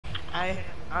I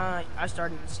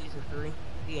started in season 3,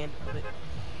 the end of it.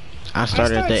 I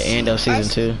started at the end of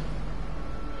season 2.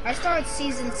 I started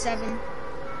season 7.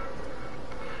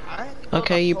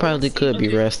 Okay, you probably could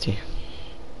be rusty.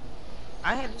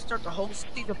 I had to start the whole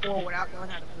season 4 without knowing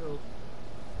how to build.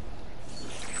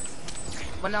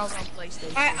 When I was on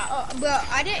PlayStation. Well,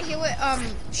 I didn't hear what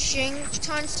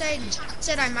Shington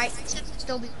said I might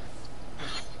still be.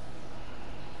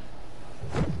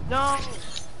 No.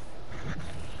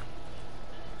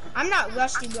 I'm not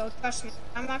rusty, bro. Trust me.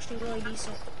 I'm actually really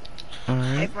decent.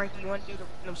 Alright. Hey Frankie, you want to do the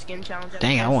random skin challenge?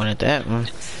 Dang, I wanted that one.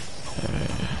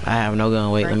 I have no gun.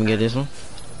 Wait, let me get this one.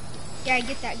 Yeah,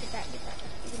 get that. You can take it.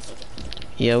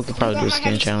 Yeah, we could probably do a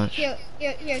skin challenge. Here,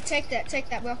 take that,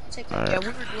 bro. Take that. Right. Yeah, we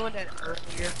were doing that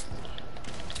earlier.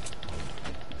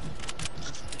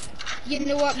 You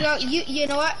know what, bro? You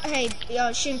know what? Hey,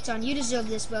 Shington, you deserve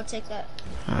this, bro. Take that.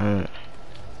 Alright.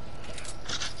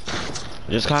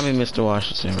 Just call me Mr.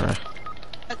 Washington, bro.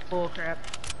 That's bullcrap.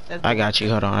 I got you.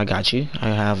 Hold on, I got you. I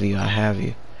have you.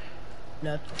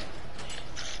 Nothing.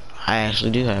 I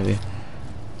actually do have you.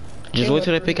 Just wait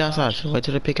till they pick outside.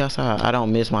 I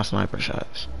don't miss my sniper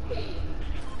shots.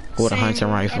 With a hunting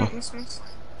rifle.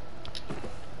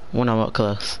 When I'm up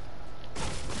close.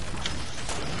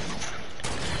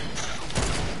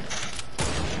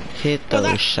 Hit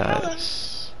those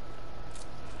shots.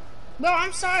 Bro,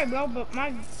 I'm sorry, bro, but I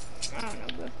don't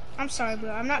know, bro. I'm sorry,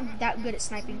 bro. I'm not that good at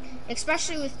sniping.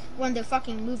 Especially with when they're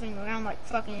fucking moving around like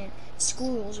fucking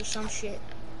squirrels or some shit.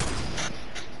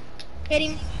 Hit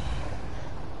him.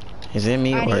 Is it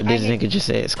me or this nigga just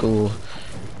said school?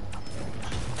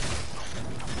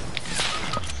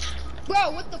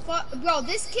 Bro, what the fuck? Bro,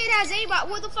 this kid has aimbot.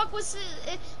 Where the fuck was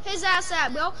his ass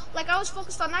at, bro? Like, I was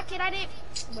focused on that kid. I didn't.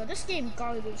 Bro, this game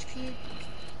garbage, kid.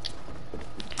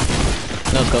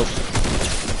 No scope.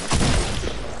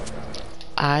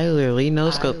 I literally no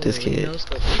scope this kid.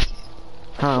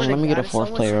 Hold on, let me get a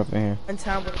fourth player up in here. One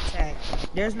time with attack.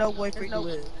 There's no way for you to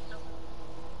live.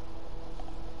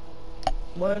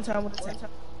 One time with attack.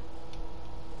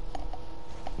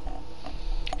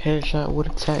 Headshot with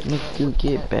attack make you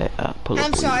get back.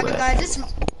 I'm sorry, but guys,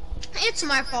 it's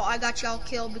my fault I got y'all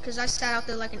killed because I sat out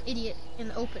there like an idiot in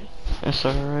the open. That's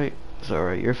alright. It's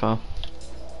alright, you're fine.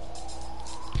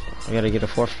 I gotta get a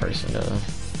fourth person though.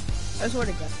 I swear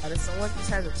to God, if someone just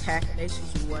has attack and they shoot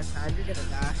you one time, you're gonna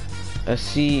die. Let's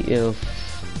see if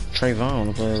Trayvon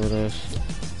will play with us.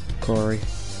 Corey.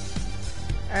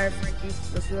 Alright, Frankie,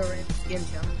 let's do a random skin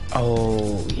challenge.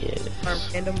 Oh, yeah.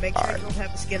 Random, make sure you don't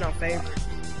have a skin on favorite.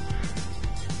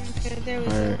 Okay, there we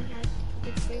go.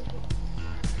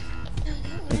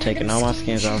 I'm taking all my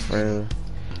skins off forever.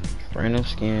 Random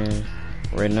skin,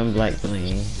 random black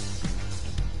bling,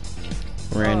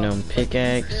 random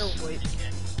pickaxe,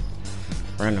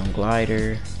 random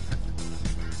glider,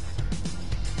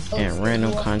 and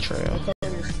random contrail.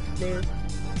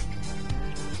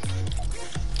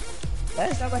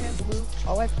 Last time I had blue,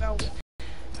 all I found.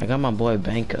 I got my boy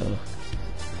Banco.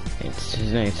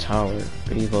 His name's Howard,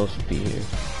 but he's supposed to be here.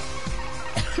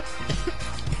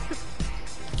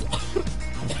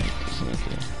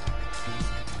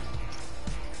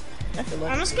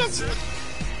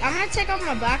 I'm gonna take off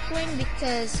my back wing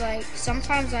because like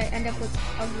sometimes I end up with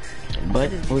ugly.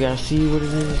 But we gotta see what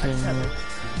it is.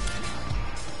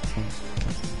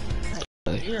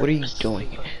 What are you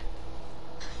doing?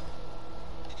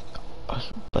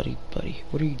 Buddy,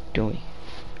 what are you doing?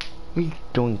 What are you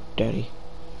doing, daddy?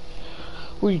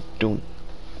 What are you doing?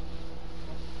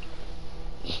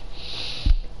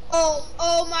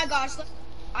 Oh my gosh, look.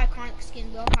 Iconic skin,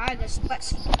 bro. I got sweat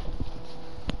skin.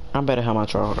 I better have my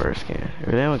tryhard skin. If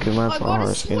they don't get my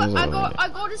tryhard skin, I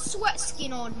got a sweat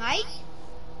skin on, mate.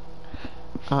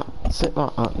 No.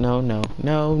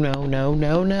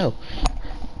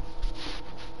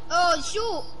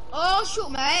 Oh shoot,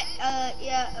 mate.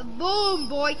 Yeah, boom,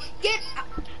 boy. Get.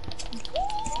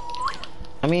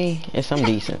 I mean, it's something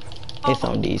decent. It's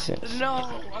something decent.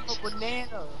 No, I'm a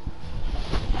banana.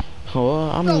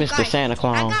 Well, I'm Mr. Santa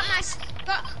Claus.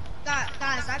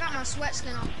 Guys, I got my sweat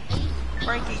skin on.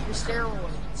 Frankie, your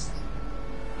steroids.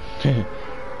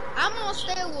 I'm on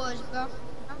steroids, bro.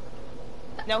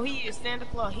 No, he is Santa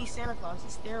Claus. He's Santa Claus.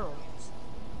 He's steroids.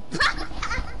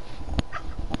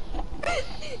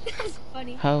 That's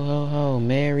funny. Ho ho ho,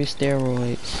 Mary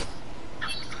steroids.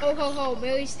 Ho ho ho,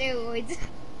 Mary steroids.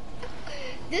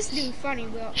 This dude funny,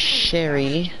 bro.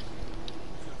 Sherry.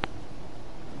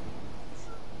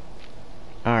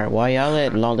 Alright, while y'all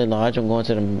at Lolly Lodge, I'm going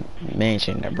to the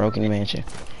mansion, that broken mansion.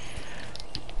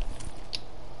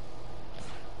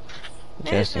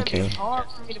 just in gonna be case. hard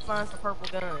for me to find some purple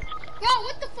guns. Bro,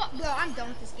 what the fuck? Bro, I'm done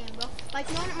with this game, bro. Like,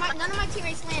 none of my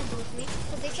teammates landed with me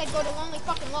because they said go to Lonely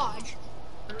fucking Lodge.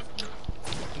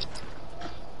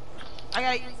 I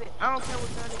gotta use it. I don't care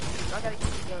what gun it is. I gotta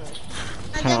use the gun.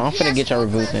 Hold on, I'm finna get your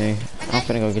reboot thing. I'm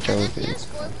finna go get your reboot.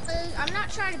 PS4 players, I'm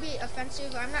not trying to be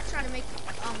offensive. I'm not trying to make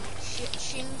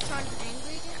Shin-Ton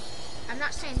angry. I'm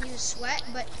not saying he's a sweat,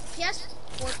 but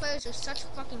PS4 players are such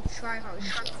fucking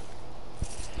tryhards.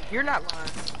 You're not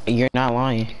lying. You're not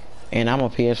lying. And I'm a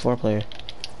PS4 player.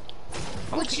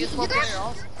 Which you guys,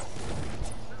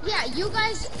 yeah, you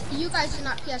guys are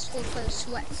not PS4 players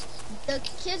sweats. The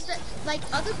kids that, like,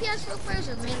 other PS4 players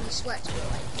are mainly sweats, bro.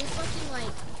 Like, they fucking,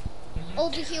 like,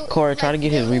 over here. Corey, like, try to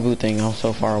get his reboot thing. I'm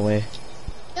so far away.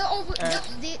 They're over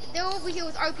here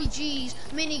with RPGs,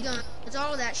 miniguns,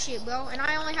 all that shit, bro. And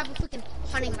I only have a freaking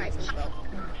hunting rifle, bro.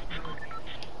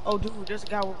 Oh, dude, there's a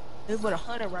guy with a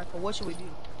hunting rifle. What should we do?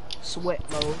 Sweat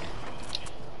mode.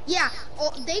 Yeah,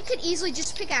 they could easily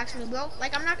just pickaxe me, bro.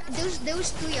 Like, I'm not. There was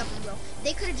 3 of them, bro.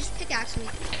 They could have just pickaxed me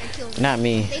and killed me. Not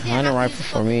me. Hunting rifle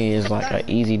for me is like an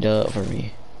easy dub for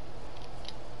me.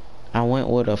 I went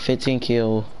with a 15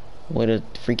 kill with a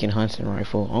freaking hunting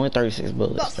rifle. Only 36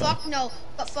 bullets. But fuck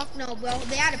no, bro.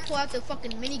 They had to pull out their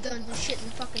fucking miniguns and shit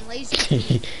and fucking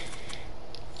lasers.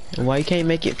 Why you can't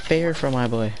make it fair for my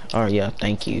boy? Oh yeah,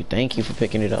 thank you for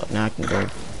picking it up. Now I can go.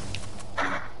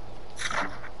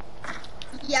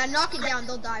 Yeah, knock it down,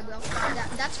 they'll die, bro.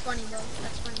 That's funny, bro.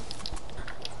 That's funny.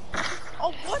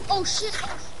 Oh, what? Oh, shit.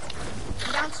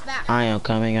 Bounce back. I am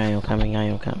coming. Bye-bye.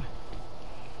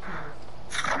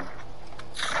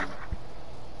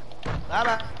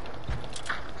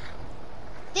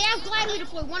 They have glider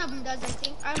deploy. One of them does, I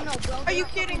think. I don't know, bro. Are you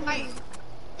kidding me?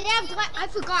 They have I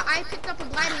forgot. I picked up a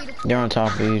glider deploy. They're on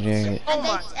top of you, dang it.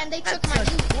 And they took my loot.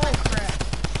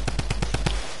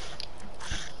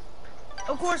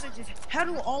 Of course it just. How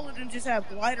do all of them just have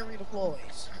glider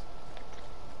redeploys?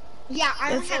 Yeah,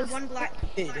 I only had one glider.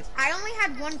 I only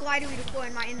had one glider redeploy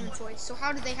in my inventory. So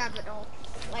how do they have it all?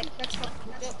 Like, that's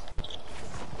fucking good.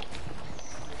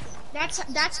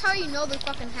 That's how you know they're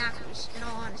fucking hackers. In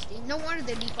all honesty, no wonder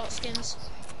they're default skins.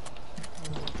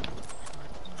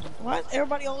 Why is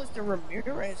everybody always the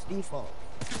Ramirez default?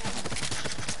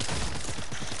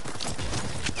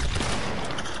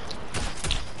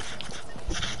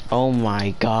 Oh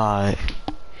my god.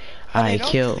 I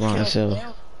killed myself.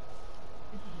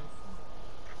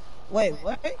 Wait,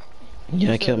 what?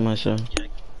 Yeah, I killed myself.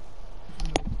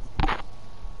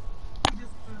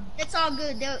 It's all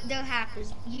good. They're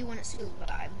hackers. You want to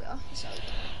survive, bro. So.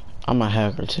 I'm a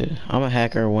hacker too. I'm a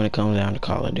hacker when it comes down to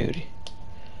Call of Duty.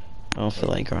 I don't feel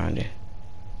like grinding.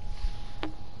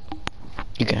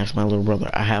 You can ask my little brother.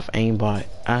 I have aimbot.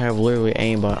 I have literally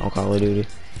aimbot on Call of Duty.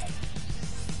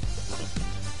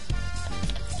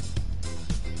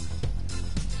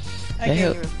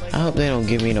 I hope they don't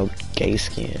give me no gay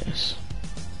skins.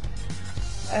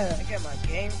 I got my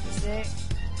game reset.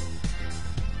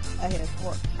 I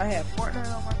had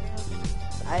Fortnite on my game.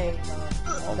 I had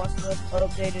all my stuff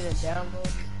updated and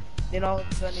downloaded. Then all of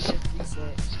a sudden it just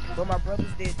reset. But my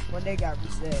brothers did when they got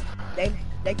reset. They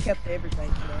kept everything,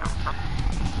 you know.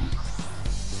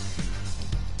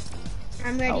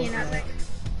 I'm ready and I'm ready.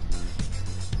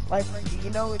 Like, Frankie,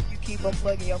 you know, if you keep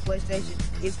unplugging your PlayStation,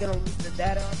 it's gonna lose the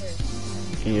data on there.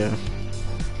 Yeah.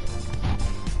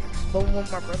 But when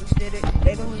my brothers did it,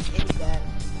 they don't lose any data.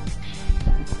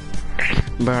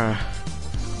 Bruh,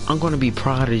 I'm gonna be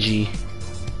Prodigy.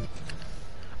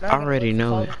 I already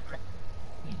know it.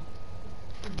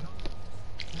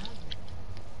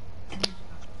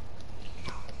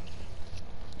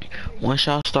 Once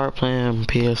y'all start playing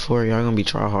PS4, y'all gonna be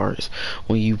tryhards.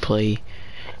 When you play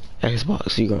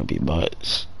Xbox, you're gonna be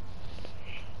butts.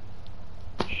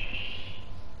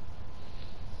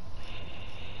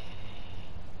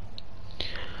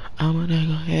 I'm gonna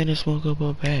go ahead and smoke up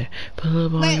a bag. Pull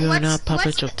up on you and I'll pop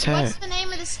at your tag. What's the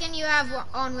name of the skin you have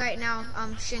on right now,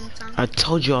 Shin-Ton? I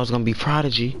told you I was gonna be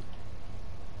Prodigy.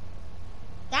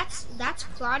 That's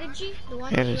Prodigy? The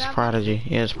one Yeah, it's Prodigy.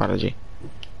 Yeah, it's Prodigy.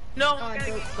 No, I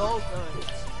gotta get gold guns.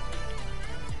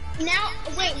 Now,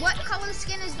 wait, what color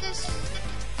skin is this?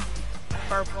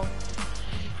 Purple.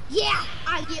 Yeah,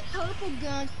 I get purple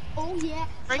guns. Oh yeah.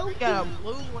 Frank got a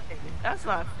blue one. That's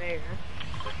not fair.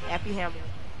 Happy Hamilton.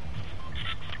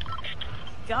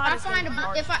 God, if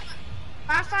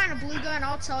I find a blue gun,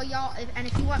 I'll tell y'all. And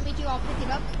if you want me to, I'll pick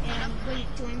it up and bring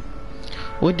it to him.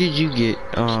 What did you get,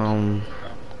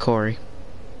 Corey?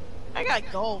 I got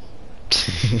gold.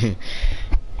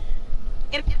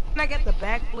 And I got the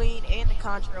back bleed and the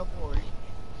contrail board.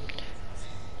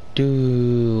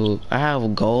 Dude, I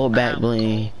have gold back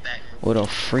bling with a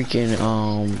freaking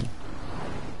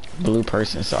blue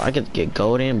person, so I could get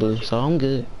gold and blue, so I'm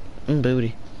good. I'm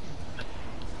booty.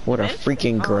 What a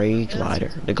freaking gray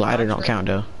glider. The glider don't count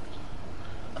though.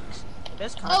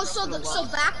 Oh, so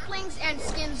back blings and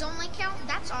skins only count?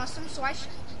 That's awesome. So I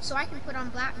can put on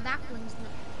back blings now.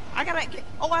 I gotta get.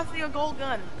 Oh, I see a gold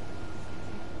gun.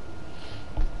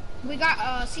 We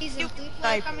got season 3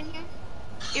 player coming here.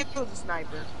 It was a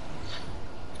sniper.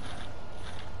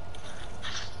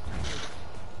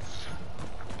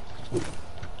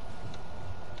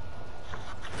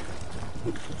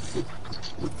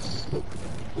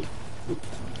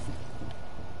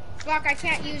 Fuck, I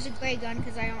can't use a gray gun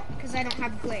because I don't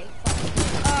have gray.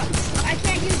 I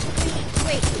can't use.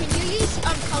 Wait, can you use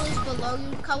colors below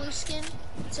you color skin?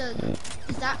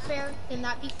 Is that fair? Can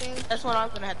that be fair? That's what I'm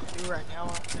gonna have to do right now. I'm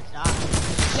gonna die.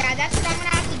 Yeah, that's what I'm gonna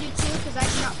have to do too because I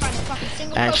cannot find a fucking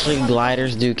single. Actually, Pokemon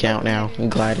gliders do count now.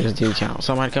 Gliders do count.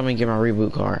 Somebody come and get my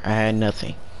reboot card. I had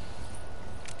nothing.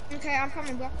 Okay, I'm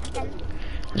coming, bro. I'm coming.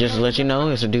 Just to let you know,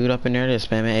 there's a dude up in there that's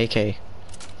spamming AK.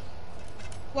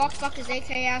 Well, fuck his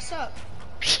AK ass up.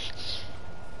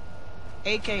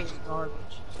 AK is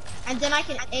garbage. And then I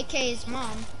can AK his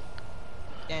mom.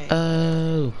 Dang.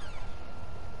 Oh.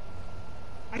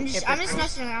 I'm just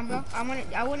messing around, bro. I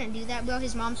wouldn't do that, bro.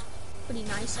 His mom's pretty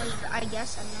nice. I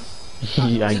guess I know.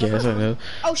 Yeah, I guess I know.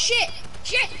 Oh shit!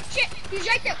 Shit! He's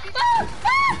right there.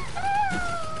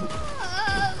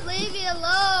 Leave me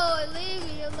alone. Leave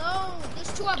me alone.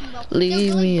 There's 2 of them, bro.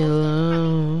 Leave me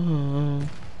alone.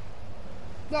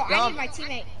 Bro, I need my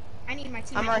teammate.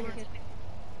 I'm right here.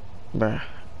 Bruh.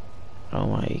 Oh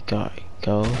my god.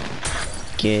 Go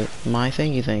get my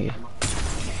thingy.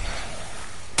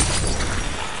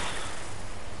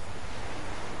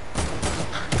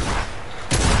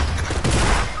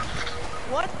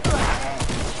 What the heck?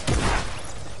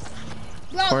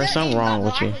 Bro, Or something wrong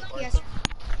with you.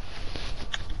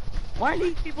 Why do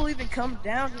these people even come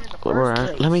down here in the first Bruh,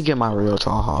 place? let me get my real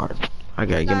tall hard. I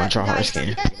gotta get my tall hard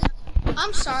skin.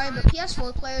 I'm sorry, but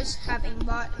PS4 players have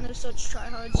aimbot and they're such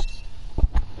tryhards.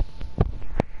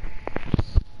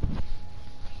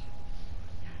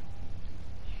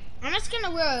 I'm just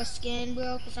gonna wear a skin,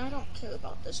 bro, because I don't care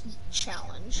about this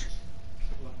challenge.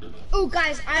 Oh,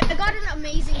 guys, I got an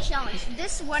amazing challenge.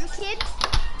 This one kid,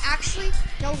 actually,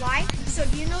 no lie. So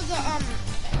do you know the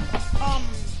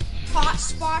hot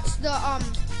spots, the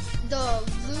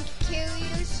loot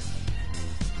carriers?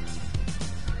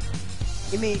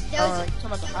 You mean talking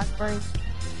about the hot springs?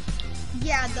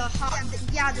 Yeah, the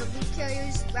loot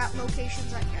carriers at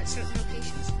locations, like at certain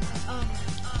locations.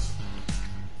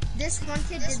 This one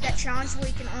kid did that challenge where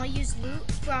you can only use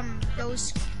loot from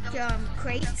those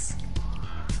crates,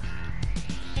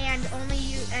 and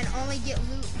only get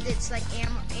loot that's like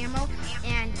ammo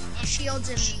and shields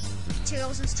and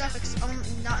materials and stuff,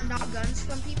 not guns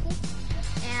from people.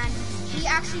 And he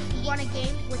actually won a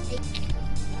game with 8.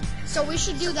 So we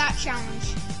should do that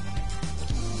challenge.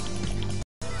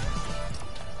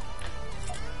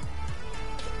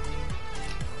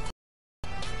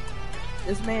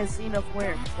 This man's seen us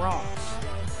wearing Crocs.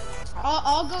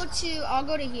 I'll go to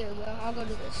here, bro. I'll go to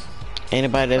this.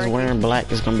 Anybody that's wearing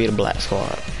black is gonna be the black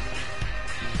squad.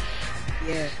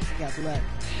 Yeah, I got black.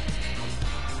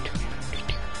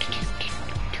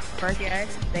 Frankie, I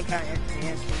actually think I actually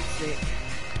am sick.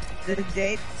 The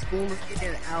day school is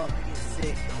getting out, I get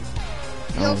sick.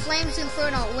 Yo, Flames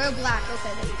Inferno, wear black.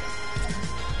 Okay, there you go.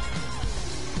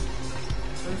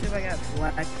 Let me see if I got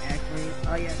black actually.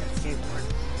 Oh yeah, I got skateboard.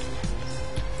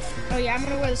 Oh yeah, I'm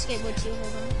gonna wear the skateboard too,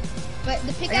 hold on. But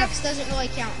the pickaxe doesn't really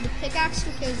count. The pickaxe,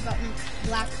 who cares about the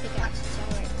black pickaxe? It's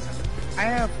alright. I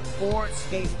have 4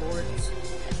 skateboards.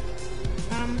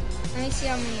 Let me see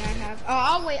how many I have. Oh,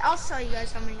 I'll wait. I'll tell you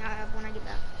guys how many I have when I get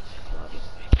back.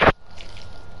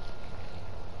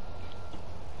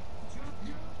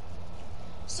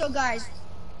 So guys.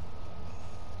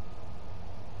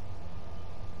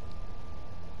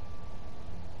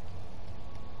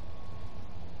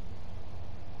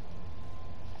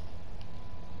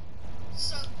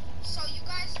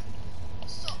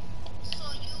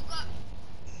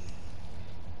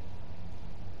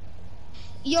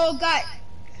 Yo, guys.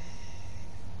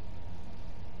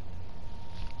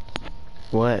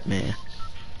 What, man?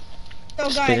 So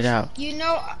Spit guys, it out. you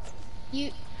know,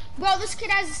 bro, this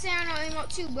kid has a Santa emote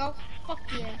too, bro. Fuck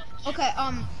yeah. Okay,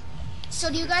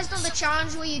 so do you guys know the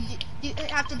challenge where you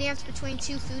have to dance between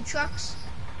 2 food trucks?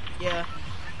 Yeah.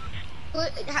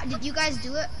 Did you guys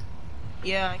do it?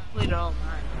 Yeah, I completed all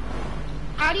mine.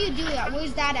 How do you do that?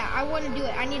 Where's that at? I want to do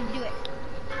it. I need to do it.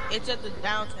 It's at the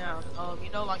downtown. You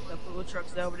know, like the food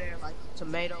trucks over there, like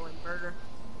tomato and burger.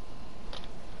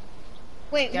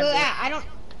 Wait, You gotta where do it. at? I don't.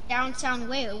 Downtown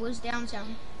where? Where's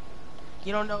downtown?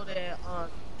 You don't know the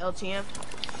LTM?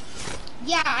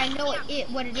 Yeah, I know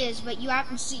what it is, but you have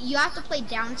to play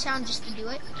downtown just to do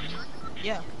it.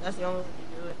 Yeah, that's the only way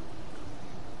to do it.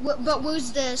 But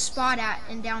where's the spot at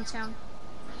in downtown?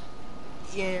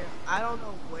 Yeah, I don't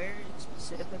know where it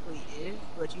specifically is,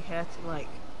 but you have to like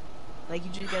you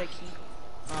just gotta keep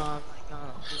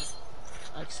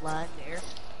like sliding there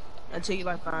until you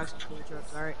like find some food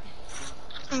trucks. All right.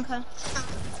 Okay.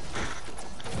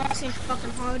 That seems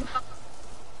fucking hard.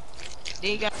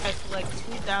 Then you gotta collect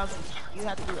 2,000. You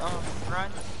have to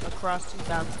run across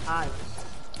 2,000 tiles.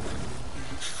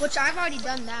 Which I've already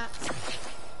done that.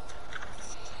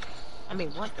 I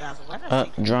mean 1,000. Why did I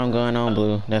say Drum going on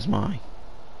blue. That's mine.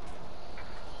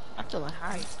 I'm feeling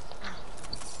high.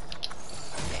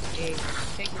 Hey,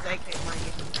 take his AK,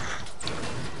 Frankie.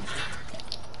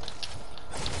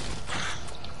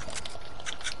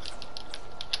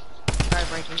 Alright,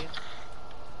 breaking you.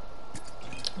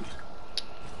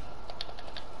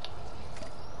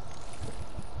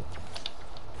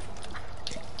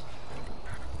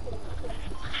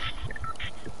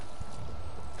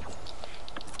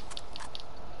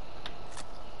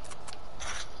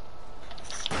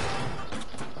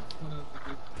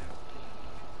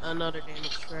 Another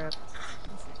damage trap.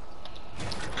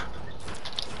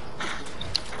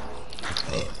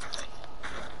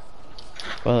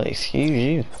 Well, excuse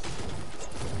you.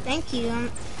 Thank you.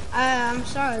 I'm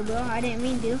sorry, bro. I didn't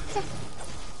mean to.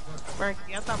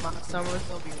 Frankie, I thought my summer was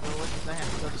gonna be ruined because I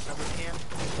have to go to summer camp.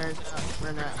 Turns out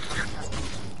we're not.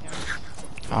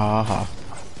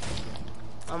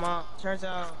 Uh-huh. Turns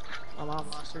out my mom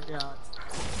lost her job.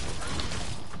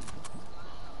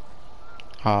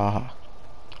 Uh-huh.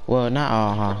 Well, not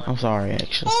uh-huh. I'm sorry,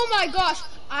 actually. Oh my gosh!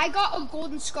 I got a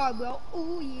golden scar, bro.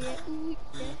 Ooh yeah, ooh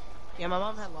yeah. Yeah, my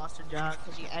mom had lost her job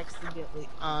because she accidentally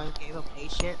gave a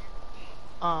patient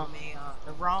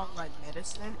the wrong like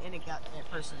medicine and it got that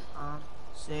person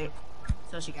sick,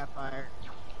 so she got fired.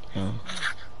 Yeah.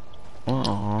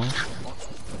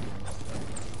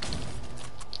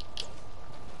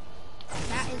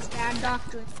 That is bad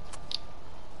doctrine.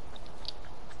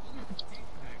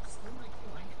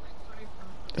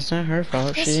 It's not her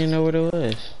fault. She didn't know what it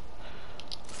was.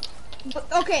 But,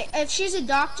 okay, if she's a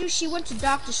doctor, she went to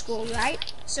doctor school,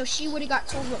 right? So she would have got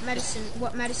told what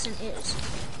medicine is.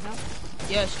 No?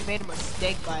 Yeah, she made a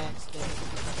mistake by accident.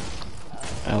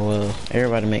 Oh well,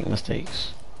 everybody make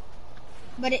mistakes.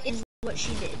 But it is what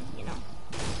she did, you know.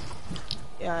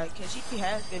 Yeah, cause she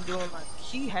has been doing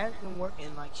she has been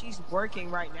working she's working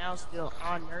right now still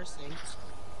on nursing.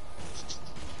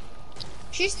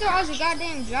 She still has a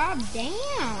goddamn job. Damn,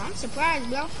 I'm surprised,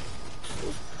 bro.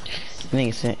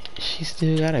 Nigga said she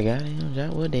still got a goddamn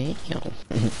job. Well, damn.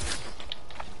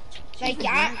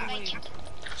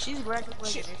 She's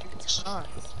graduated every time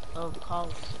of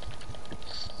college.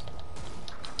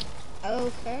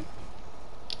 Okay.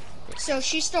 So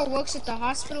she still works at the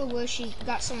hospital where she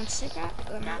got someone sick at?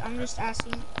 I'm just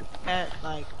asking. I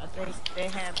think they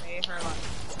have made her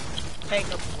take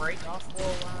a break off for a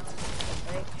while.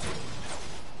 I think.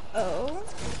 Oh.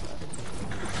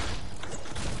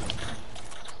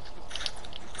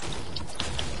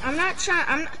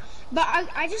 But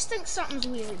I just think something's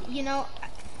weird, you know?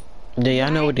 Do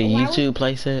y'all know what the YouTube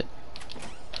place at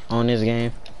on this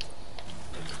game?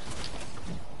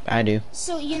 I do.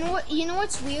 So you know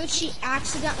what's weird? She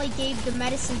accidentally gave the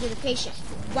medicine to the patient.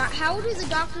 How do the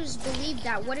doctors believe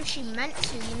that? What if she meant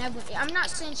to? I'm not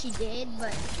saying she did,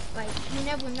 but you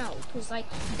never know, because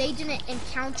they didn't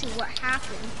encounter what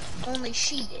happened, only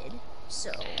she did.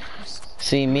 So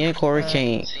see, me and Corey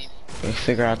can't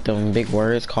figure out them big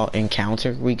words called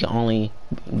encounter. We can only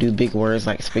do big words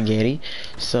like spaghetti,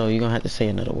 so you're gonna have to say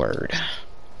another word.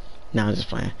 No, I'm just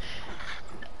playing.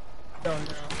 Don't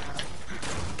know.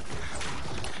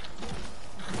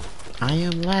 I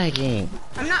am lagging.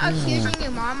 I'm not accusing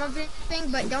your mom of anything,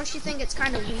 but don't you think it's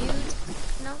kind of weird?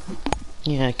 No?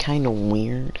 Yeah, kind of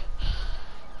weird.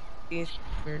 It's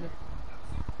weird.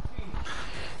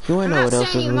 You wanna know what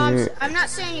else is weird? I'm not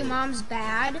saying your mom's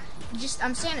bad.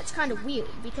 I'm saying it's kind of weird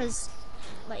because,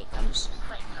 I'm just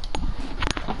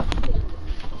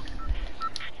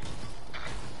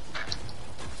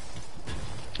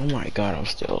Oh my god, I'm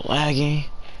still lagging.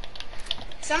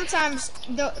 Sometimes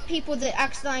the people that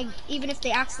even if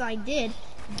they accidentally did,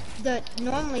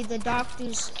 normally the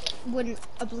doctors wouldn't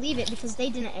believe it because they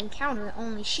didn't encounter it,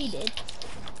 only she did.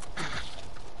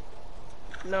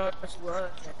 No, she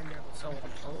was, and there was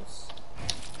someone else.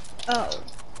 Oh.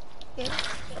 Okay.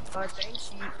 I think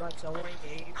someone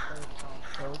gave her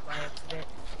code by accident.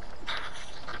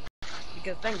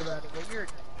 Because think about it,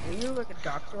 when you're like a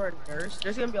doctor or a nurse,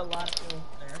 there's gonna be a lot of things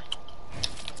there.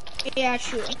 Yeah,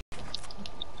 true.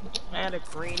 I had a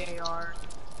green AR,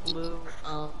 blue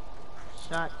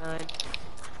shotgun,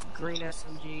 green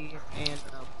SMG, and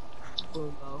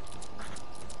boom bow.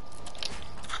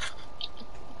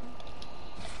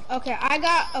 Okay, I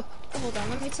got a. Hold on,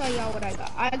 let me tell y'all what I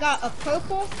got. I got a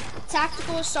purple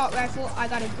tactical assault rifle. I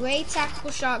got a gray tactical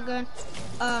shotgun,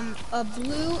 a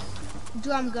blue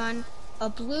drum gun, a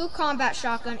blue combat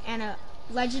shotgun, and a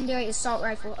legendary assault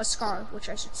rifle, a SCAR, which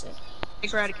I should say. Hey,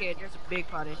 Karate Kid, there's a big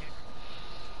pot in here.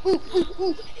 Ooh, ooh,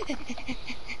 ooh.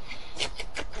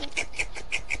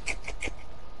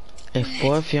 Hey,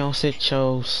 boy, if you don't sit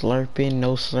your slurping,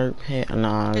 no slurp head.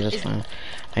 Nah, I'm just fine.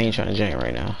 I ain't trying to drink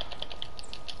right now.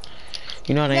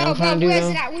 You know what I am trying to do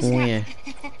though? Win.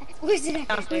 Where's it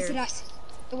at? Where's it at?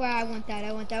 Well, I want that.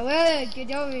 I want that. Well,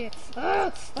 get over here.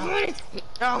 Oh, I want it.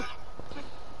 No.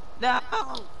 No.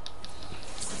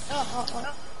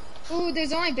 Ooh,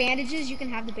 there's only bandages. You can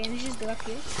have the bandages. They're up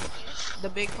here. The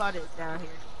big pot is down here.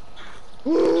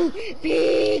 Ooh,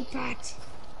 big pot.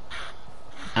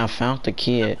 I found the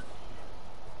kid.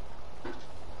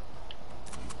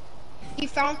 You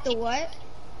found the what?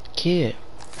 Kid.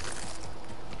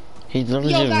 He's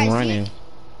literally just guys, running.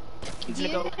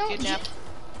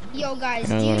 Yo guys,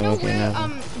 do you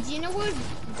know where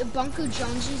the Bunker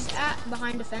Jones is at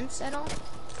behind the fence at all?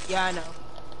 Yeah, I know.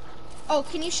 Oh,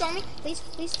 can you show me, please,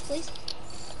 please, please?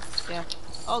 Yeah.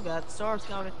 Oh god, the storm's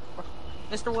coming.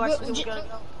 Mr. Washington, we gotta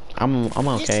go. I'm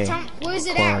okay. Just where's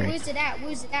it at? Where's it at?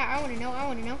 Where's it at? I wanna know. I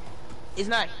wanna know. It's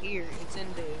not here. It's in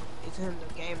the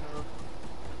game mode.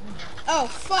 Oh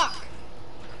fuck.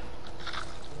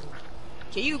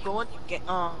 Can you go and get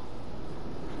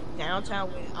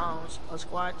downtown with a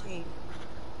squad team?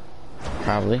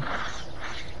 Probably.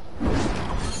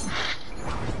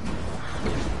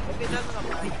 If it doesn't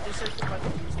apply, you just search like a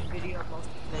music video of most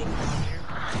of the things in here.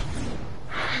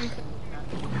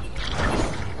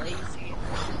 Lazy.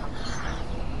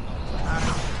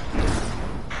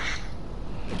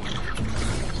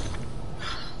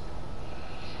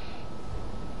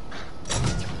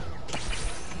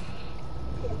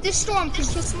 This storm can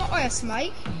kiss my ass,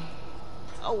 Mike.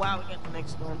 Oh wow, we got the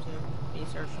next storm too. Can you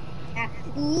search?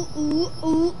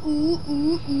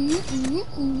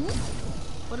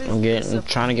 What is I'm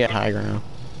trying to get high ground.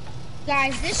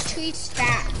 Guys, this tree's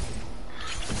fat.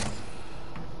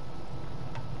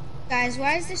 Guys,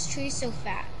 why is this tree so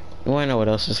fat? You wanna know what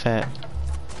else is fat?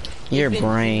 Your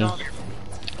brain.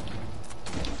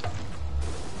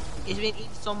 It's been eating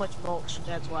so much mulch,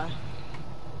 that's why.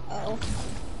 Uh oh.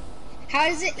 How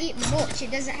does it eat mulch?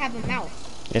 It doesn't have a mouth.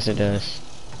 Yes, it does.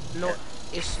 No,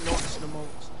 it snorts the mulch.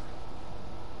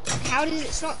 How does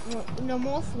it snort no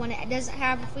mulch when it doesn't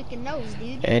have a freaking nose,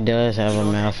 dude? It does have a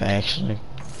mouth, actually.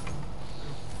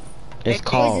 It's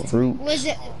called roots. Was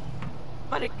it?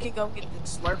 But it can go get the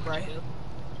slurp right here.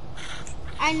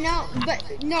 I know,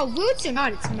 but no, roots are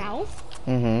not its mouth.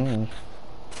 Mm-hmm.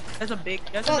 That's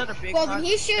another big Well, pot.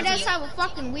 he sure does have a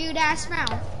fucking weird ass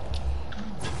mouth.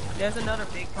 There's another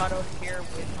big pot over here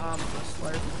with a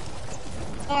slurp.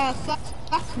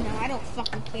 Fuck no, I don't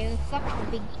fucking care. Fuck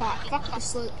the big pot. Fuck the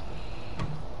slurp.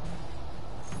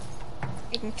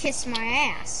 It can kiss my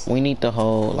ass. We need the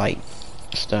whole, like,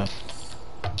 stuff.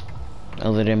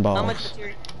 Other than balls. How much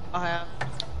material I have?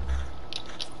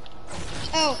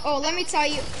 Oh, let me tell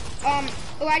you. I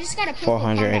just got a purple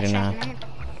 489.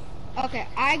 Okay,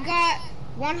 I got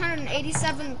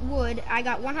 187 wood, I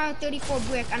got 134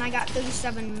 brick, and I got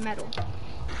 37 metal.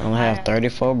 I only have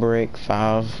 34 brick,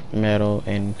 5 metal,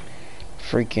 and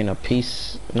freaking a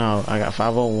piece. No, I got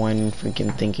 501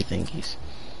 freaking thingies.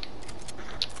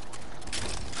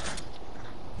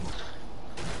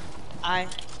 I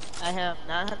have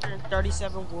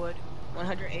 937 wood,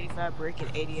 185 brick,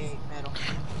 and 88 metal.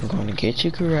 I'm going to get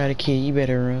you, Karate Kid. You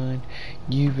better run.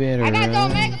 You better run. I got the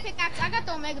Omega pickaxe. I got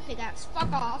the Omega pickaxe.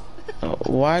 Fuck off.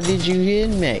 Why did you hit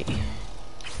me?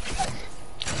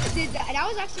 Dude, that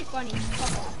was actually funny.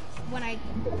 Fuck off. When I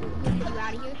get you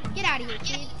out of here. Get out of here,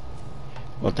 kid.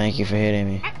 Well, thank you for hitting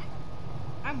me.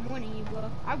 I'm warning you, bro.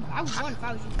 I would run if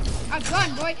I was you. I'd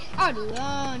run, boy. I'd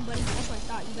run, buddy. That's what I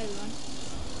thought. You better run.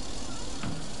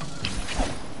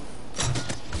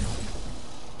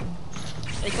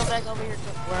 Hey, come back over here to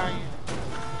where I am.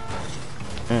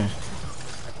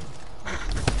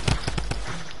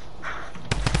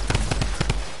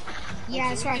 Yeah,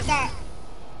 that's what I thought.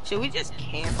 Should we just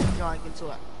camp?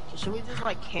 Should we just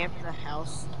like camp in a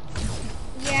house?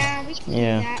 Yeah, we can do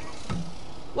that.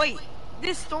 Wait,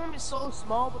 this storm is so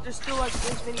small, but there's still like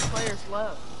this many players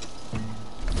left.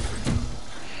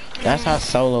 That's how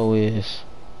solo is.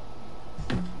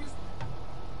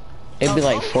 It'd be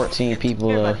like 14 people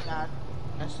though. Everybody died.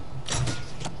 That's-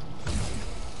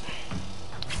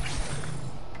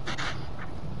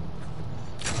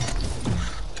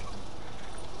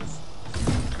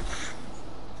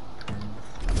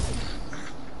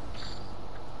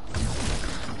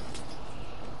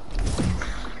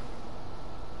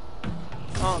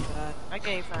 Oh god, I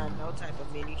can't find no type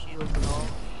of mini shield at all.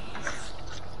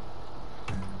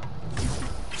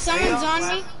 Someone's on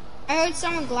me. I heard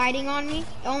someone gliding on me.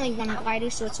 Only one glider,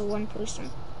 so it's a one person.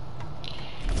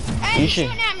 Hey, You he's should.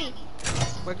 shooting at me.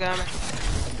 We're coming.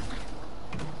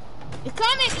 You're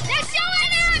coming. They're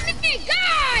shooting at me,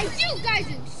 guys. You guys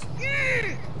are.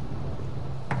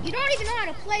 You don't even know how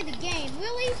to play the game,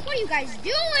 really? What are you guys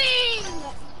doing?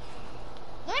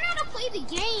 Learn how to play the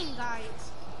game,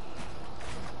 guys.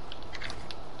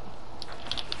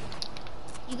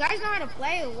 You guys know how to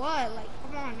play or what? Like,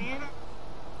 come on, man.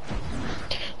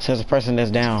 Says the person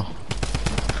that's down.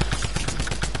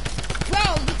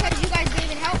 Bro, because you guys didn't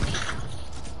even help me.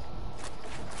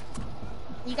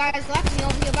 You guys left me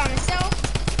over here by myself.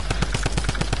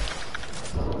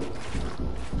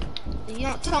 You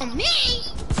don't tell me.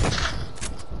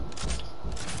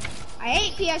 I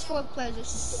hate PS4 players. They're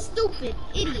stupid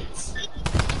idiots.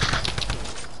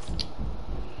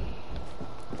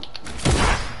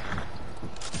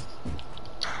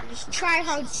 Just try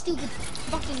hard, stupid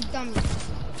fucking dummies.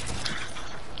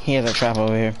 He has a trap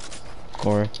over here,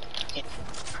 Corey.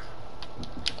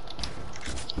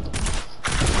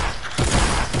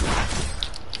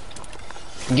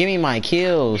 Give me my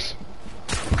kills.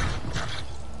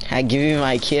 Give me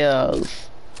my kills.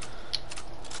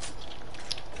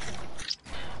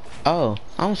 Oh,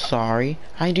 I'm sorry.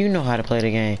 I do know how to play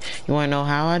the game. You wanna know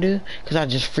how I do? Cause I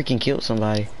just freaking killed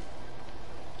somebody.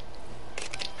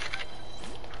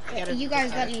 You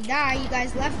guys let me die. You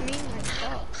guys left me. Like,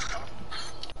 fuck.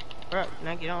 Bro, can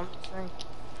I get on this thing?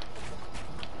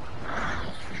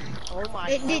 Oh my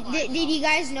Did you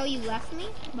guys know you left me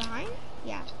behind?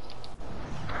 Yeah.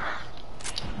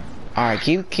 Alright,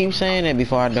 keep saying it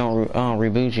before I don't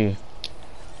reboot you.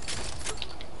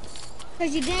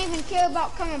 Because you didn't even care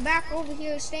about coming back over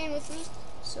here and staying with me.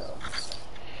 So.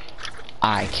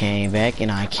 I came back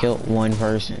and I killed one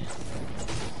person.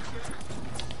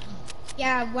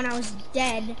 Yeah, when I was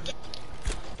dead.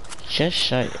 Just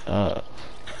shut up.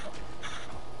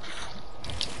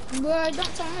 Bro,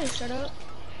 don't tell me to shut up.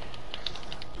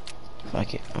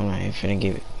 Fuck it. I'm not even finna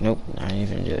give it. Nope, not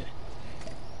even finna do it.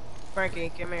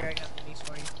 Frankie, come here, I got the niece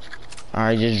for you.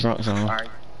 Alright, just drunk some. I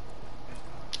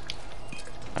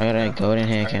got a golden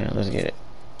hand cannon. Let's get it.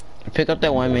 Pick up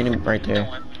that 1 minute right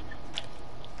there.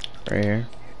 Right here.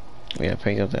 Yeah,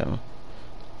 pick up that one.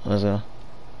 Let's go.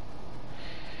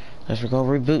 Let's go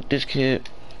reboot this kid.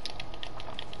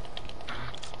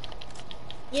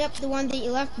 Yep, the one that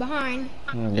you left behind.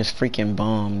 This freaking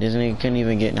bomb. This nigga couldn't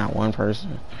even get not one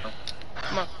person.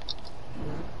 Come on.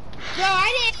 Bro,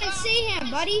 I didn't even see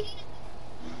him, buddy.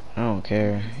 I don't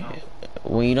care.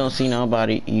 When you don't see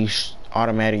nobody, you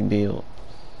automatic build.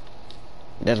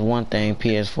 That's one thing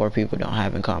PS4 people don't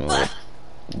have in common with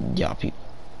y'all people.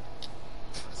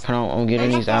 I'm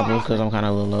getting these apples because I'm kind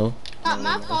of a little low. Not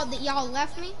my fault that y'all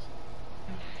left me.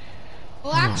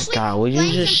 Well, Oh my actually, god, will you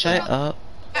Flames just shut Inferno- up?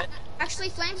 Actually,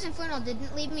 Flames Inferno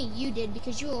didn't leave me. You did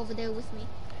because you were over there with me.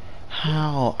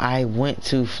 How? I went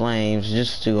to Flames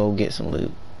just to go get some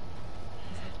loot.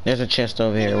 There's a chest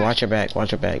over here. Watch your back.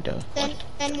 Watch your back, though.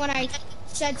 Then when I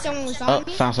said someone was on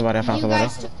me, Found somebody. I found you somebody.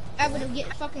 guys took forever to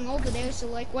get fucking over there. So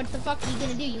like, what the fuck are you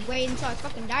gonna do? You wait until I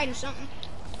fucking died or something?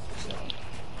 So.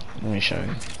 Let me show you.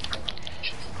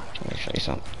 Let me show you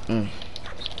something.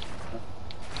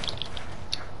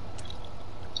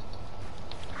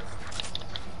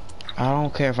 I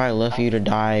don't care if I left you to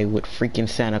die with freaking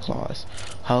Santa Claus.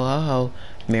 Ho ho ho.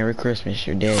 Merry Christmas.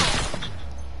 You're dead.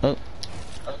 Oh.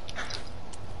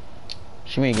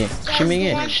 Shoot me again. Shoot me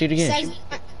again. Shoot again.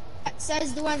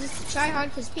 Says the ones that's try hard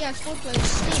because PS4 players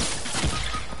stink.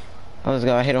 Oh, let's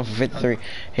go. I hit him for 53.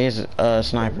 Here's a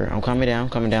sniper. I'm coming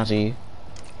down to you.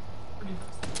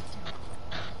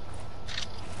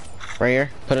 Right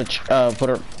here. Put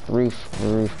a roof.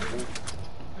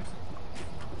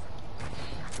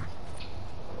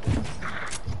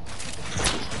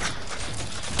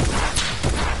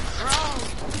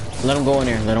 Let him go in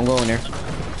there. Let him go in there.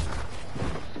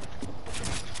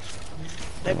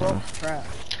 They broke the trap.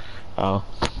 Oh.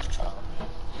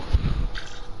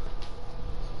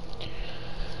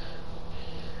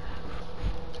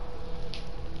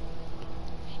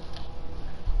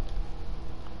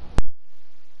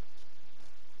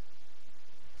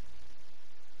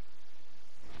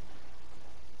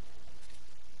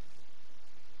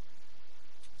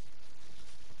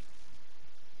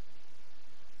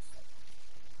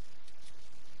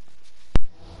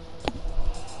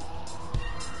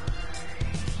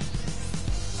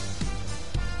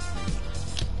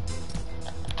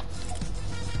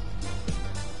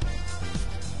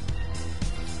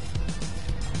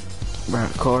 Bro,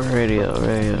 core radio.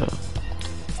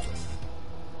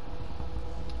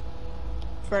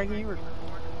 Frankie, you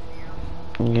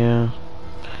recording? Yeah.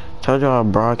 Told y'all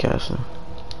I'm broadcasting.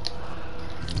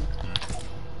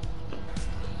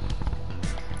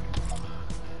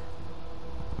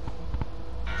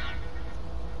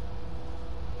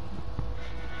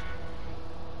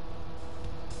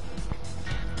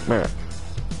 Bro,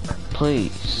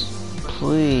 please,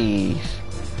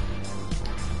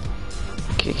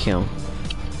 kick him.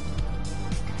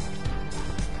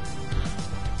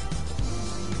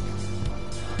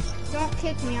 Don't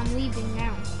kick me, I'm leaving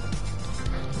now.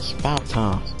 It's about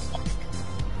time.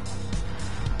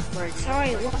 Frankie,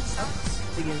 Sorry, what?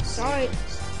 again. Sorry,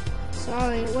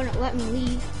 it wouldn't let me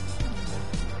leave.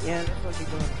 Yeah, that's what you're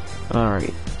doing.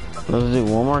 Alright, let's do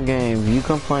one more game. If you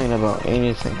complain about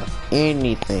anything,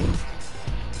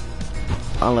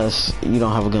 unless you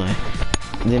don't have a gun,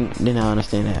 then I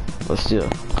understand that. But still,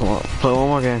 come on, play one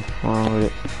more game. Come on with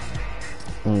it.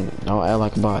 Don't act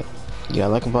like a bot. You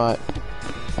act like a bot.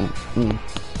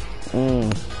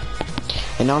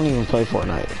 And I don't even play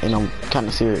Fortnite, and I'm kind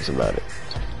of serious about it.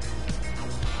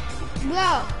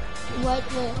 Bro, wait,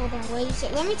 hold on, what did you say?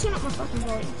 Let me turn up my fucking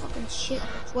volume, fucking shit.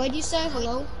 What did you say,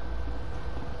 hello?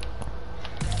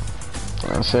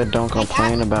 I said don't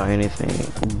complain about anything,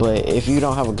 but if you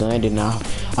don't have a gun, then I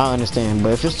understand.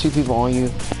 But if it's 2 people on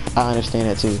you, I understand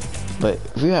that too. But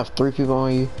if you have 3 people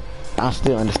on you, I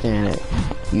still understand that.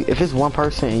 If it's 1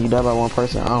 person and you die by 1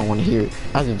 person, I don't want to hear it.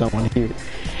 I just don't want to hear it.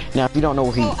 Now, if you don't know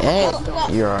where he's at,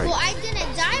 you're alright. Well, I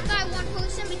didn't die by 1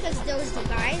 person because there was the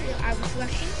guy that I was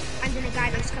rushing, and then a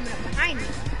guy that was coming up behind me.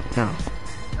 No.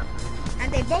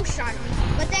 And they both shot me.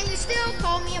 But then you still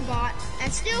call me a bot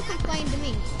and still complain to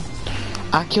me.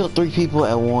 I killed 3 people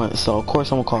at once, so of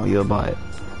course I'm gonna call you a bot.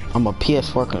 I'm a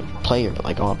PS4 player,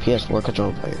 like I'm a PS4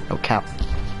 controller player. No cap.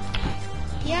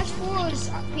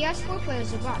 PS4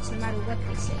 players are bots no matter what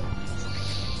they say.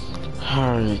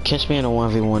 Alright, catch me in a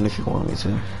 1v1 if you want me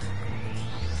to.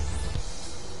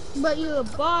 But you're a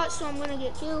bot, so I'm gonna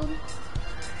get killed.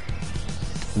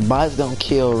 Bots don't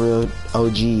kill real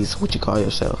OGs. What you call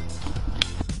yourself?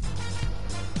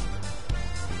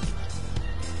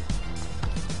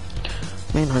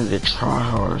 Man, I need to try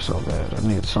hard so bad. I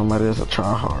need somebody that's a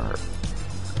try hard.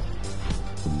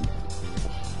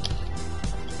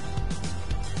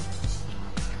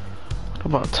 What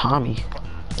about Tommy?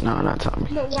 No, not Tommy.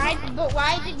 But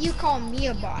why did you call me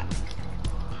a bot?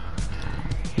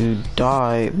 You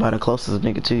died by the closest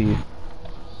nigga to you.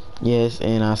 Yes,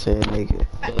 and I said nigga.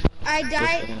 I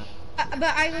died,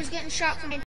 but I was getting shot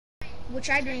from which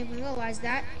I didn't even realize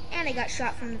that, and I got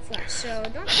shot from the front. So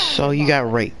don't. So you got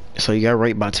raped. So you got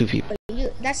raped by 2 people.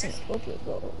 That's inappropriate,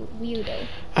 bro. Weirdo.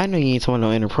 I know you ain't talking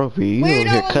no inappropriate. You over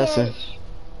here cussing.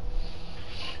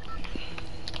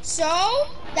 So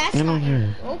that's not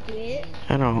inappropriate.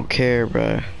 I don't care,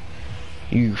 bruh.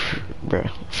 Bruh,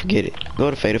 forget it. Go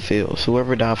to Fatal Fields.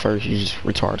 Whoever died first, you just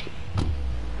retarded.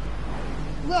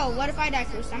 Bro, what if I die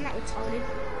first? I'm not retarded.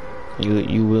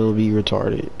 You will be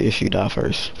retarded if you die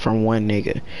first. From 1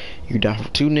 nigga. You die from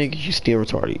 2 niggas, you still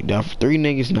retarded. You die from 3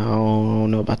 niggas, no, I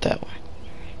don't know about that one.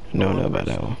 I don't know about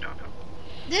that one.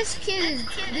 This kid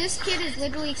is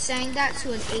literally saying that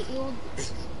to an 8-year-old.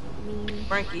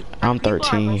 Frankie, I'm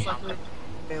 13.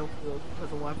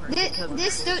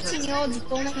 This 13-year-old is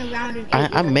bullying around an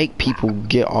 8-year-old. I make people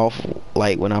get off,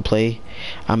 like when I play,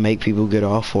 I make people get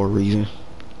off for a reason.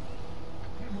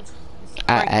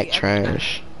 I act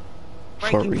trash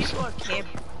for a reason.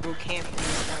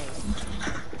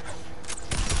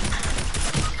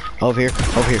 Over here.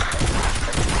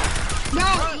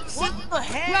 No, bro,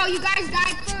 you guys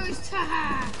died first.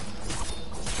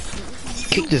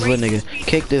 Kick this little nigga.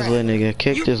 Kick this little nigga.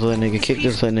 Kick this little nigga. Kick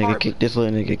this little nigga. Kick this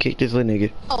little nigga. Kick this little nigga.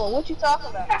 Oh, what you talking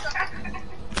about?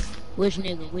 Which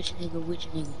nigga?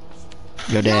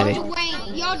 Your daddy. Yo,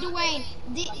 Dwayne,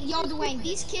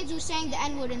 these kids were saying the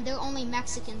N-word and they're only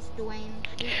Mexicans, Dwayne.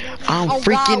 I'm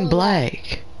freaking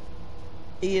black.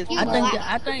 He is.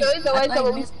 I think.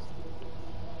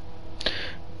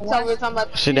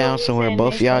 Sit down somewhere.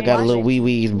 Both of y'all got a little wee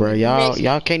wees, bro.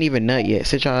 Y'all can't even nut yet.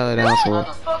 Sit y'all down somewhere.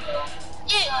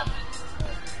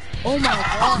 Oh my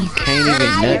god. You can't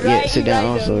even nut yet. Sit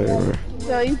down somewhere, bro.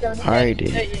 Alright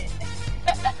then.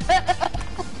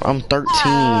 I'm 13,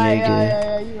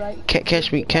 nigga.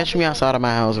 Catch me outside of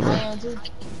my house, bro.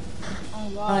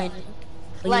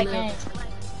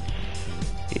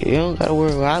 You don't gotta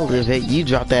worry where I live at. You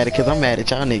dropped that because I'm mad at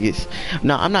y'all niggas.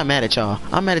 No, I'm not mad at y'all.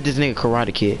 I'm mad at this nigga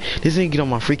Karate Kid. This nigga get on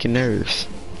my freaking nerves.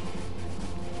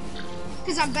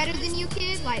 Cause I'm better than you,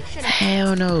 kid. Like, shut up.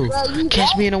 Hell no.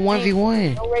 Catch me in a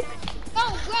 1v1.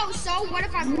 Bro, so what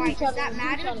if I'm white? Does that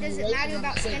matter? Does it matter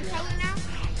about skin color now?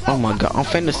 Oh my god, I'm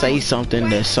finna say something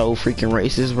that's so freaking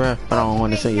racist, bro. But I don't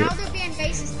want to say now it. they're being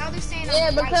racist. Now they're saying Yeah,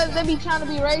 I'm white. because they be trying to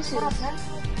be racist.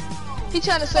 He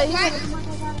trying to say Why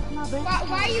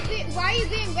are you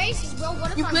being racist, bro?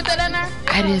 What if you I'm put that in there?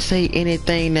 I didn't say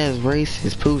anything that's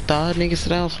racist. Pooh, thought niggas sit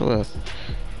down for us.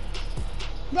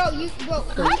 Bro, you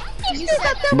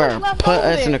said Bro, put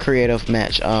us in a creative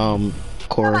match,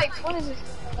 Cory. Like, what is this?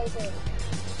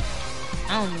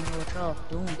 I don't even know what y'all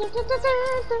doing.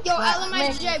 yo,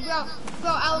 LMIJ, bro,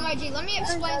 LMIJ, let me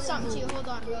explain something to you. Hold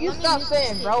on, bro. You Let me stop mute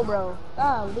saying this bro, thing. bro.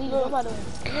 Golly, nobody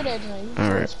hear that joint. You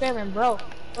Alright. spamming bro.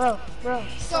 Bro.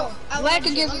 So, Black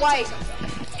LMIJ, against let me white.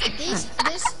 tell you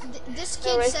something. This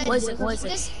kid said Voice it.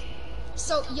 this.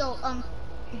 So, yo,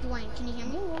 Dwayne, can you hear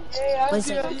me? Voice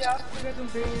it.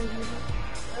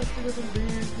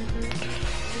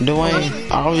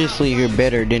 Dwayne, obviously you're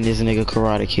better than this nigga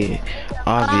Karate Kid.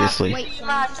 Obviously. Wait,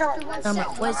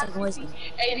 Voice it.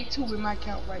 82 in my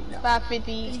count right now.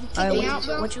 550. Take me out,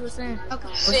 bro. What you was saying? Okay.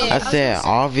 I said,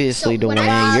 obviously, So, when I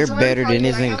Dwayne, you're joined better than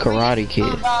this Fortnite, nigga Karate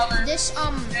Kid. This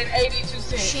And 82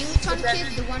 cents. Shington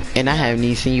kid, the one. And I haven't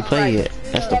even seen you play yet.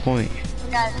 That's the point.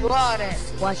 Guys, do all that.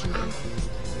 Washington.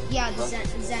 Yeah, the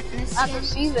Zennis I can kid,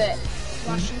 see that.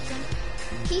 Washington.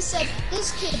 He said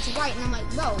this kid's white, and I'm like,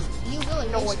 bro, you really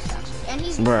racist. And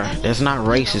he's Bruh, that's not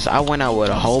racist. I went out with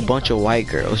a whole bunch of white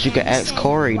girls. You can ask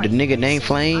Cory, the nigga named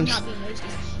Flames. I'm not being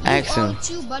racist. Ask You him. are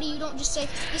too, buddy. You don't just say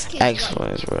this kid's Ask white.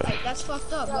 Flames, bro. Like, that's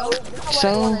fucked up, bro.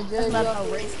 So, That's not how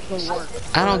racism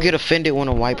works. I don't get offended when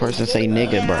a white person say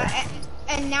nigga, bruh.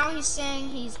 And now he's saying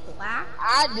he's black.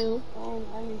 I do.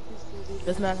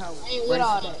 That's not how Ain't with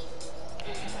all that.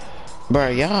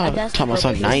 Bruh, y'all talking about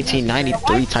some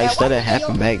 1993 type stuff that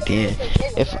happened back then.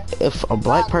 If a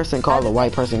black person called a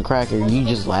white person cracker, you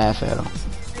just laugh at them.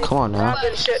 Come on now.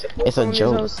 It's a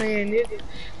joke.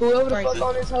 Whoever the fuck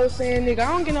on this hoe saying nigga,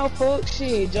 I don't get no fuck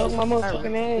shit. Joke my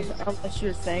motherfucking ass. Unless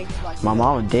you're saying like My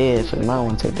mama dead, so you might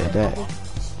want to take that back.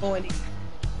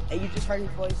 and you just heard his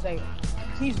voice say,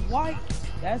 he's white.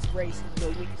 That's racist. But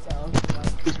when you sound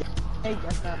like, hey,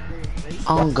 that's not very racist.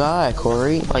 Oh God,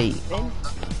 Cory, like,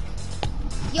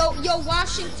 Yo,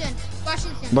 Washington.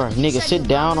 bruh, You nigga, said sit you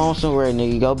down wanted- on somewhere,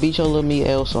 nigga. Go beat your little meat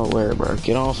L somewhere, bruh.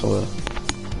 Get on somewhere.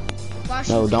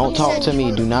 Washington, No, don't you talk said to you me.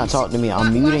 wanted- Do not talk to me.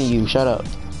 I'm muting you. Shut up.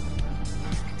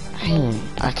 Damn,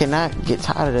 I cannot get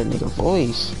tired of that nigga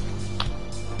voice.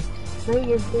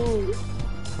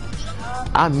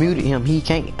 I muted him. He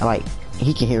can't, like,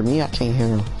 he can hear me. I can't hear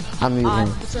him. I muted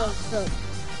him. So,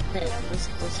 hey,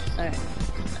 listen, alright.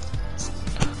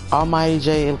 Almighty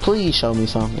J, please show me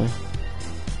something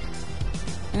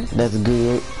that's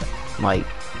good. Like,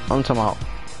 I'm talking about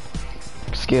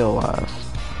skill wise.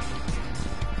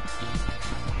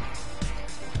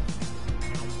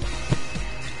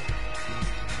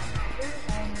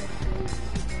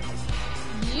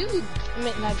 You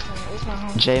midnight train. It's my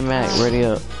home. J Mac, ready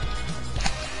up.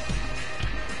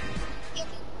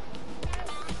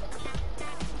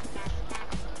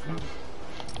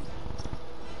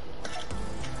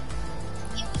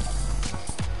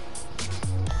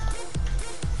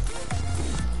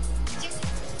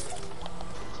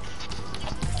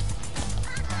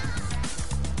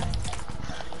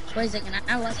 Wait a second,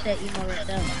 I like that emo right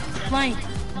there. Fine,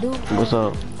 do What's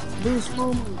up?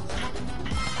 small moves.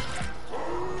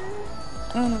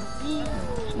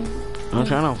 I'm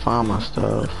trying to find my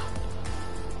stuff.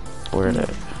 Where it at?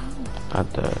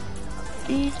 At that.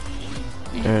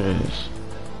 There it is.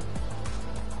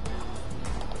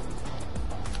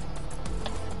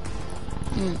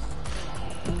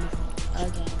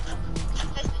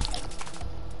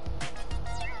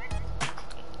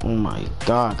 Oh my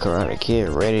God, Karate Kid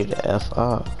ready to F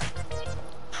up.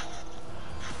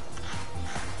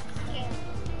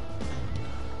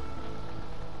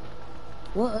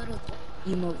 What other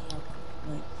emote?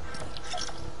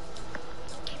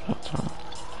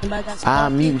 Like, I'll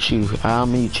mute you. I'll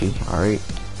mute you. Alright.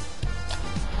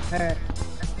 Alright.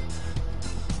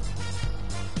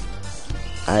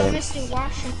 So, Alright. Mr.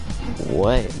 Washington,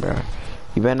 What, bro?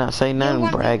 You better not say nothing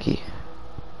want me- braggy.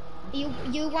 you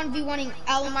 1v1ing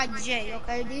LMIJ,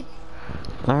 okay, dude?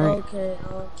 Alright. Okay,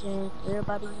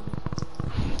 everybody.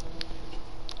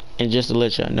 And just to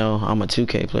let y'all know, I'm a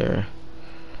 2K player.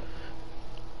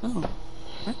 Oh,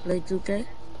 I play 2K.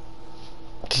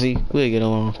 See, we'll get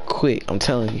along quick. I'm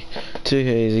telling you.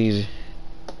 2K is easy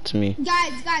to me.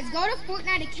 Guys, go to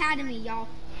Fortnite Academy, y'all.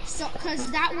 So, cause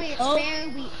that way it's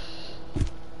fair.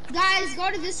 Guys, go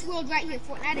to this world right here,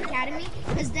 Fortnite Academy,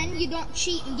 because then you don't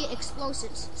cheat and get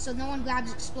explosives, so no one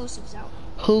grabs explosives out.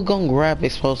 Who gonna grab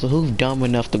explosive? Who's dumb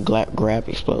enough to grab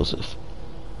explosive?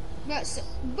 But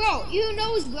bro, you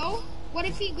knows, bro. What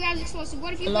if he grabs explosive?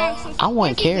 What if you grab explosive? I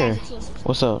wouldn't care.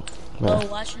 What's up? Bro? Oh,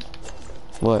 watching?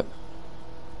 What?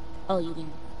 Oh, you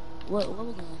didn't. What we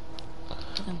doing?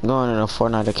 Going to the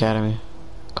Fortnite Academy.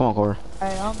 Come on, Cory.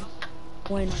 Alright, I'm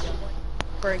going.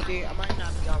 Frankie, I might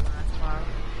not be online tomorrow.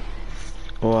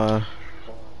 Why?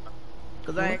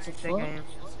 Cause I actually think I am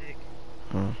so sick.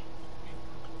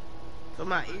 So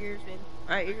my ears been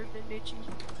itchy.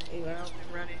 And when I've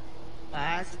been running, my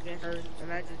eyes have been hurting,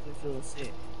 and I just been feeling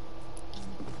sick.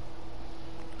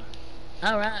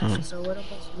 Alright, so what am I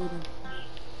supposed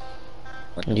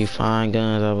to do? You find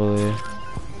guns, I believe.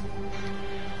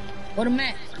 What a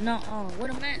match? No, what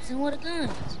a match and what a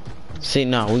guns? See,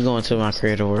 no, we going to my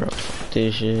creative world.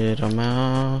 This shit, I'm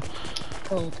out.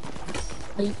 Oh,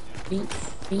 beep, beep,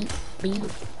 beep, beep,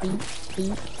 beep,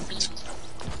 beep, beep.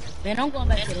 Man, I'm going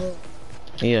back to the hub.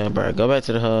 Yeah, bro, go back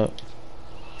to the hub.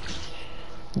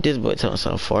 This boy telling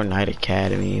some Fortnite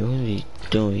Academy. What are you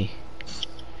doing?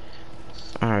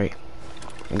 Alright.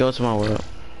 Go to my world.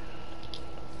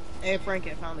 Hey,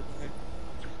 Frankie, I found the gun.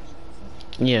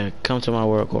 Yeah, come to my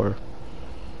world, Cory.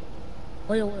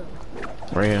 Where your world?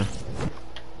 Right here.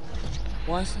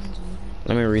 Washington.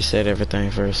 Let me reset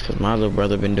everything first, cause my little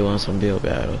brother been doing some build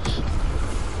battles.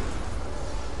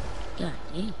 God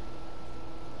damn.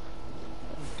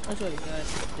 I swear to God,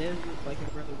 Devin looked like your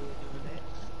brother was doing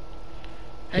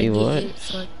that. He I what? did,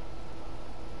 so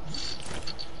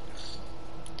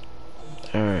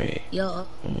Alright. yo,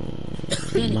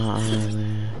 My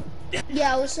island.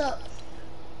 Yeah, what's up?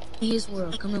 his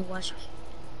world. Come and watch.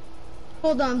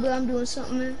 Hold on, bro. I'm doing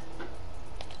something, man.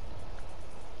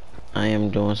 I am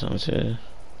doing something too.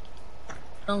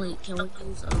 Only can we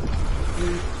use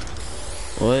blue?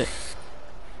 What?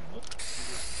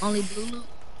 Only blue loot?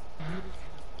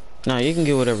 No, you can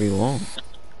get whatever you want.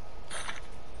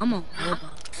 I'm on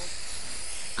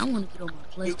Roblox. I want to get on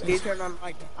my You PlayStation. turn on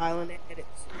like the island edits.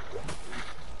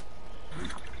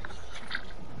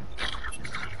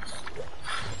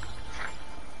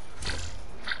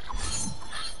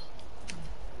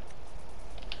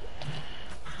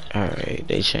 Alright,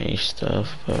 they changed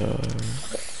stuff.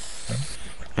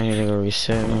 I need to go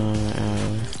reset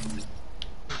my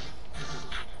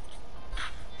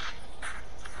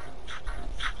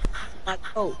My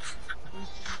coach.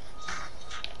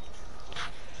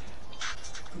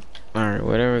 Alright,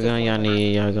 whatever gun y'all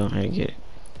need, y'all go ahead and get it.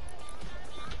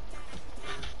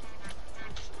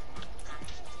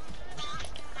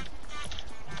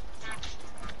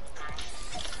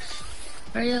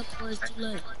 Hurry up, boys, too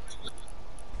late.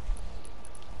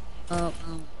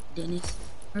 Dennis,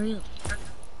 hurry up.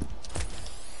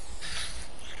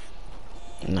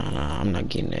 Nah, I'm not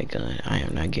getting that gun. I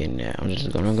am not getting that. I'm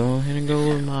just gonna go ahead and go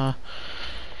with my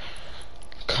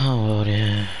combo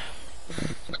then.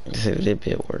 See if this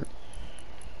bit work.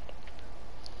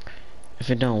 If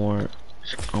it don't work,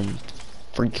 I'm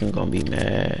freaking gonna be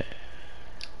mad.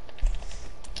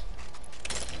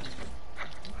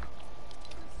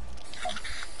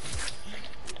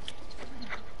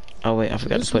 Oh wait, I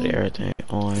forgot to put everything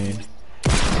on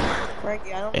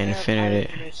Frankie, I don't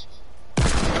Infinity.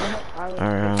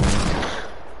 Alright,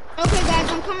 Okay, guys,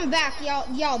 I'm coming back.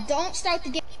 Y'all don't start the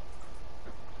game.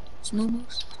 Smooth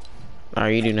moves?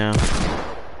 alright, you do now.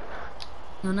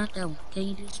 No, not that one. Can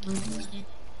you do smooth moves again?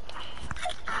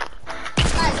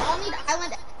 Guys, I'll need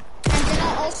island, and then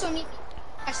I'll also need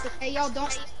quest. Okay, y'all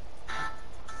don't.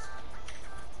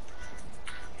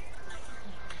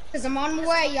 Cause I'm on my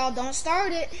way. Y'all don't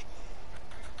start it.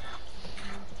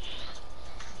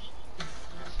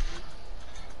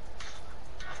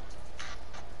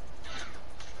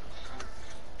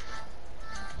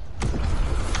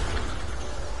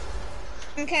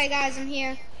 Okay, guys, I'm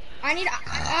here. I need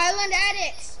island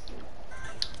edits.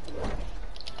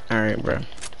 Alright, bro.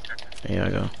 Here I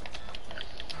go.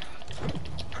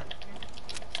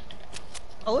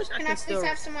 I wish I Can I could please still.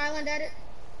 have some island edit?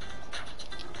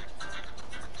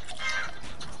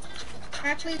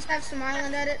 Can I please have some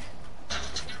island edit?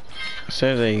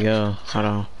 So there you go. Hold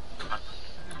on.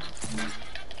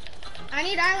 I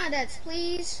need island edits,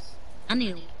 please. I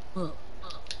need a look.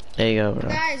 There you go, bro.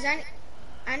 Guys,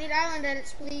 I need island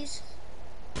edits, please.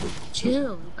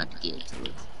 Chill, we're about to get into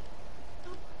it.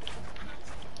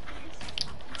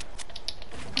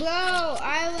 Bro,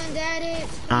 island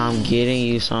edits. I'm getting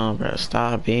you some, bro.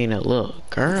 Stop being a little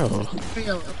girl. Hurry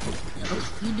up.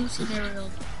 You do scenario.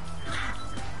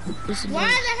 Do scenario. Why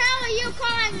the hell are you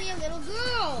calling me a little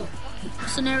girl?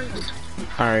 Scenario.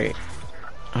 Alright.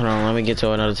 Hold on, let me get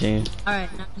to another team. Alright,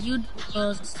 now you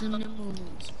do send them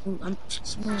moves. I'm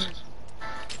smooth.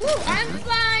 Woo, I'm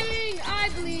flying! I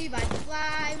believe I can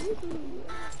fly. Woo-hoo.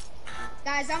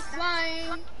 Guys, I'm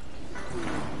flying.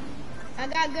 I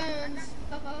got guns.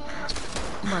 I'm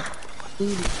about to do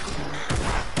this.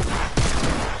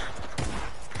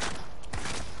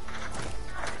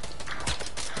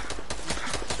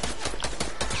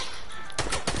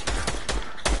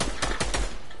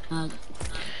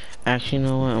 Actually, you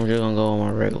know what? I'm just gonna go on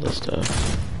my regular stuff.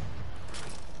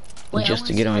 Wait, just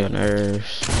to get on your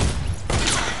nerves.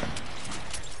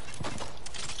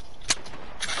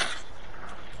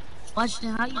 Watch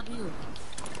that, how you build?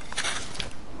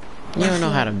 You don't know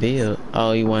how to build.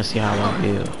 Oh, you want to see how I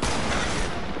build?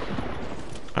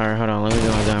 Alright, hold on. Let me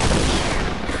get my gun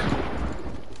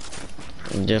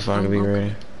first. Just so I can be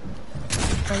ready.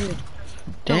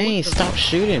 Dang, stop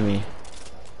shooting me.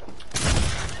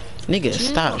 Nigga,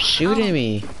 stop shooting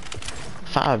me.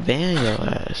 If I ban your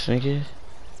ass, nigga.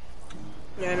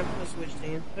 Yeah, I'm gonna switch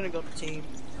teams. I'm gonna go to team.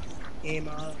 Game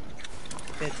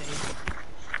 15.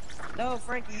 No,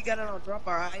 Frankie, you gotta drop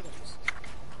our items.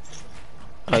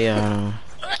 Oh, yeah.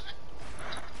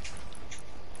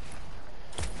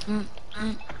 Frankie, you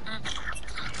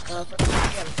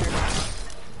gotta turn it.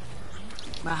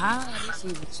 But how this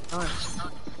even starts?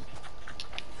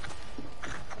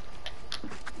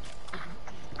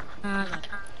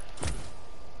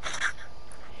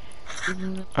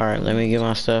 Alright, let me get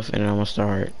my stuff and then I'm gonna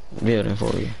start building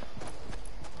for you.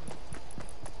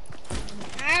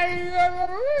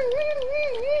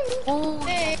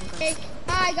 Hey, hey,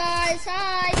 hi guys,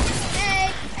 hi.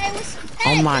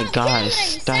 Hey, Oh my don't god, kill him.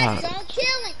 stop. Don't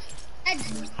kill him.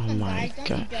 Oh my guys,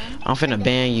 god. I'm finna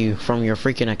ban you from your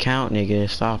freaking account, nigga.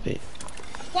 Stop it.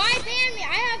 Why ban me?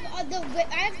 I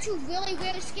have 2 really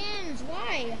rare skins.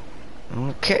 Why? I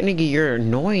don't care, nigga. You're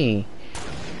annoying.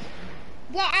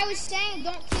 Well, I was saying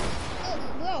don't kill.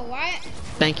 Bro, why?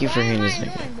 Thank you for hearing this,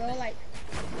 nigga. Annoying, bro? Like,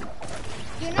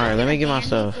 alright, let me get my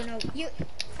stuff.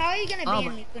 How are you gonna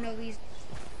ban me for no reason?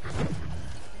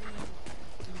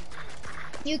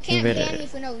 You can't ban me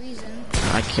for no reason.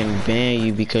 I can ban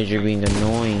you because you're being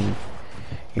annoying.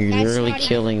 You're literally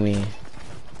killing me.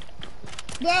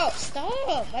 Bro,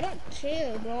 stop! I don't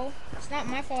care, bro. It's not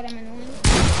my fault I'm annoying.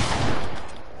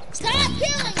 Stop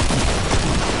killing me!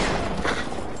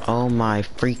 Oh my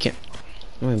freaking...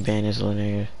 Let me ban this little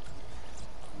nigga.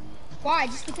 Why?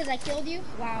 Just because I killed you?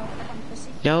 Wow, I'm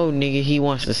pussy. No, nigga, he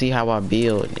wants to see how I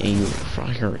build, and you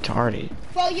fucking retarded.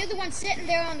 Bro, you're the one sitting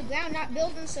there on the ground not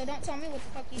building, so don't tell me what the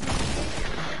fuck you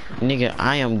doing. Nigga,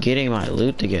 I am getting my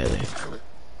loot together.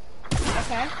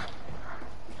 Okay.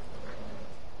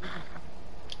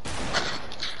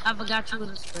 I forgot you was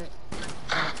a script.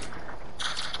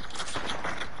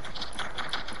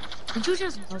 Did you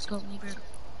just no-scope me, bro?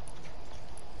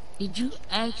 Did you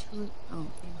actually? Oh,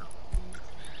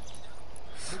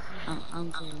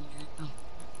 I'm kidding.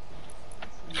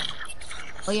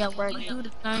 Oh yeah, when you do the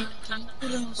thing, can you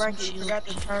put on some Frankie, you shield? forgot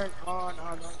to turn on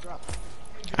our no drop.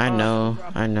 I know.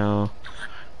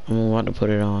 I'm about to put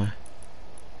it on.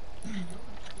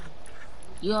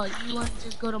 Yo, you want to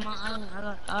just go to my island?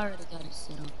 I already got it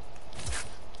set up.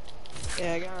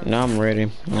 Yeah, I got it. No, I'm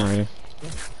ready. I'm ready.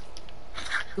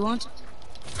 You want to?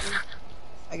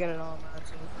 I got it all mine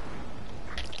too.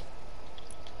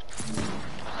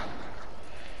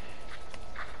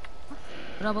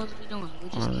 What am I supposed to be doing? We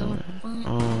just killing for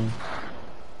fun?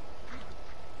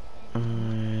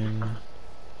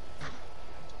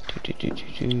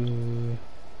 Do.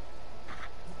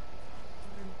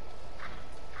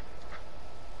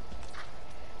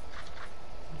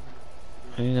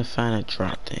 I need to find a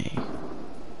drop thing.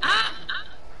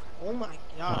 Oh my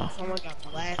god, someone got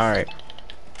blasted. Alright.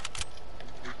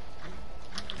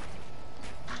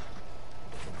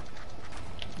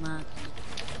 My.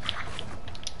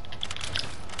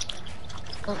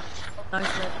 Oh,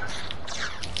 nice work.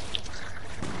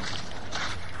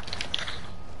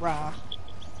 Raw.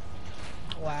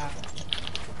 Wow.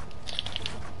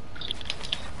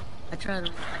 I tried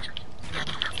to.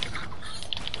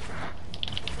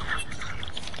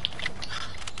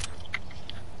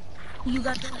 You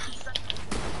got that?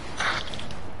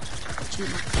 Shoot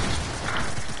my.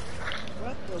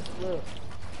 What the flip?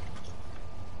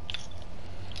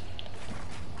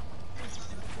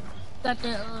 Got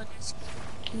that,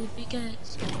 you big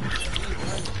ass.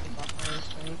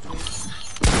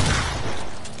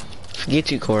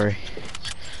 Forget you, Corey.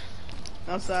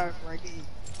 I'm sorry, Frankie.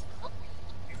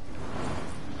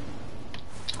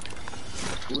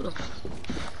 Who the fuck?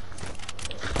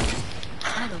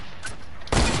 I don't.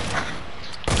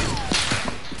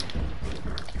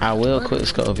 I will quick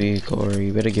scope you, Corey.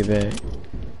 You better get back.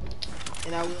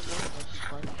 And I will know.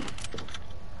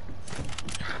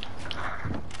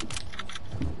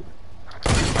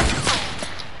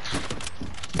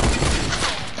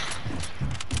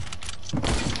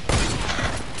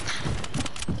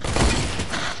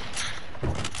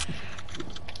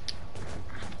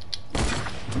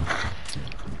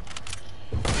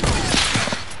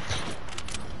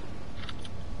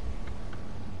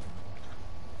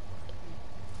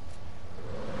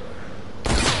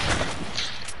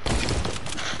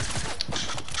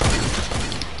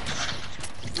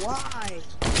 Why?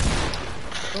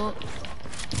 Oh.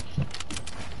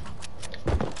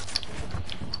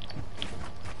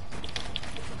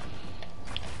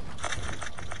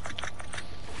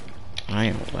 I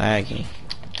am lagging.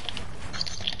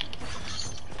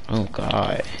 Oh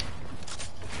God.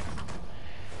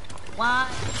 Why?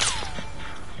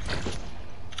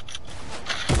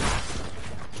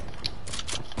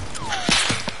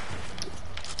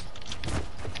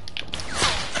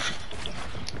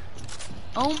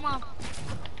 Oh my.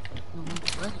 No more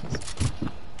buttons.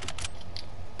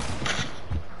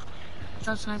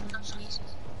 Stop trying to please.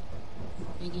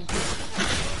 Thank you.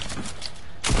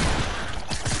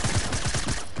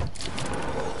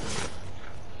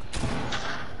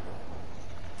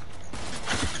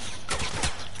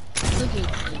 Look at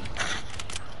you.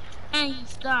 And you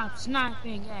stop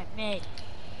sniping at me.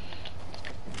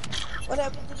 What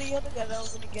happened to the other guy that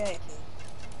was in the game?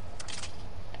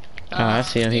 Oh, I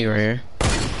see him. He right here.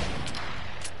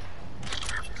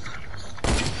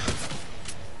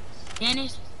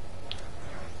 Dennis.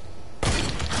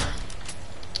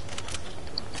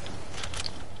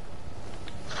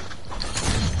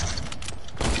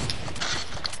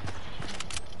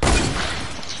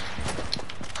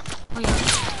 Oh yeah.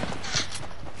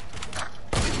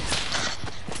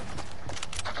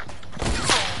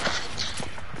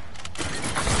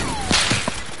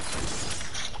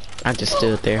 I just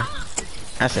stood there.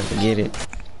 I said, forget it.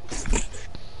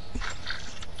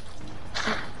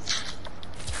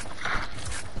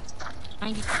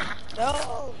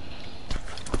 No!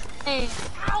 Hey.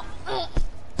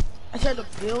 I tried to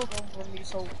build them for me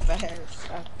so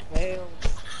fast. I failed.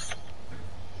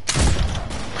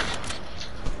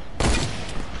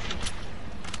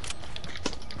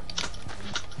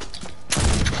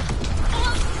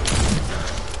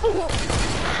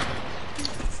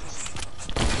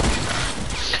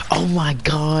 Oh my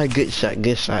God. Good shot,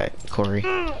 Corey.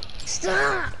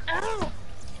 Stop! Ow!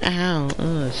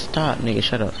 Ow, stop, nigga,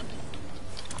 shut up.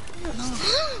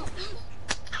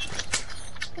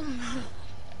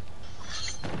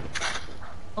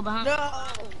 Go behind. No!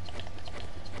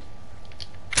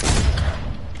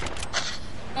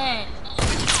 Hey.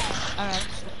 Alright.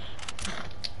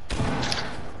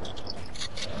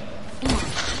 Come on.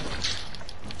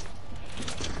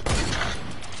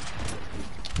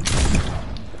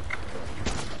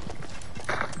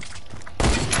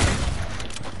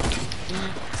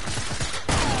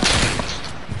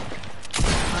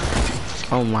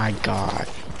 Oh my God.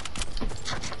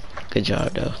 Good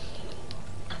job, though.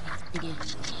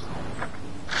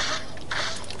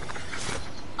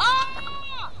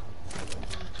 Ah!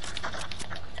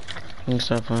 You can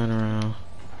stop playing around.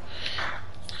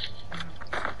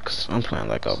 Cause I'm playing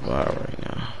like a bot right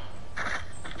now.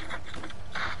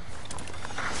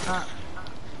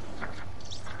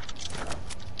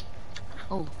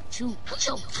 Oh, shoot.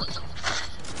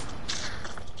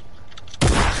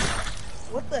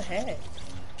 What the heck?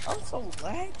 I'm so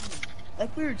laggy.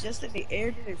 Like we were just in the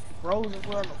air, then it froze and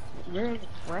we're on the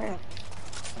ground.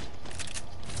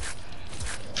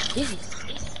 This is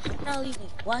not even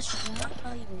watching. I'm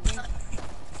not even watching.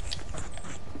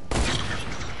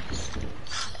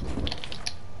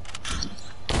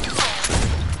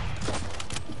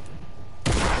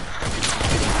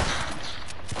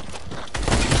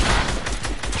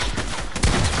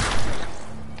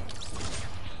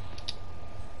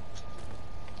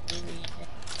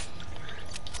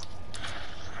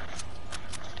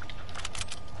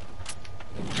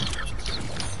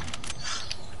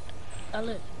 Oh,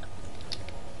 look.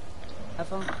 Have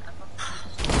fun.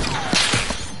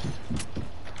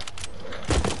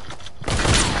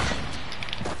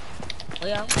 Oh,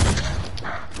 yeah.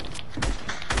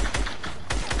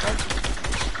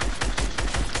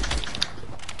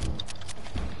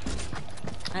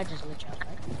 I just let y'all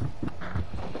fight.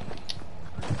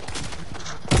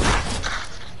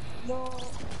 No.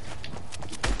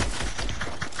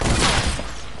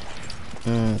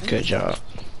 Good job.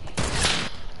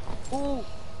 Ooh,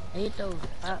 I hit those.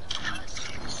 Got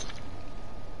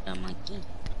my key.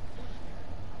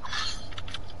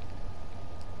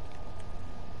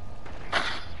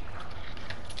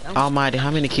 Almighty,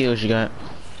 how many kills you got?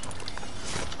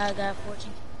 I got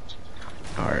 14.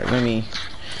 Alright, let me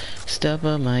step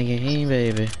up my game,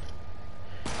 baby.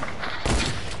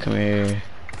 Come here.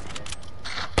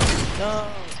 No,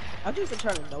 I just been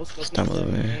trying to no scope Stop each other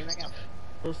moving. game. I got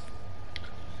those.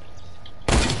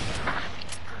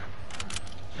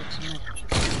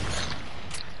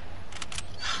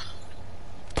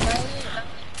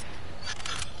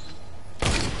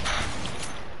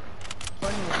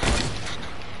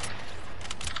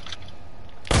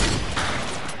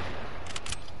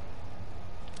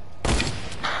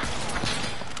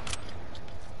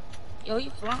 Yo, you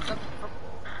flying?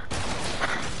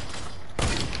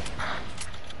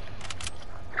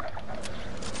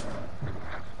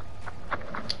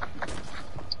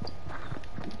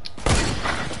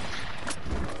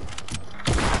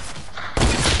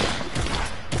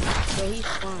 Yo, he's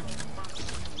flying.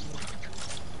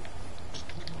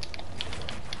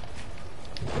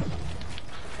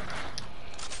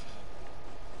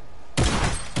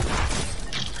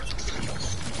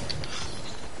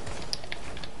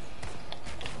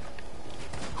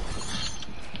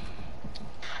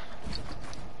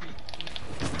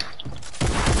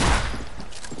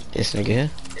 This nigga here.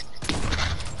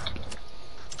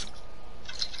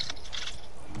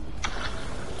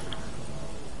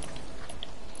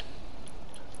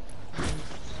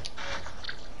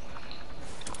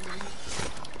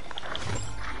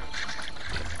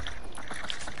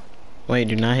 Wait,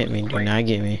 do not hit me. Do not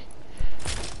get me.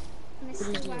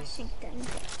 Mr. Washington.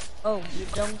 Oh, you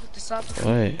don't get the soft.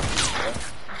 What?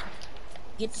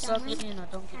 Get the soft in or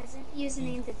don't get Has a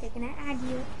username that they're gonna add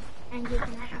you, and you're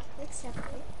gonna have to accept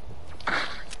it.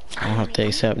 I don't have to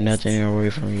accept nothing away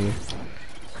from you.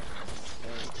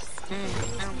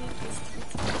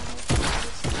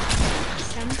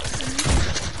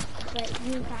 Something, but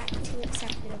you got to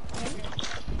accept it, okay?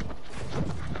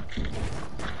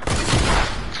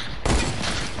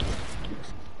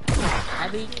 I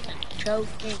be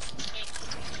joking.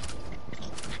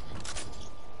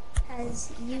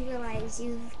 Because you realize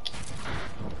you've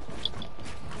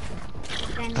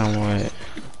been I want it.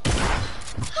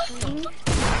 playing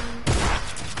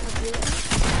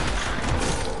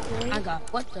I got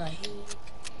what the heck?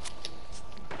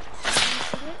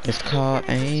 It's called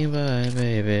aim,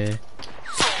 baby.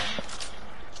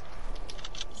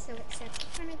 So accept in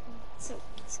front of me. So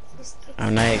just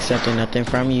I'm not accepting nothing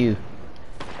from you.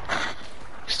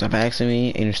 Stop asking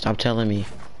me and stop telling me.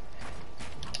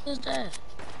 Who's that?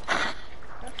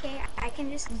 okay, I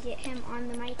can just get him on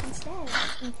the mic instead.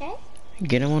 Okay?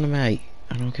 Get him on the mic.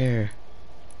 I don't care.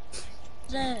 Who's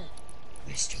that?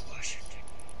 Mr. Washington,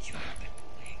 you have been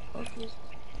bullying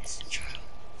an innocent child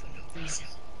for no reason.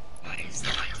 Why is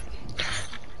that?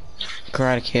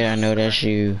 Karate Kid, I know that's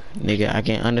you. Nigga, I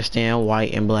can understand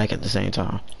white and black at the same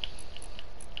time.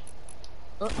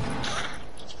 You're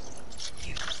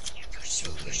so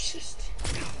racist.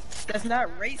 No, That's not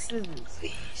racism.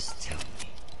 please tell me.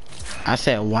 I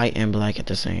said white and black at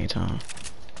the same time.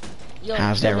 Yo,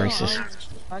 How's that yo, racist?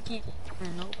 I can't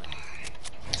find nobody.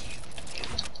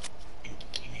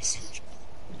 Innocent.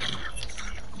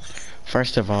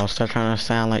 First of all, stop trying to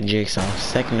sound like Jigsaw.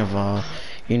 Second of all,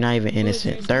 you're not even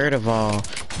innocent. Third of all,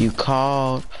 you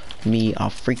called me a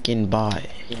freaking bot.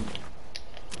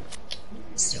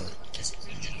 So, does it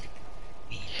mean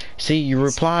me? See, you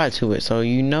replied to it, so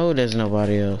you know there's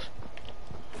nobody else.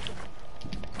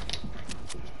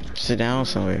 Sit down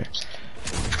somewhere.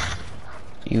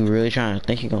 You really trying to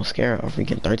think you're gonna scare a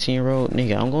freaking 13-year-old?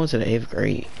 Nigga, I'm going to the 8th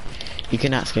grade. You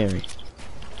cannot scare me.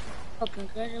 Oh,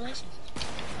 congratulations.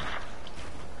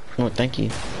 Oh, thank you.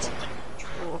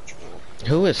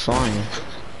 Who is flying?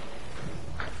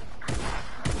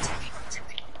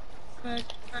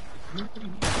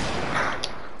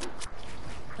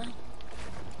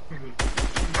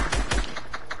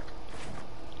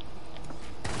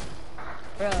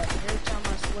 Bro, every time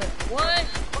I swear. What?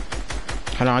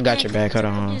 Hold on, I got your back. Hold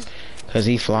on. Cause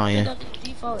he flying.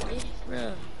 Default edit,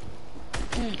 bro.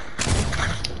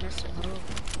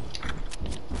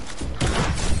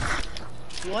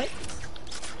 What?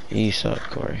 You suck,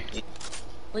 Corey.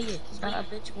 But yeah, I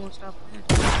bet you won't stop playing.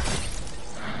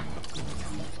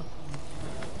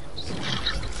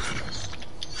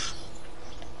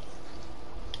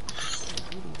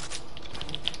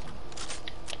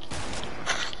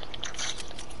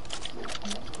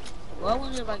 Well, I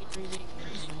wonder if I can 3D.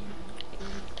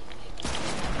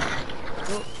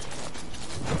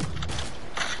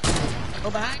 Go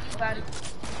behind you, buddy.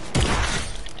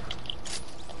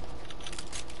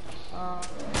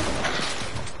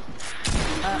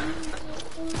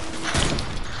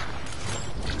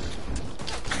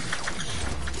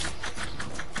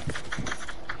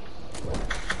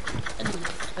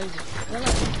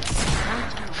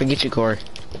 Forget you, Corey.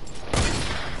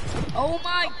 Oh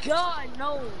my god,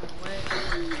 no way.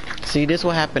 See, this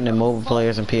what happened to mobile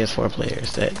players and PS4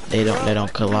 players, that they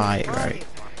don't collide, right?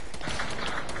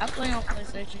 I play on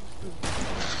PlayStation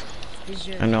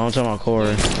too. I know, I'm talking about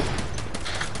Corey.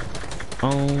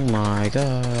 Oh my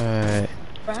god.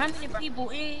 But how many people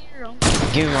in here?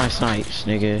 Give me my snipes,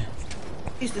 nigga.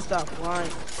 Used to stop flying.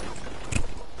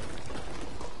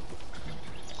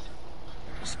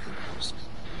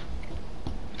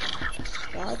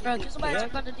 Bro, can somebody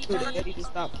check out the details? Ready to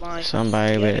stop flying.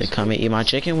 Somebody better come and eat my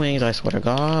chicken wings, I swear to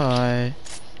God.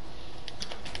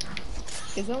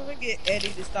 Can someone get Eddie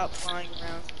to stop flying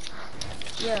around?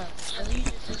 Yeah, at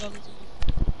least it's over to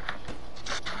you.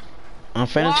 I'm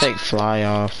finna take fly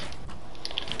off.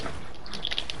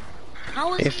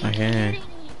 How is If he I can. hitting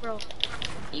me, bro?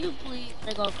 Can you please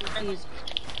take off your keys?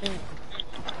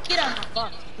 Get out of my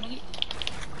box, idiot.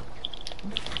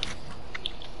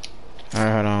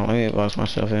 Alright, hold on, let me box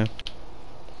myself in.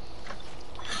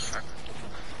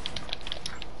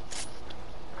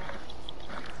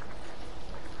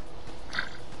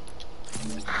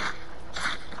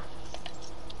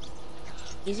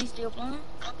 Is he still playing?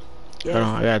 Yes. Hold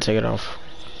on, I gotta take it off.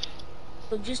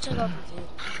 So just take off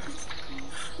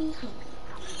his head.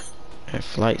 At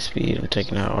flight speed, I'm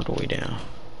taking that all the way down.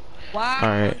 Wow.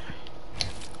 Alright.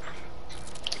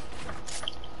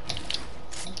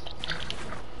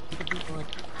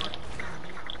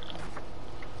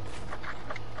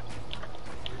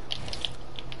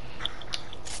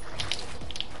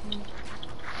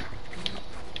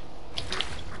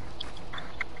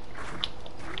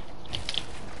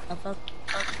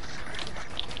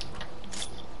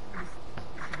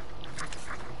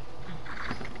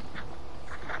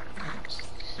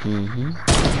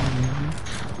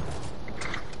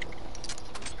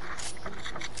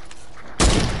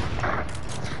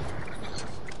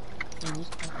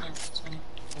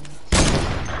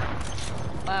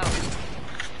 Wow.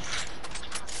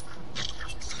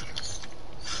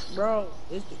 Bro,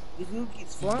 this dude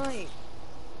keeps flying.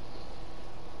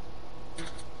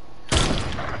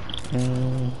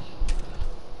 Oh.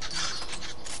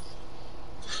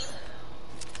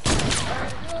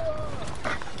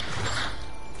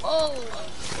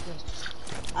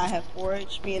 I have 4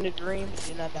 HP in a dream, and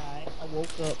then I died. I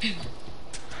woke up.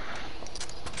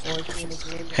 4 HP in a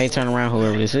dream. Hey, turn around,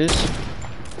 whoever this is.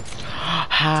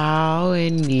 How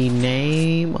in the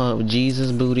name of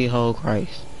Jesus booty hole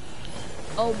Christ?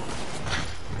 Oh.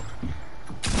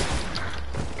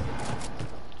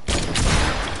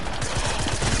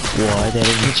 What? That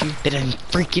didn't hit you? That didn't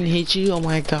freaking hit you? Oh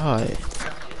my god.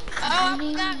 Oh,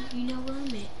 God. You know what I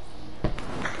meant.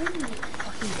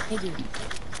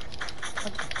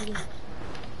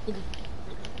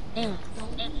 Damn.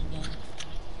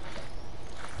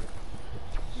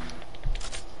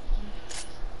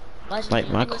 Like,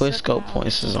 my quick scope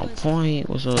points is on point.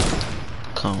 What's up?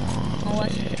 Come on,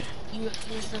 man. You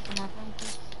stuck on my phone?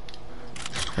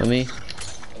 With me?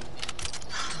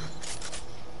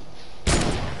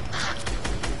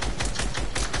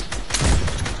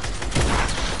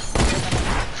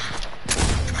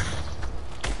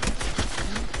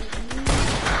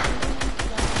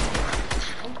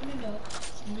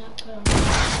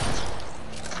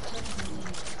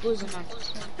 Who's in my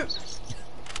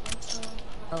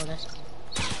Oh, that's cool.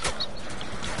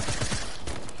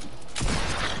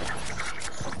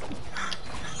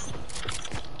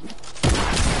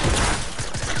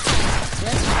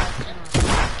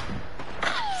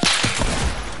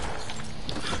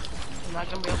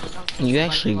 You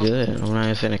actually good. I'm not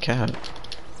even finna cap.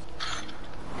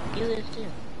 You live too.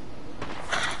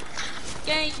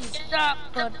 Can you stop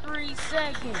for 3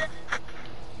 seconds?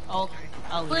 Okay.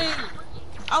 Please.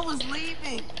 I was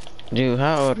leaving. Dude,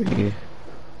 how old are you?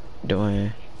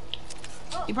 Doing?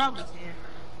 You probably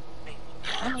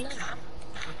I'm 11.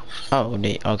 Oh,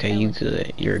 okay, you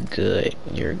good. You're good.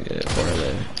 You're good for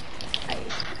 11.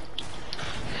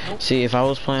 See, if I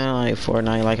was playing like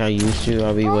Fortnite like I used to,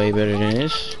 I'd be way better than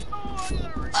this.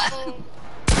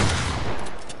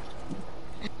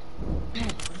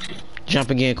 Jump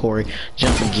again, Corey.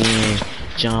 Jump again.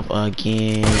 Jump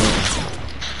again.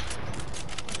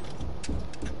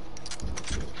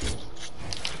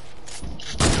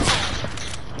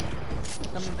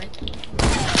 Coming back.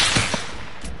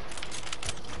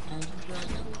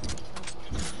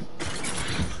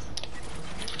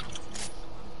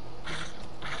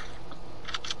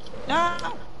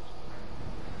 No.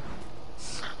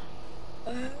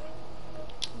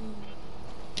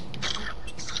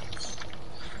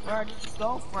 Where did you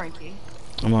go, Frankie?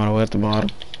 I'm all the way at the bottom.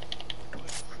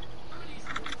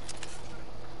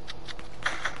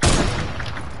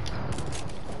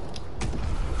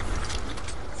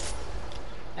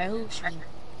 Hey, who's shooting?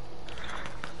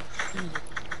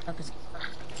 Fuck is it?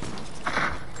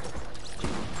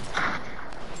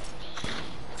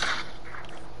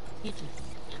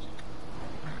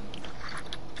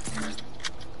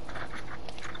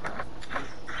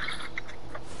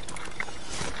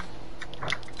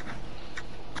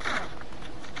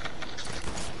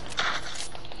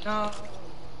 No.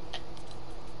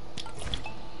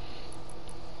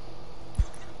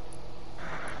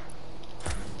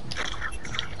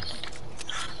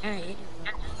 Hey,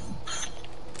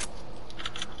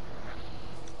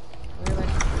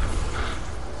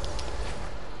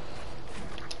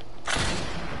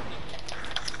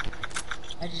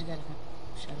 I just gotta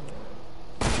shut up.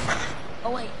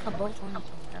 Oh wait, I'm both on each other.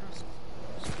 I don't see.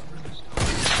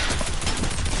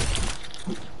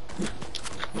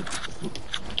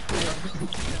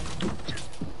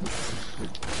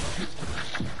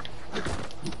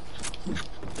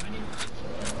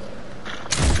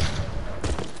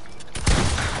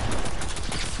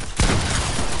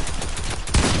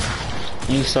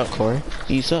 You suck, Corey.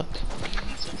 You suck.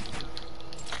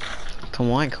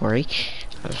 Come on, Corey.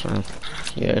 That's fine.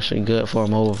 You're actually good for a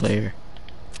mobile player.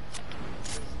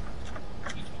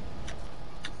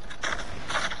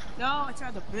 No, I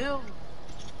tried to build.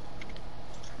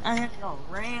 I had no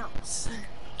ramps.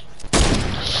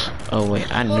 Oh wait,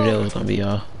 I knew that was gonna be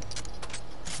y'all.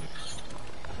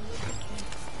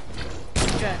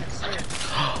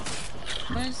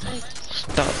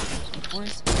 Stop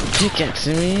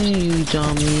pickaxing me, you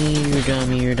dummy, you're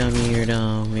dummy, you're dummy, you're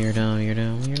dumb, you're dumb, you're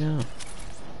dumb, you're dumb.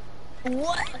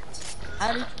 What?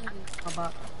 How did you do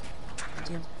about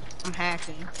Jim? I'm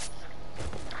hacking.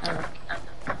 Huh?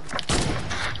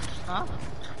 Huh?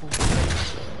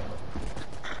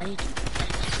 How you do?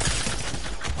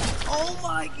 Oh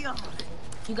my god.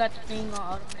 You got the thing on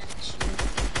automatic shoot.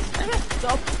 I got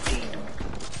double team.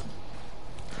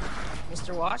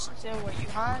 Mr. Washington, where you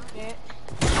hiding it?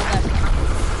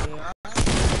 Yeah.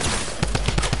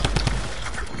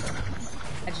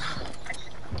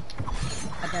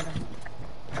 I got him.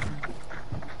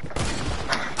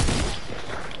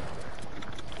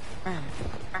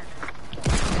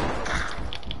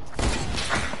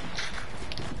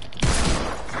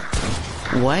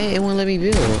 Why it won't let me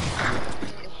build?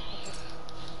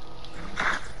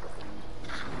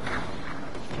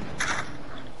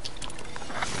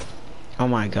 Oh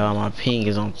my god, my ping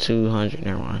is on 200.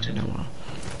 Never mind, never mind.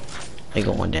 They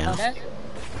going down.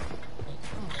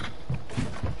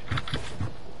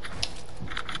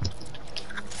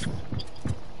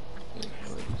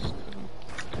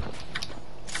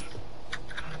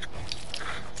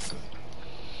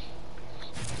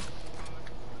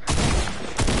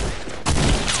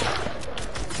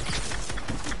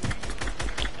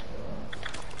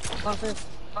 Oh,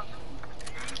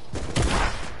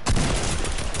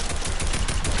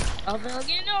 I'll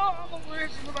again. No, I'm over here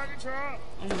from the back of truck.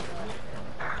 Oh my god.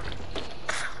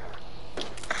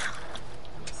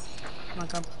 My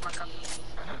god, my god.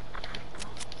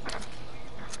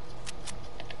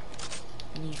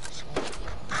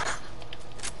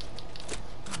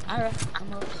 Alright,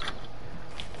 I'm over.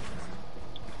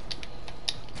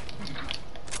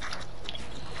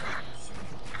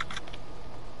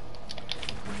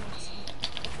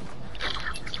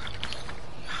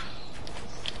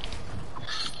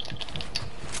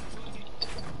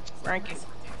 Frankie.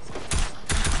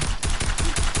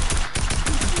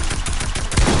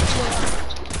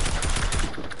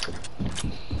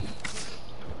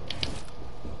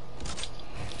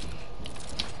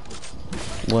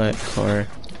 What, Corey?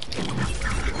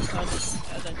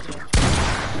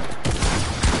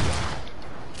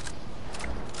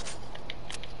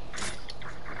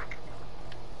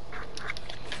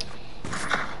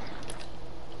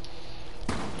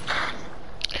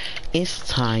 It's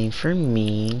time for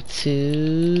me to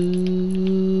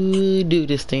do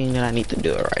this thing that I need to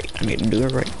do it right. I need to do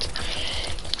it right.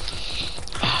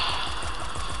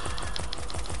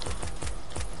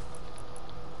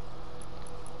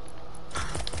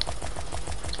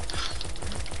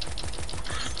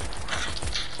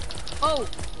 Oh!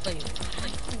 Wait.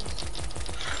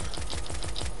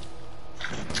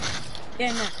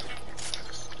 Yeah, no.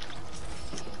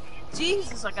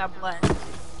 Jesus, I got black.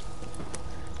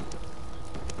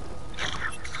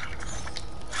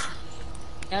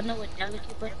 Y'all know what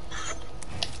delicate but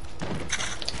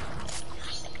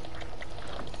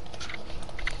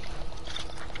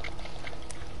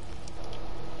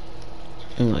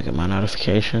Look at my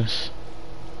notifications.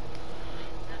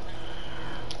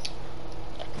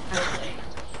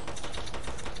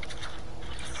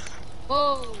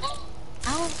 whoa!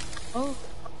 Ow! Oh!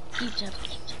 Keep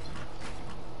jumping.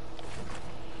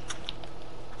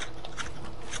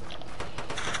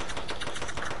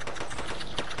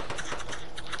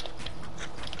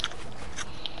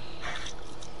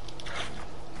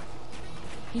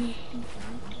 I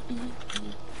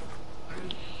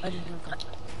just don't come.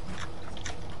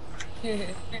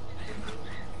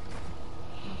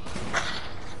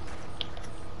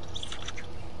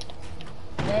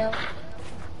 Well,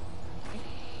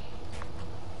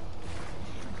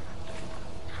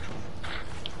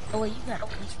 oh wait, you got a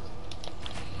pistol.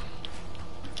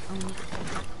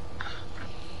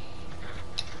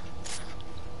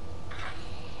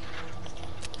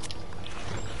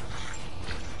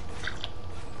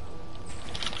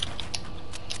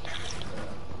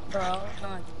 Bro,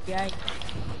 no, yeah.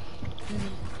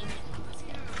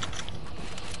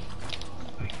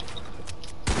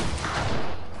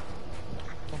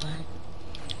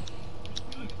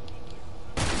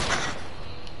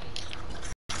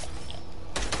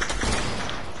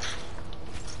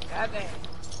 Goddamn.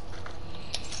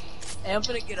 Hey, I'm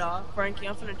finna get off. Frankie,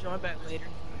 I'm finna join back later.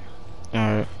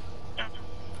 Alright.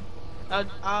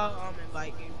 I'll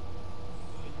invite you.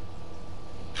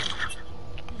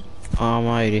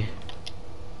 Almighty.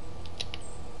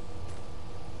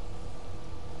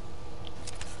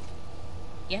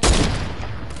 Yeah.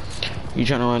 You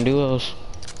trying to run duos?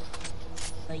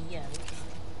 Yeah.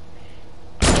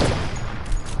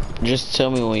 Just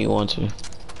tell me when you want to.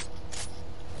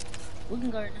 We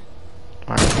can go right now.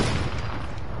 Alright.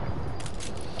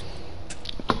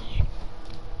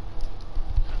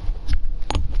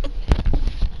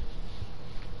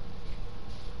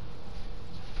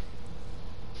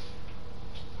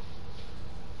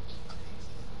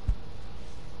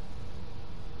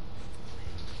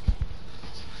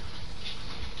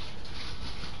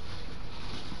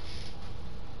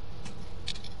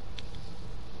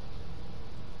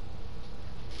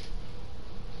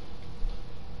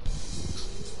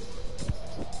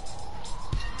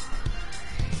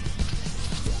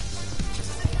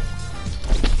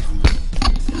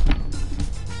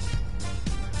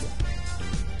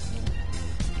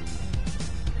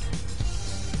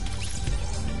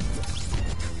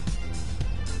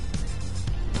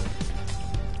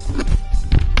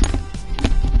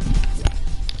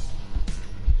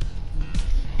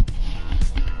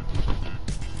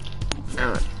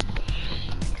 Alright.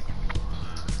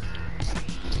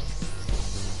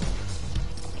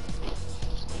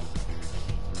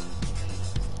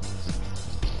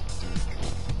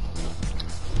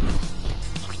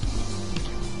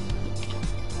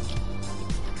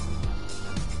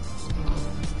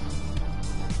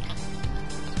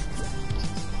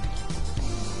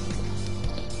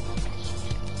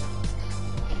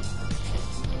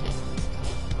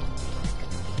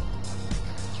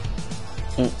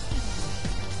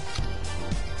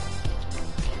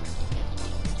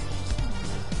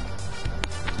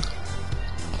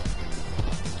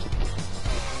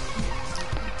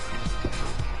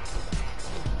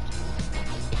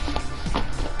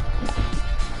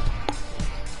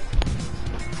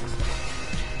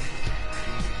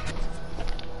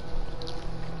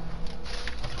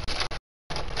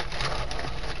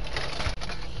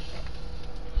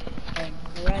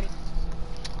 Ready?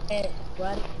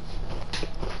 Ready?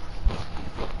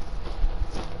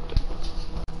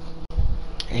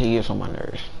 He gets on my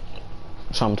nerves.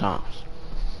 Sometimes.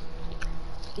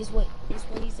 This what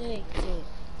he said. He said,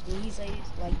 when he said,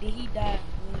 like, did he die?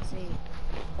 When he said,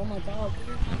 oh my God,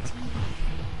 where's my team?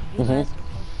 You Mhm. asked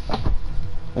him.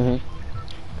 Mhm.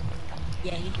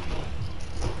 Yeah, he did.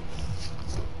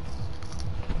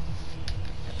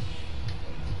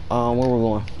 Where we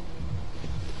going?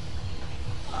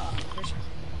 Christian.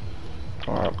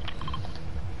 Alright.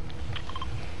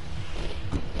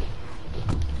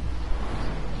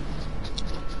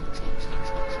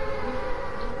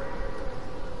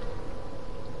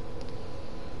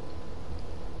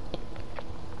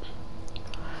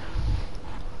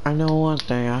 I know one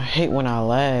thing. I hate when I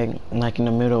lag, like in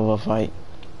the middle of a fight.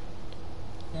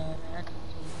 Yeah, I do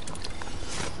too.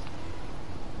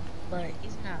 But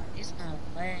it's not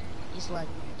lag. It's like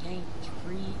the game is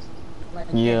freeze. Like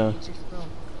that, Yeah. it just go.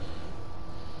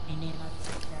 And then I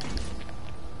just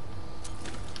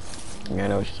die. Yeah, I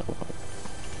know what you're talking about.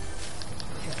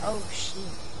 Oh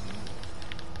shit.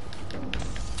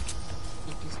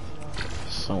 Get this thing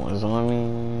off. Someone's on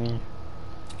me.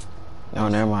 Oh,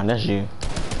 never mind. That's you.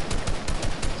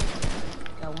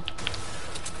 Got one.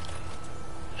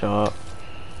 Show up.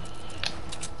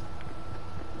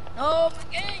 Oh my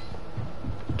game!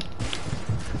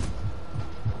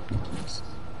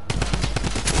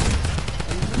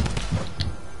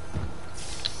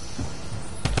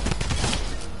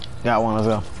 Got one. Let's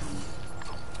go.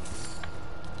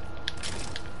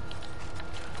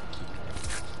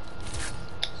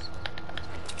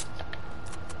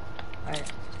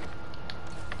 Alright.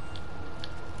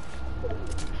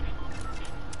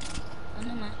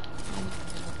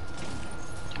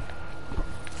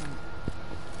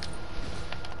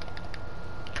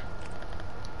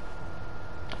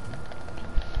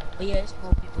 But yeah, it's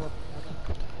more people up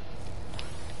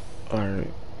there.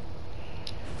 Alright.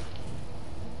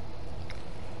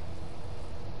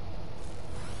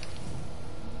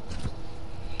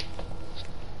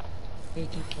 They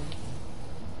keep going.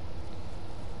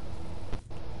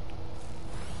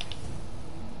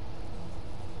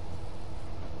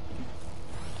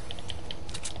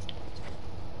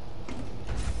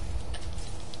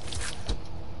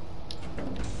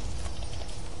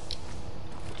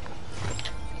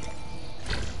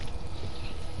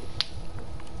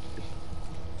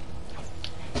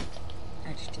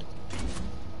 I just did.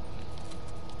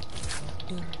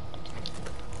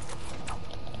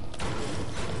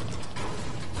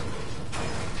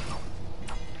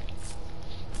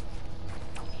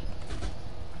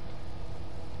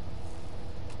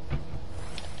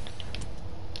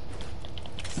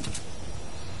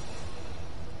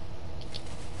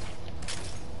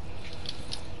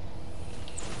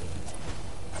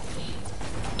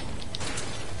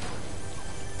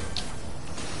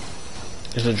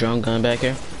 There's a drone gun back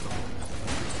here.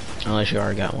 Unless you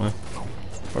already got one.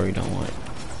 Or you don't want it.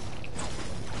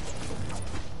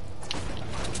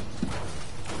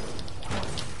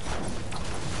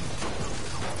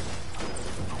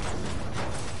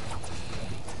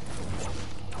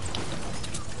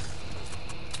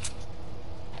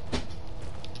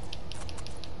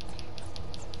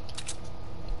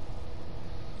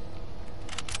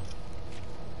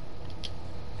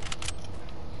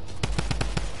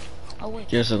 Oh wait.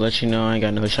 Just to let you know, I ain't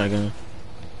got no shotgun.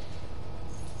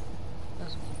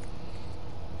 That's me.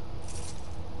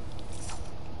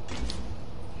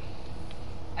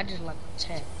 I just like the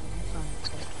tech. I find the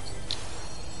tech.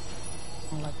 I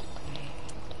don't like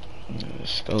the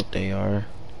Scope they are.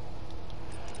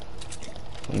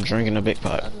 I'm drinking a big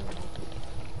pot.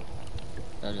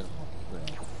 that is more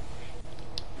people.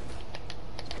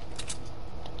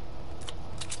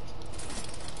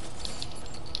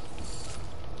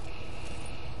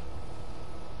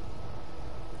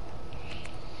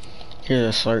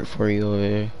 Here's a slurp for you over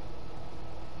there.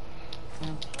 Yeah.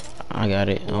 I got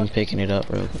it. I'm picking it up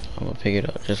real quick. I'm gonna pick it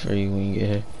up just for you when you get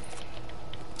here.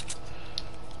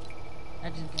 I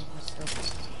just got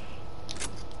myself.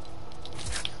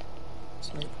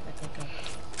 Sleep. Okay.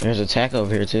 There's a tack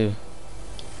over here too.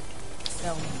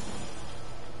 That one.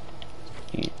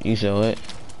 You said what?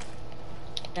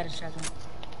 Got a shotgun.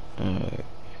 Alright.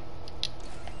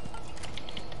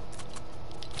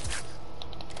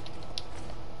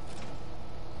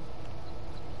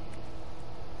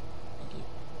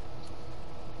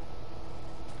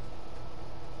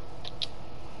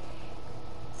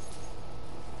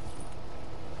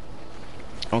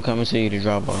 I'm coming to you to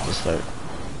drop off the slurp.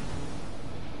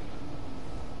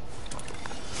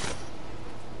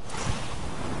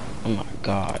 Oh my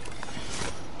god.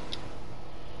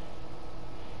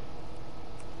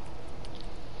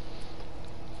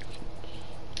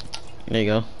 There you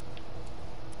go.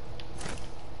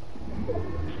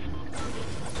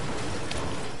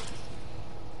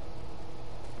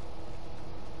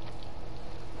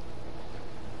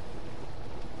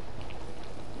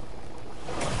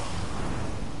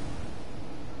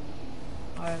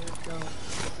 Alright, let's go.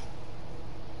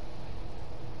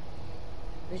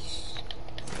 This.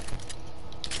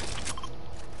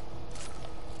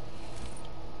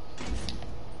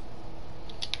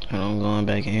 And I'm going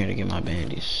back in here to get my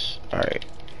bandies. Alright.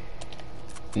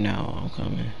 Now I'm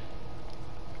coming.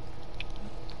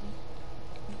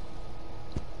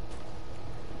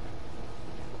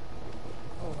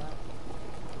 Oh wow.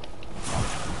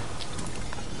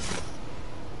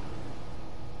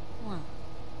 Wow.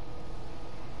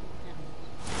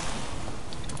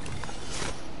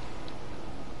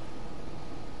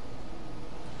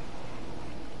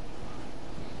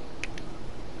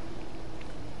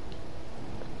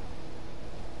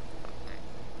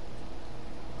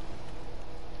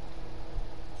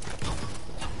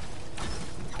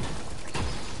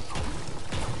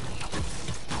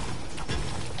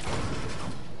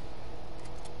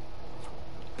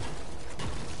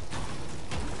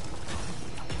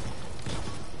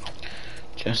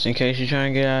 Just in case you're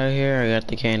trying to get out of here, I got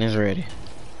the cannons ready.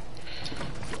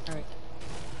 Alright.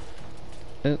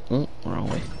 Oop, wrong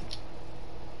way.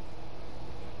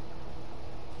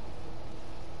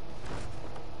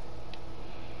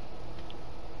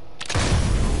 I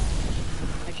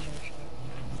just have a shot.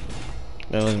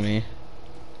 That was me.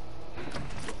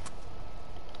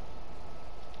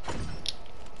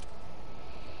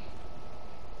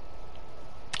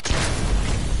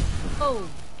 Oh!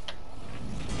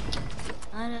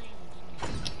 I don't even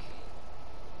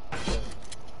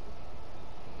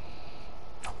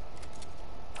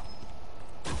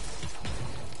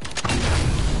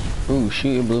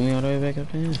shoot, it blew me all the way back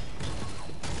up in.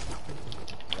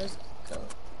 Let's go.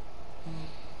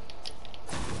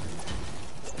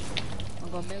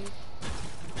 I'm gonna marry.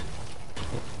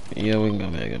 Yeah, we can go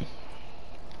Megan.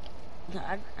 No,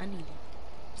 I need it.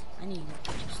 I need it.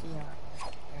 Just see how.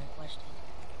 Alright, watch this.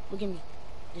 Look at me.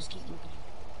 Just keep looking at me.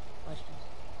 Watch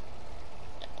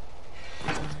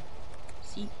this.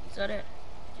 See? You saw that?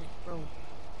 Just bro.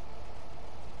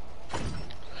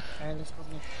 Alright, let's go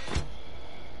next.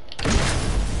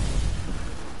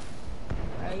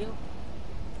 Alright, yo.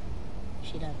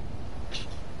 Shit out.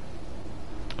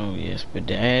 Oh yes, but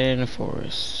dad in the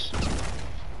forest.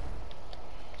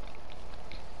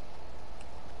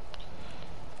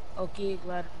 Okay,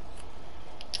 glad.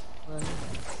 Well,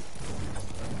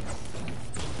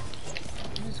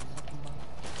 this fucking bomb.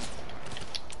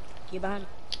 Get behind me.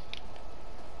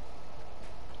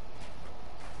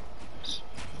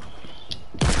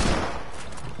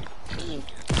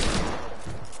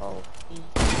 Oh,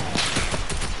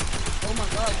 oh my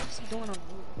god, what's he doing on the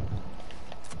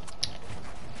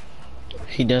roof?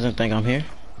 He doesn't think I'm here.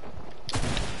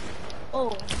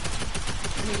 Oh,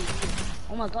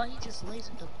 oh my god, he just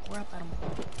lasered the crap out of me.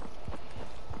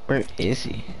 Where is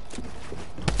he?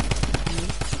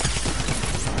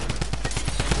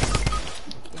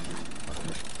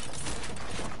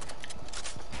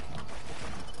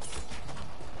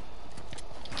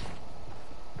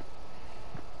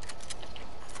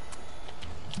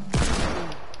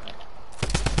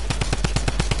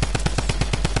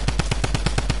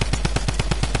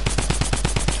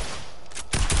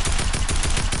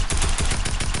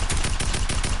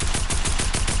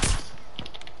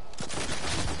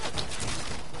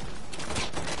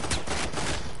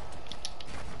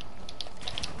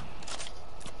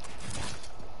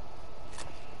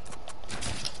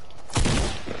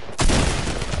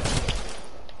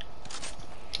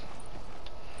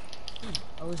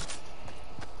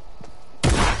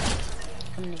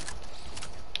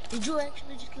 Did you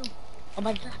actually just kill? Oh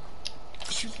my god.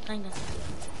 Shoot the thing down.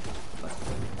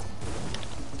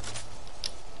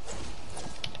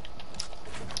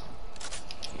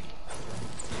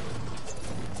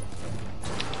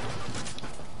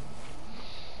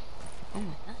 Oh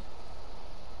my god.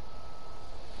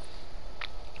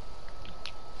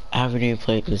 I haven't even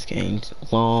played this game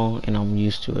long and I'm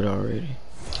used to it already.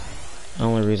 The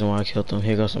only reason why I killed them,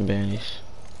 here goes some bandies.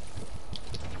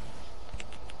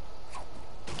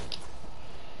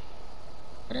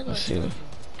 Let's see.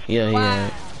 Yeah, yeah.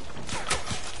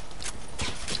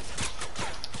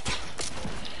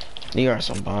 These are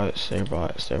some bots. They're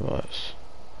bots. They're bots.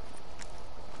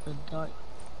 The dark.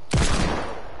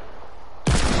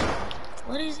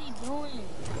 What is he doing?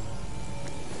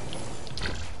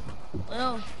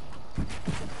 Well.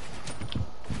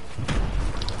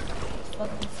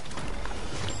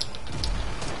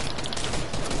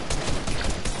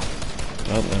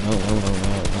 No.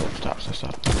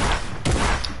 Stop.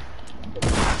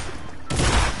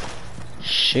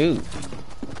 Shoot.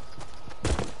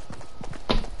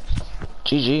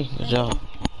 GG, good job.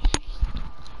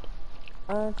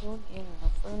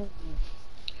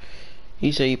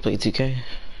 You say you play 2K?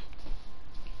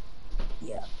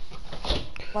 Yeah.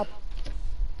 My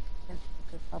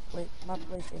PlayStation not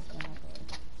bad.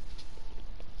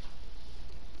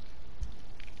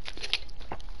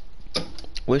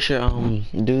 What's your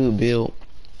dude build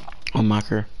on my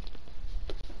car?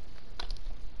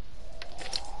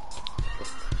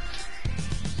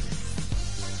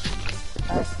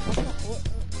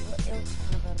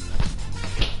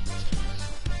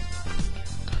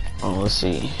 Oh, let's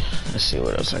see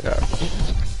what else I got.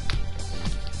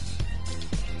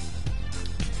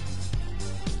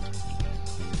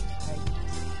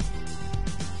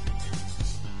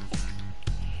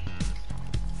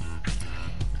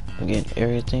 I'm getting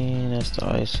everything. That's the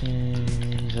icing.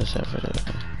 Just that for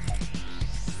that.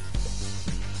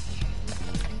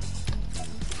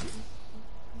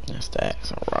 That's the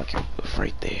axe and rocket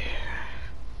right there.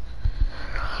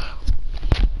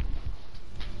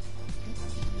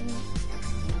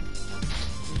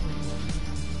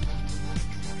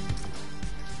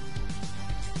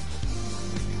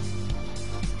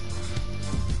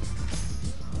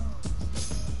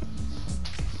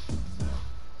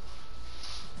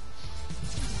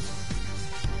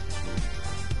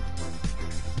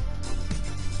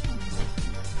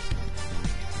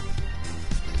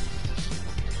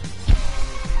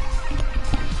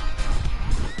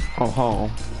 Oh.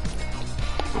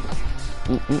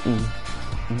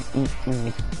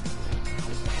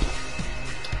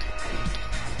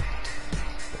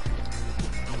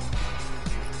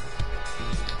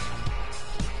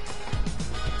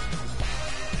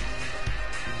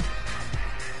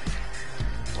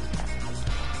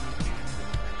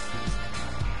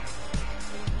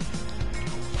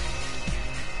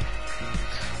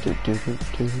 Do, do, do,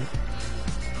 do.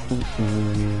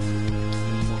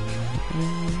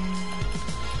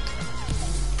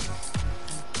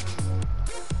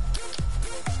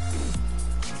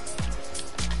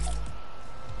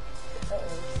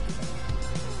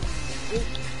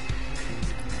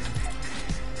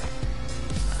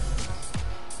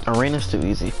 Arena's too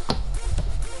easy.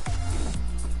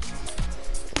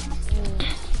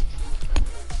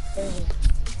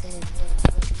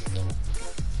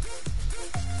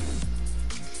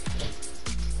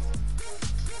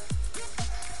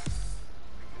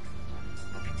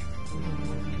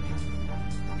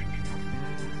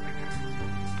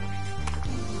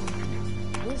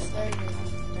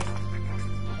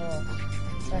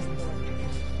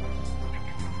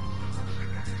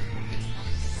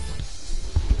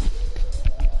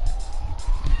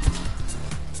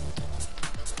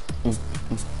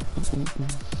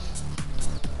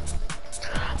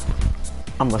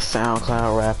 I'm a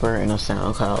SoundCloud rapper and a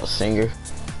SoundCloud singer.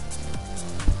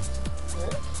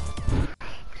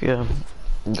 Yeah,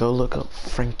 go look up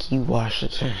Frankie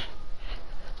Washington.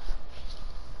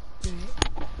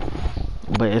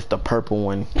 But it's the purple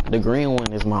one. The green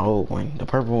one is my old one. The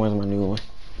purple one is my new one.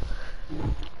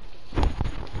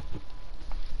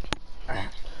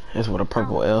 It's with a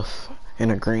purple F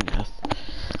and a green F.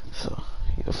 So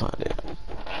you'll find it.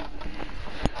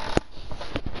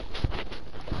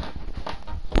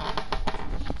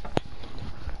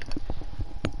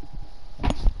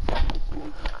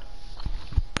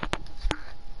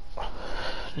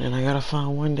 And I gotta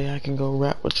find one day I can go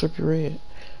rap with Trippie Redd.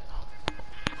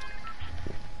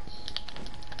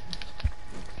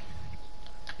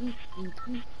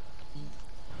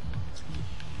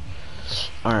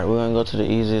 Alright, we're gonna go to the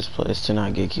easiest place to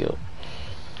not get killed.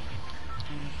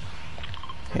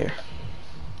 Here.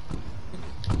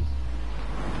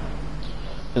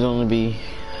 There's only be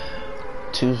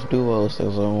 2 duos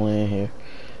that's only in here.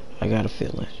 I got a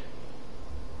feeling.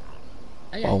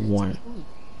 Or 1.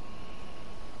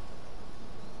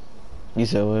 You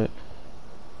said what?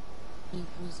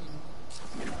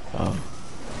 Oh.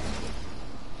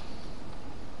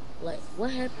 Like,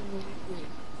 what happened when you did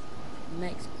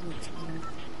Max Points?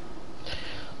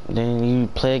 Then you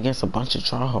play against a bunch of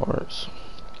tryhards.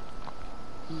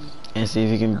 And see if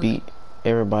you can beat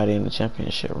everybody in the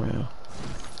championship round.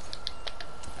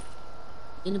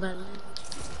 Anybody?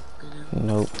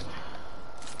 Nope.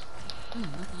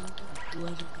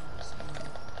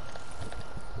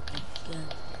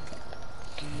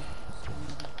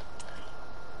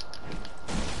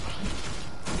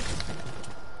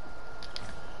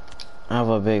 I have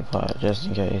a big pot just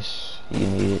in case you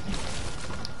need it.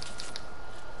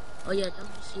 Oh yeah, don't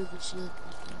shield the shield.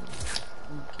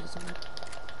 Kill somebody.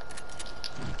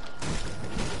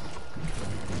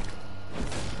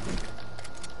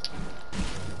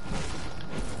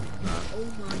 Oh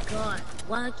my god,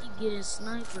 why I keep getting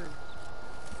sniper?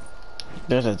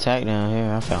 There's a tag down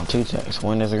here. I found 2 tags.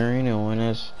 One is green and one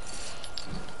is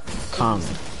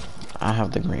common. I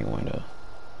have the green one though.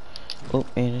 Oh,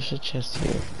 and there's a chest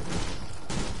here.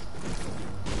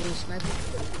 Sniper?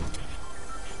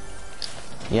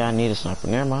 Yeah, I need a sniper.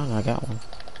 Never mind, I got one.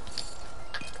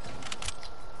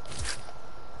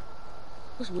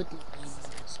 What's with the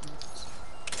snipers?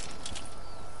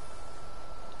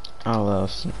 I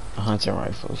love hunting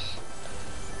rifles.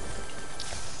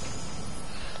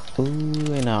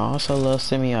 Ooh, and I also love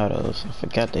semi-autos. I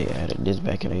forgot they added this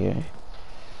back in the game.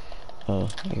 Oh,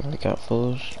 you already got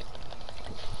full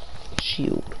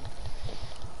shield.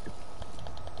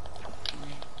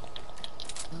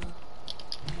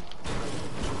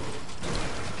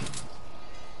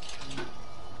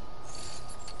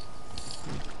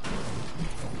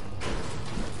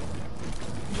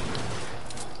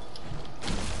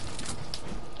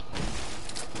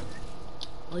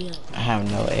 Oh yeah. I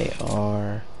have no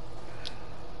AR.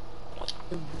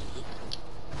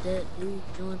 That dude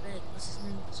joined back. What's his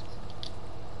name?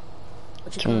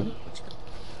 What you call him?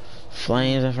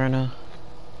 Flames Inferno.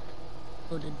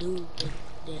 Oh, the dude that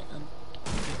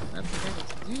I forgot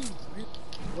his name. Right?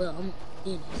 Well, I'm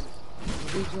Dennis.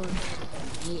 We joined back.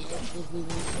 He asked if we want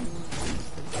to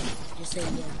just say yeah.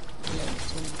 Yeah,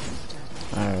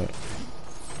 Alright.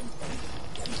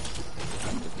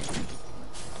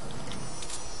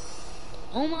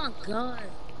 Oh my god.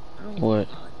 I don't What?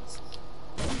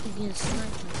 I'm getting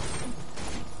sniped.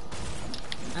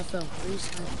 I felt 3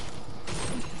 snipers.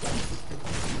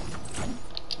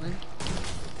 What?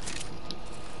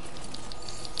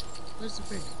 What's the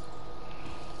first?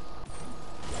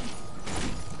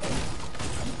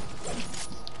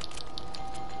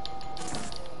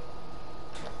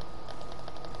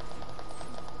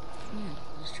 Yeah,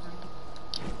 let's try it.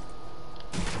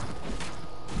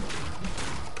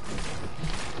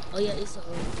 yeah, it's a.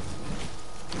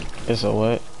 It's a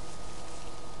what?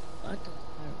 I thought.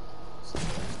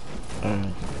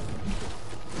 Mm.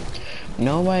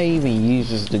 Nobody even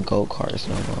uses the go-karts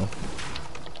no more.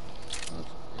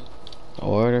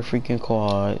 Or the freaking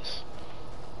quads.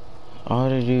 All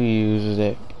they do use is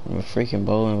that freaking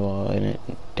bowling ball and it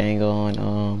dang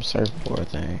on surfboard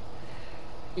thing.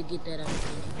 To get that out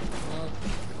of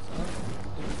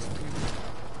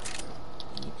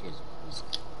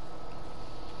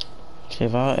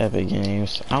If I Epic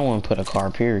Games, I wouldn't put a car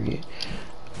period.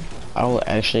 I would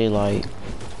actually like,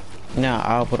 now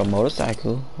I'll put a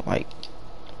motorcycle, like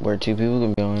where two people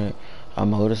can be on it, a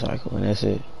motorcycle, and that's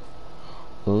it.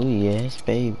 Oh yes,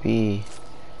 baby.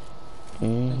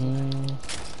 Mm-hmm.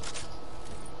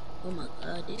 Oh my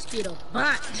god, this kid a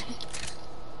bot.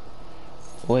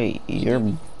 Wait,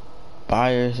 you're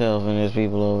by yourself and there's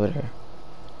people over there.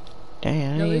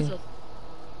 Damn. No, it's a.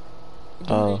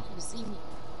 Oh. See me.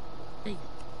 Hey.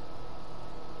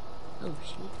 Oh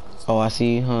shit. Oh, I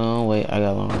see you. Huh? Wait, I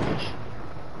got long range.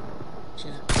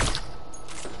 Shut up.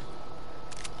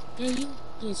 Yeah, you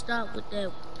can stop with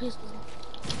that pistol.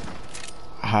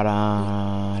 Hold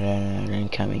on. I'm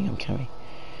coming.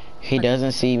 He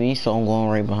doesn't see me, so I'm going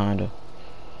right behind him.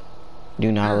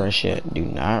 Do not rush yet. Do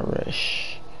not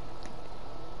rush.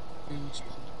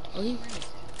 Oh, he ran.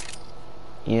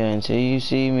 Yeah, until you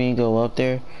see me go up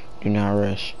there, do not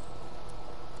rush.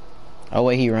 Oh,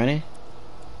 wait, he running?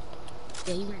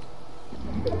 Yeah, he ran.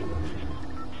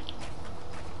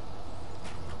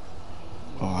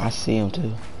 Oh, I see him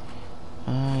too.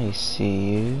 I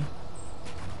see you.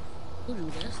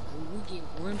 Ooh, that's cool. We get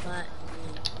one bot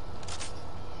and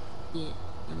then get.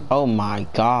 Oh my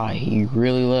god, he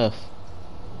really left.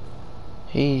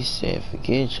 He said,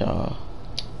 forget y'all.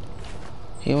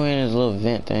 He went in his little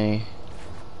vent thing.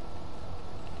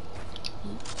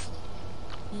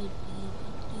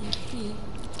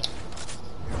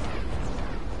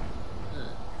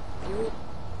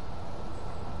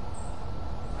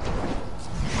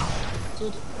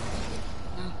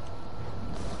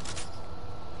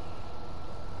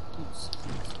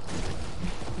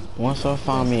 Once I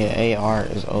find me an AR,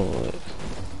 it's over with.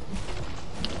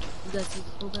 You guys see the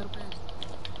full battle pass?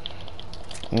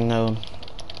 No.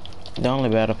 The only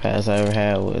battle pass I ever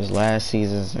had was last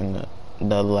season's and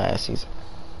the last season,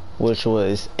 which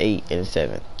was 8 and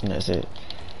 7, and that's it.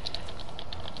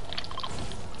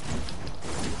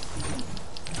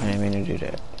 I didn't mean to do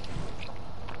that.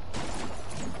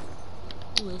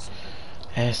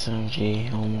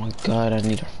 SMG, oh my god, I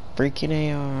need a freaking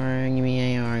AR. Give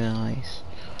me AR, guys.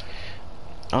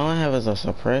 All I have is a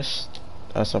suppressed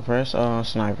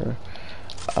sniper,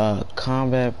 a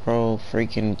combat pro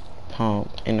freaking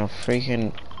pump, and a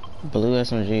freaking blue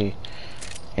SMG,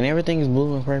 and everything is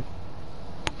blue and purple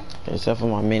except for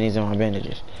my minis and my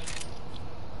bandages.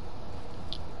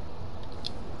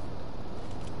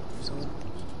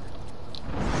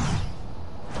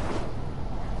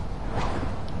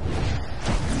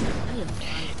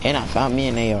 And I found me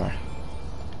an AR.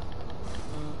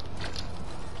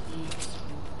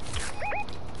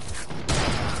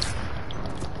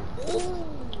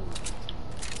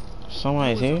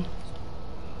 Somebody's here?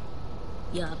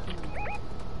 Yeah, I think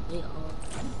they all.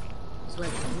 It's like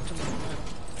ultimate battle.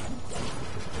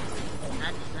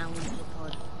 I did not want to be a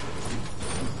part of it.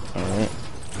 Alright.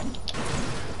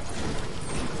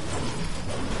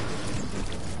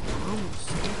 Almost.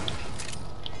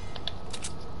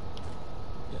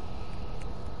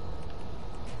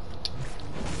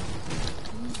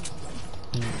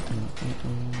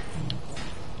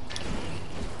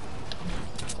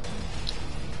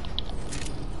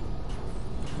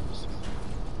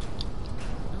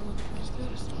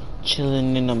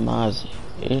 Chilling in the Mozzie.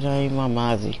 It ain't my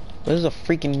Mozzie. This is a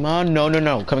freaking mod. No.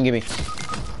 Come and get me.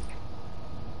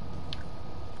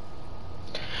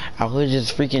 I was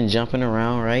just freaking jumping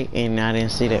around, right? And I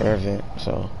didn't see the air vent,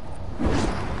 so.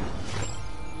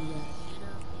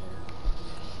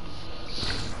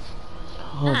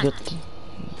 Oh, good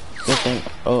thing.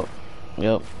 Oh,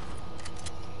 yep.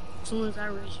 As soon as I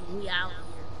reach you, we out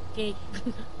here.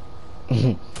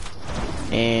 Okay.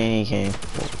 And he came.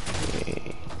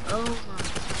 Oh my.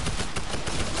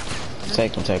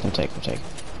 Take him.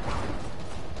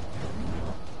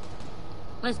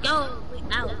 Let's go. We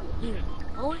out here.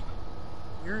 Boy,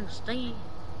 you understand?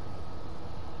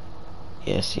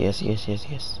 Yes.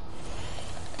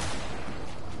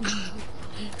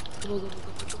 Go.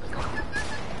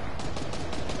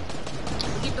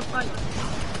 Get the fight.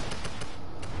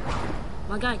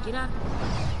 My guy, get out.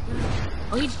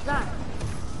 Oh, he just died.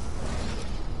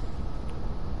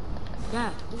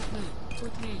 Yeah, who's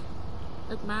man?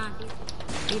 Look, mine.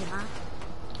 Get him,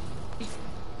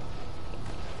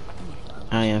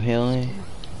 I am healing.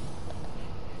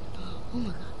 Oh my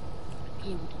god.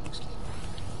 Okay, with the mosquito.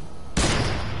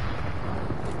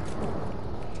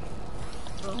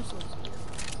 Bro, I'm so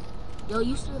scared. Yo,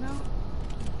 you still down?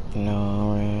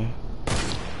 No, man.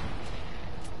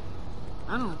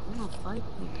 I don't wanna fight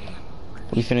you.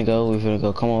 We finna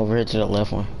go. Come over here to the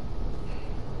left one.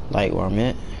 Like where I'm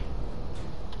at.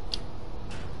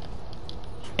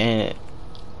 And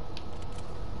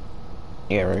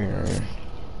yeah, right here, right here.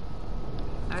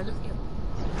 Alright, let's go.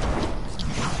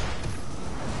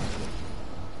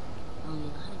 Oh,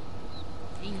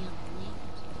 yeah, damn,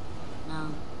 now,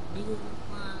 nigga,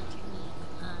 watch me,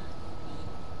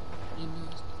 in the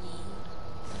streets.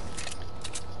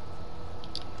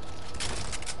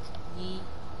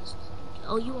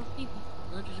 Oh, you are people.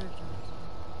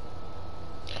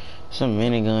 Some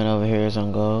minigun over here is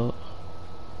on gold.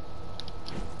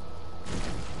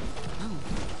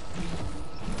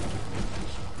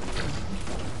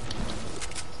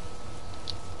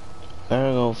 There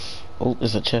we go. Oh,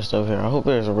 there's a chest over here. I hope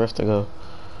there's a rift to go.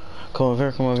 Come over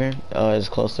here, come over here. Oh, it's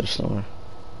close to the storm.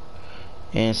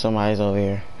 And somebody's over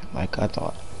here, like I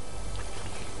thought.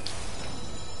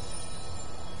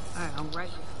 Alright, I'm right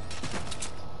here.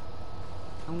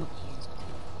 I'm looking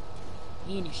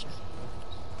here. In the shot.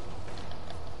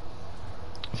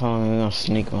 If I'm gonna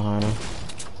sneak behind him.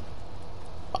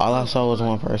 All I saw was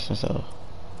one person, so.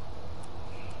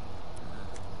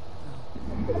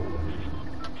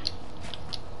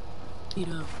 Get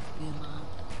up, man, Mom.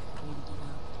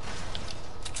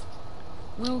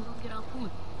 When we gonna get our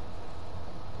point?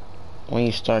 When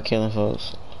you start killing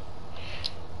folks.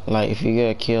 Like, if you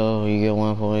get a kill, you get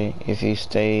 1 point. If you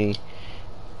stay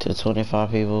to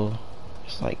 25 people,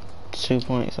 it's like 2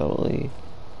 points, I believe.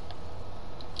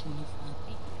 25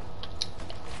 people.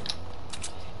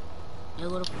 They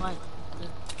go to fight.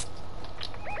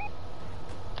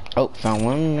 Oh, found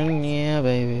one. Yeah,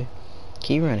 baby.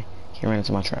 Keep running. Keep running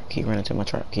to my trap. Keep running to my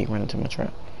trap. Keep running to my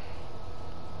trap.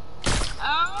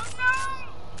 Oh no!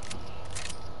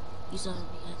 You saw the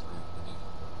big ass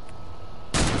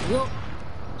one. Whoa!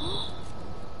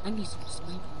 I need some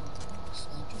snipers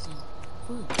and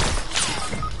food.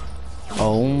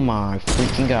 Oh my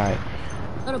freaking god.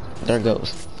 There it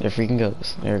goes. There freaking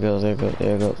goes. There it goes. There it goes.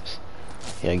 There it goes.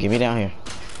 Yeah, get me down here.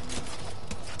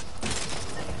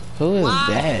 Who is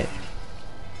that?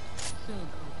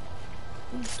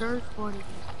 Who's third party?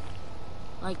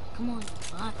 Like, come on,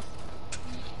 bot.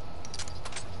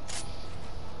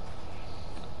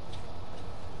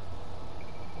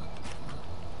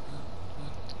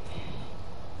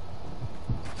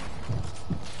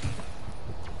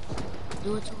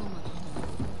 Do it to him.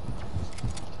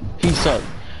 He sucked.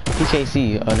 He can't see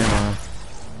you. Oh, never mind.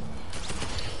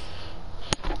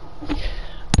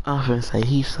 I was gonna say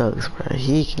he sucks, bro.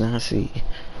 He cannot see.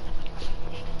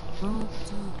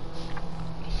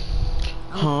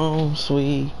 Home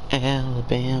sweet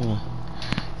Alabama.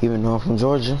 Even though I'm from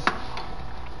Georgia.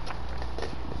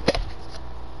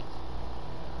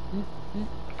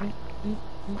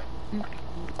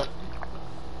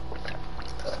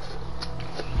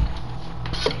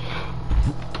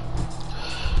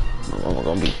 My mama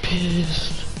gonna be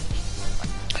pissed.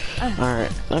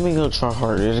 Alright, let me go try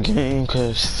harder this game,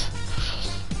 cause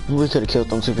we could've killed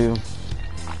them 2 people.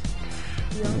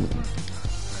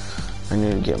 I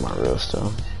need to get my real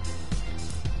stuff.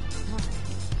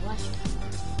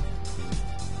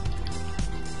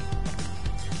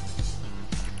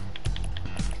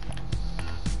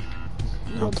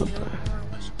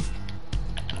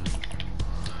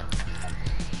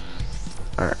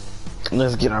 Alright,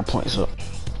 let's get our points up.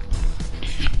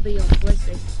 Be on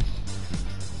PlayStation.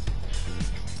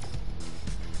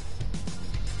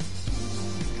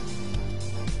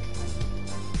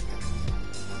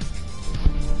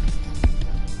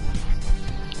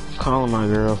 Calling my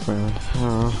girlfriend.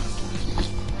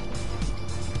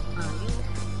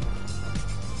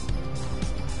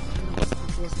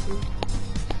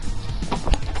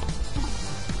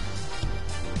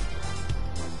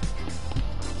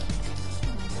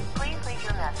 Please leave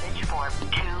your message for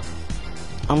 2.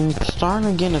 I'm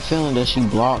starting to get a feeling that she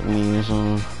blocked me or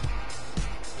something.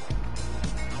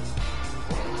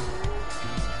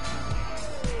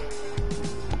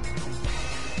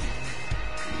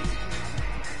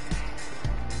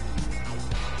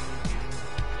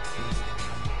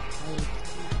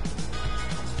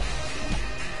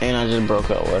 And I just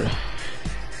broke up with her.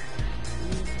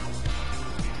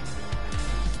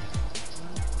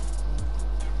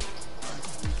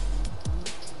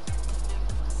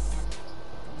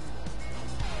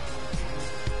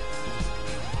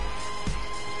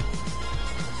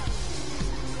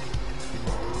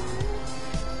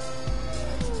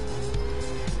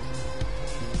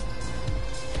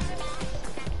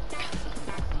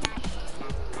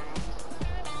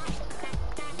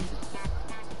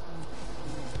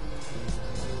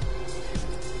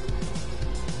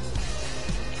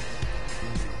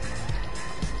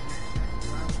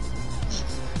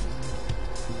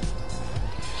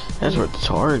 That's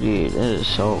retarded. That is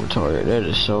so retarded. That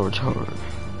is so retarded.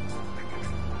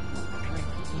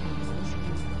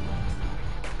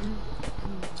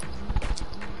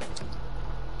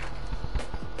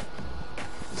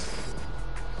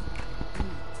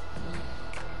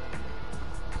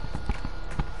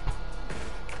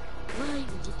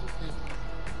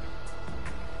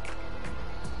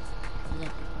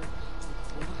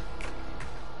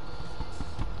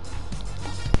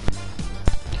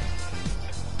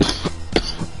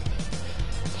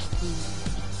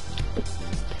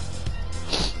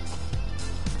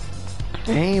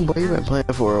 Dang, boy, you been playing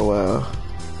for a while.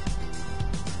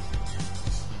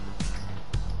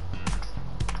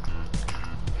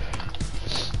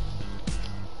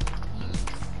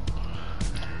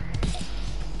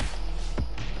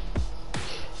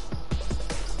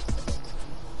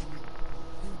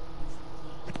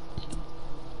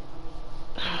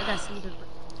 I got some of the.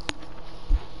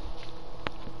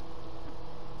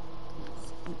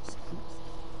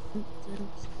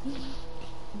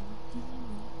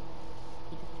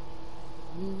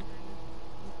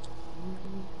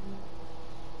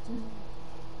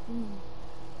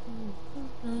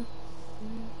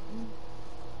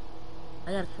 I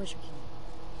got a question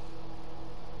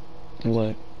for you.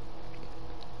 What?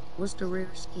 What's the rare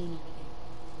skin in the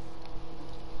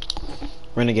game?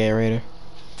 Renegade Raider.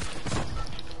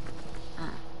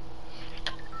 Ah.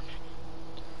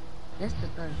 That's the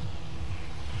third.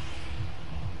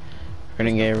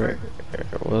 Renegade Raider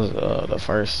was the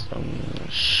first.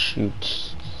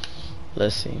 Shoot.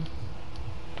 Let's see.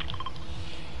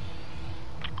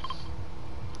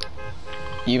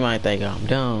 You might think I'm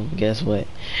dumb. Guess what?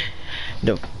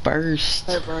 The first.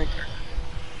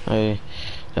 The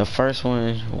first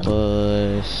one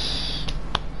was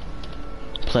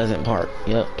Pleasant Park.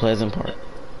 Yep, Pleasant Park.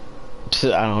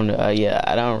 I don't know. Yeah,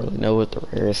 I don't really know what the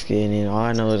rare skin is. All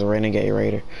I know is Renegade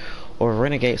Raider, or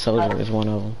Renegade Soldier is one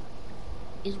of them.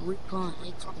 It's Recon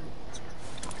Expert.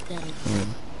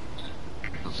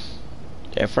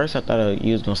 At first, I thought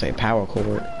you was gonna say Power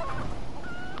Cord.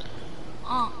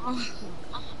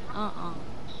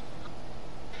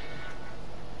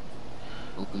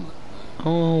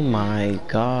 Oh my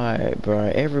god,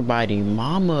 bro. Everybody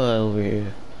mama over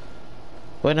here.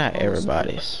 Well, not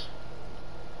everybody's.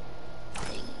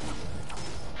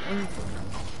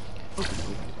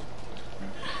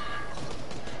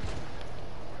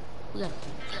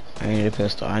 I need a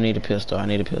pistol. I need a pistol. I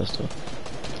need a pistol.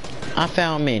 I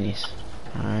found minis.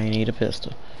 I need a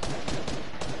pistol.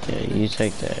 Yeah, you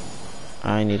take that.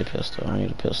 I need a pistol. I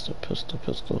need a pistol.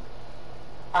 Pistol.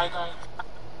 Hi guys.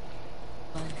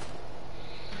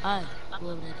 Hi.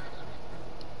 Whoever that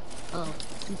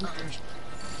is.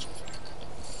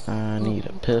 Oh, I need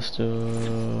a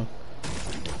pistol.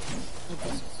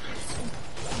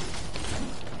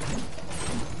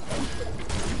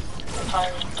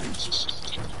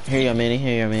 Here you go, mini.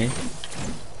 Here you go, mini.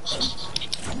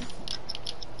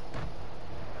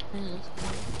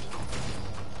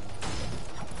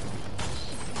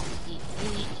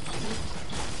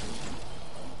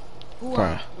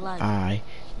 Bruh, I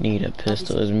need a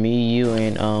pistol. It's me, you,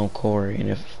 and Corey, and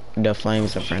if the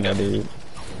Flame's a friend of dude.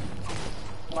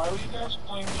 Why were you guys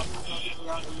playing?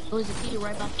 Oh, is a key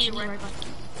right back? Key right back.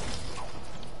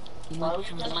 Why were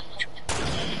you guys?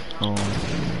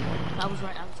 I was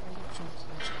right.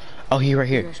 Oh, he right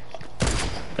here.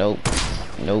 Nope.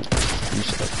 Nope. You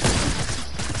suck.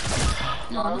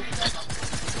 No.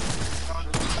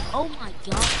 Oh my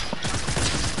god.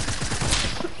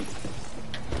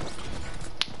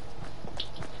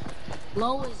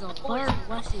 Low is a bird.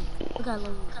 Watch it. Look at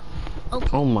low. Okay.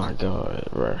 Oh my god,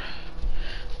 bro.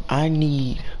 I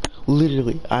needed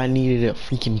a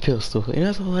freaking pistol, and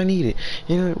that's all I needed.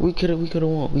 You know, we could've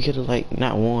won. We could've, like,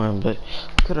 not won, but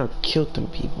could've killed them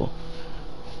people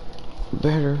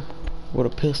better with a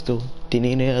pistol than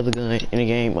any other gun in the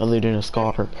game other than a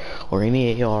Scar or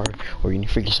any AR or any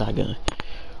freaking shotgun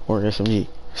or SMG.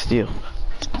 Still.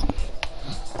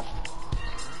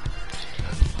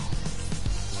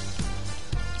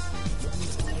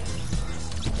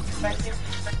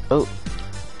 Oh.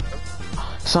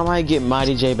 Somebody get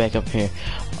Mighty J back up here.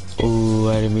 Ooh,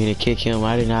 I didn't mean to kick him.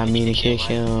 I did not mean to kick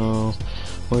him.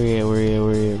 Where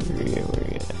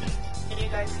at?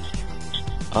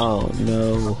 Oh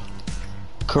no.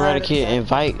 Karate Kid,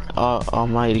 invite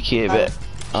Almighty Kid back.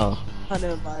 Oh. I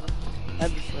didn't invite him.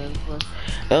 That'd be friends, but...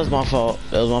 That was my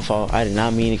fault. I did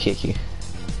not mean to kick you.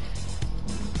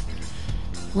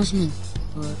 What's me?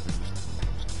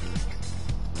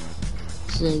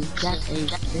 So that's a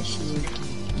official.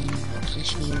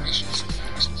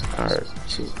 Alright.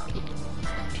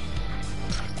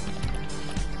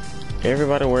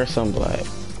 Everybody wear some black.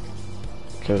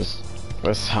 Cause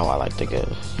that's how I like to go.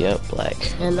 Yep, black.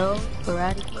 Hello,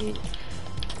 Karate Kid.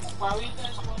 Why were you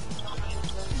guys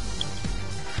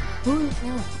Who is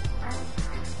that?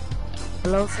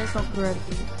 Hello, say something, Karate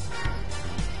Kid.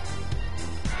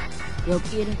 Yo,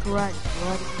 kid in karate.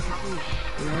 Karate Kid.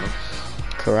 Hello?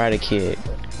 Karate Kid.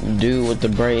 Dude with the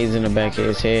braids in the back of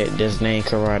his head, that's named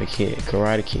Karate Kid.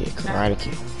 Karate Kid. Karate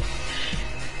Kid.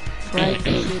 Karate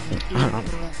Kid.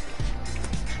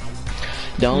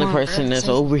 The only person that's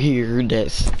over here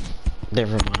that's...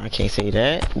 Never mind, I can't say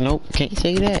that. Nope, can't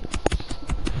say that.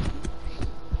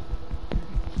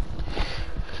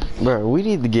 Bro, we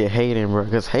need to get Hayden, bro,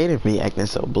 because Hayden be acting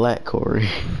so black, Corey.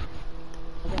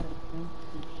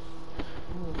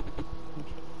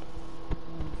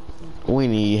 We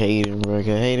need Hayden, bro,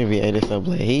 because Hayden be acting so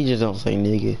black. He just don't say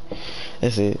nigga.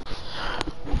 That's it.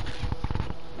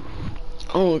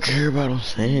 I don't care about him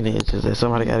saying it, just that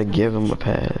somebody gotta give him a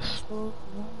pass.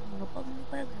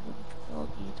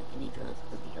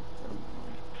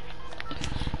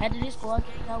 After this squad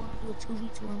game, I want to do a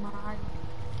 2v2 in my eye.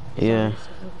 Yeah.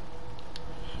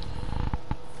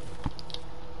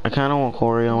 I kinda want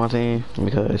Corey on my team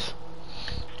because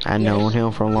I know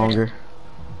him for longer.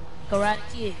 Karate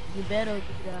Kid, you better do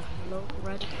that. Hello,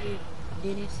 Karate Kid,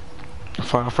 Dennis.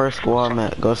 For our first squad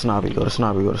match, go Snobby, go to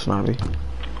Snobby, go to Snobby.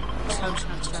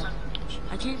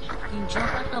 I can't even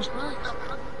jump out the bus.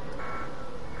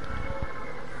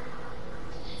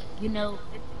 You know,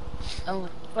 on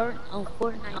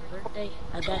Fortnite's birthday,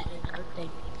 I got his birthday.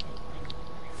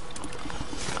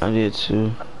 I did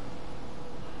too.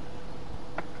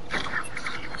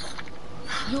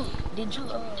 Did you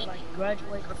like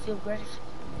graduate the 5th grade?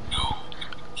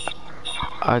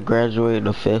 I graduated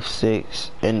the 5th, 6th,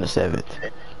 and the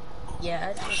 7th.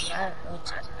 Yeah,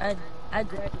 I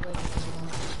graduated this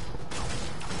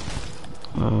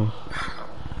morning.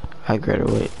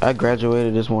 I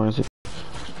graduated this morning too.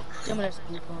 Some of that's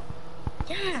cool.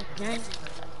 Yeah, nice.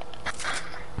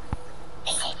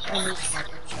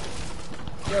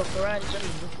 Yo, Karate Kid,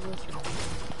 what you listen?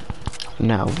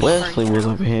 Now Wesley was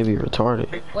up in here be retarded.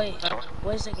 Wait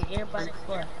a second, everybody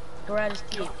quiet. Karate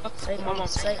Kid,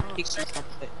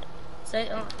 say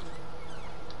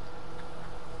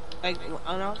Like when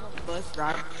I was on the bus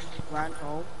riding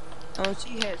home,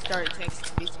 she had started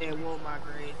texting me saying, "What was my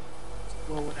grade?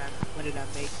 What did I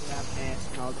make? Did I pass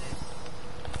and all that?"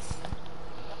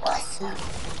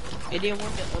 And then one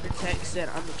of the other texts said,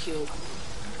 "I'm gonna kill you."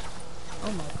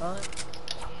 Oh my god.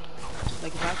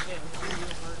 Like if I fail,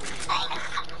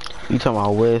 You talking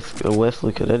about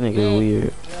Wesley? Cause that nigga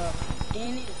weird. Yeah.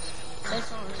 Dennis, say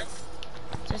something.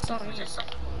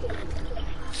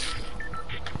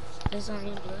 Say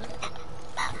something, blood.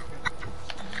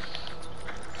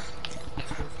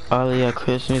 All of y'all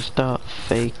Christians stop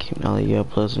faking. All of y'all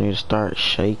plus need to start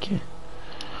shaking.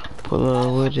 Pull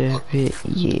up with that bit,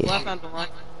 yeah.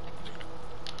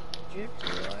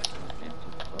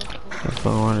 If I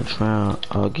wanna try,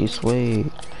 I'll get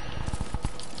swayed.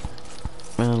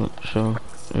 Man, sure.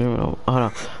 Hold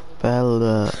on.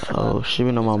 Bella, oh, she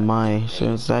been on my mind.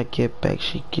 Since I get back,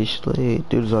 she get slayed.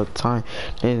 Dudes all the time.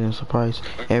 They ain't surprised.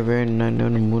 Every night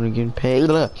in the morning getting paid.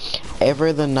 Look,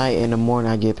 every the night in the morning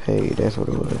I get paid. That's what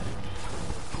it was.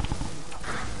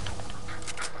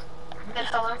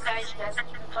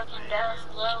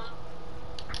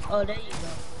 Oh, there you go.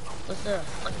 What's up?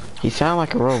 He sound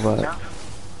like a robot.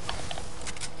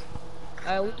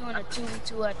 Alright, we're doing a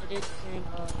 2v2 after this thing.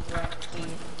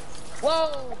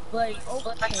 Whoa, buddy.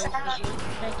 Okay, thank you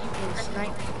for the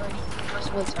sniper, buddy. Let's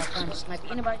wait till I find a sniper.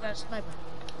 Anybody got a sniper?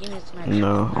 Give me a sniper.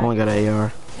 No, I only got an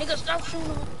AR. Nigga, stop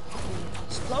shooting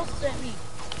explosives at me.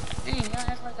 Dang, y'all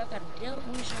act like I got a deal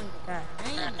mission. God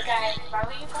damn.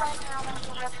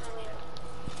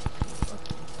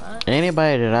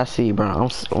 Anybody that I see, bro,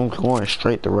 I'm going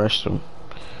straight to rush them.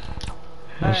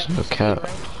 That's no cap.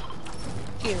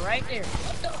 Get right there.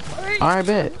 What the fuck? Alright,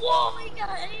 bet. Whoa, he got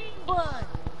an aimbot.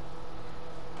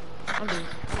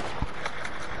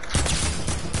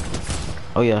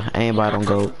 Oh yeah, aimbot on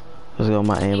gold. Let's go,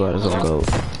 my aimbot is on gold.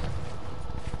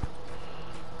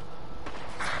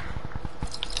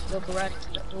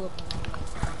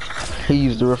 He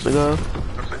used the roof to go.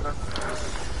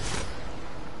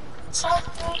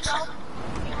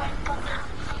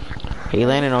 He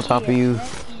landed on top of you.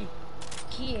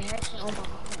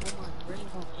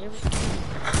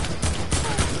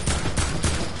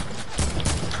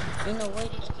 Ain't no way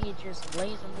this kid just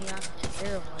blazing me out of the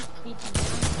air like 50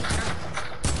 times.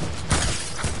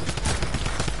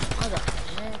 What the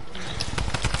heck?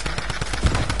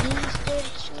 He's dead,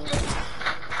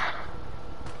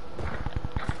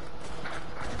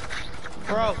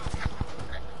 bro.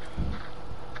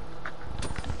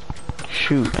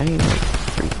 shoot, I ain't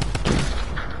freaking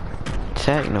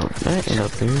tag no nothing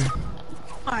up there.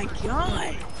 Oh my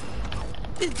god!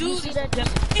 This dude is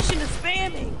definition of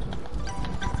spamming.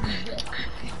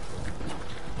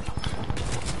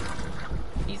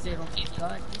 He said, oh my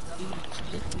god, this dude is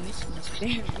definition of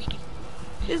spamming.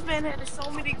 This man had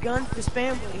so many guns to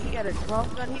spam with. He had a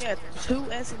drum gun, he had 2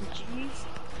 SMGs.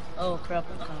 Oh crap,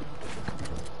 I'm coming.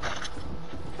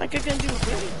 Like I couldn't do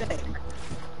anything.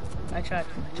 I tried to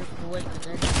rip away with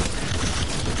that.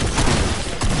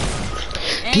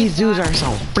 These dudes are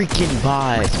some freaking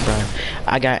bots, bro.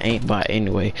 I got ain't bot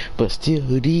anyway, but still,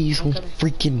 these some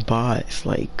freaking bots.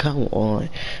 Like, come on.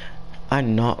 I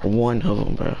not one of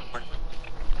them, bro.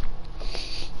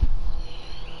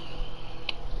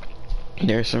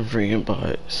 There's some freaking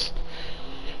bots.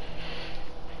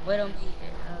 Wait on me.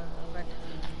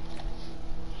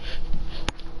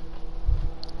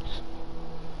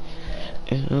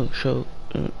 So,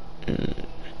 Is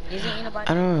it anybody?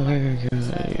 I don't know.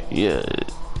 Yeah.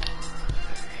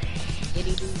 Did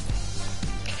he do?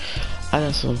 I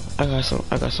got some for you.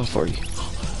 I got some for you.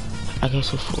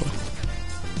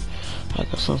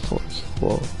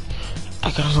 Whoa.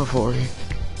 I got some for you.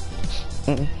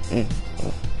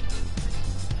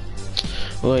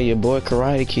 Well, your boy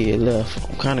Karate Kid left.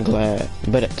 I'm kind of glad,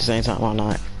 but at the same time, I'm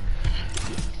not.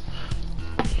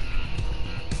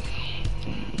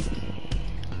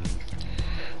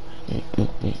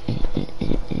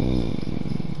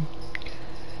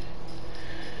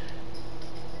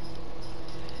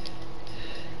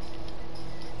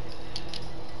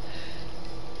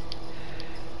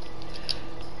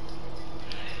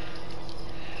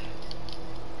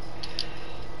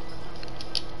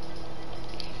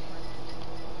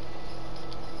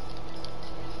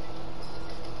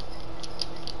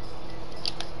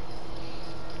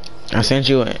 I sent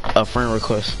you a friend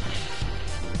request.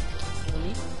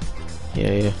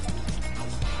 Really? Yeah.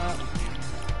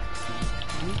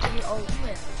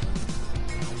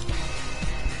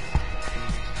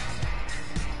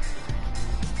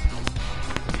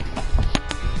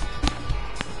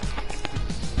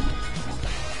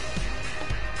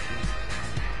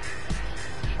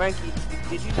 Frankie,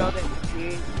 did you know that if me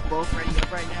and you both ready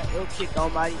up right now, it'll kick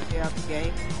nobody out the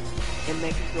game and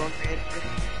make it go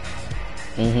creative?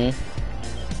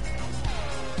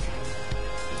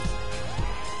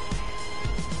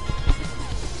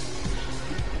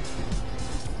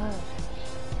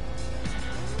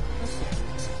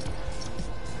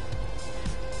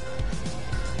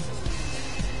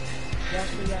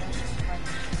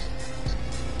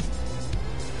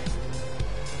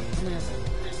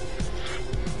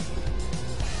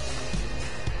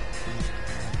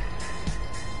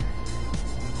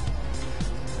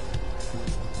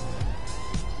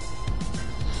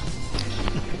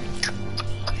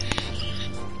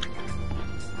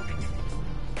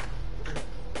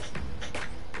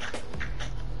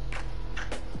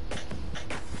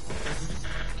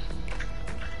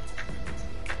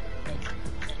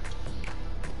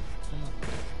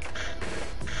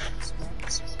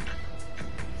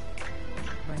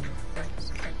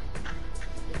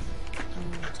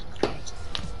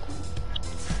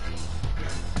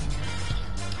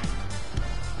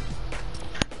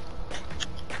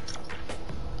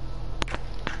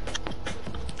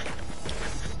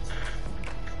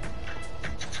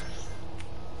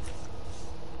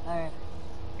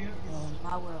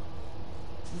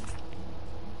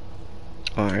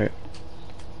 Alright.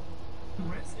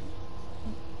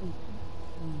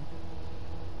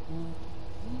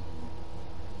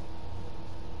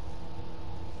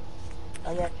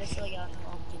 Oh yeah, just so y'all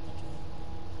know, I'm getting the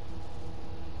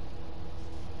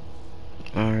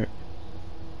drink. Alright.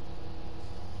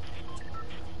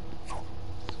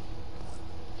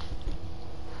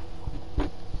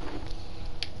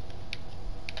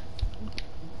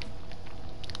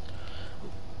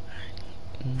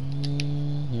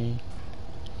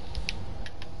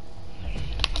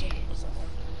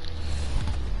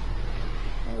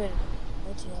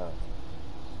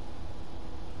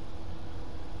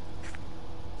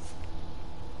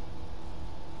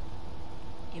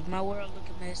 If my world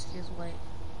looking messages, wait.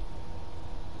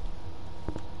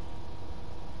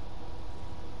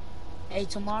 Hey,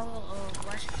 tomorrow,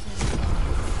 Washington,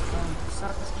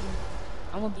 soccer team,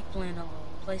 I'm gonna be playing on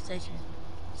PlayStation,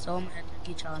 so I'm gonna have to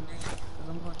get y'all names, cause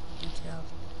I'm going to get y'all.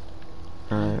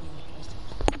 Alright.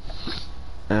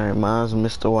 Alright, mine's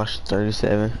Mr. Washington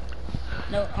 37.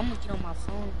 No, I'm gonna get on my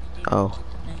phone and then get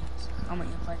the names. I'm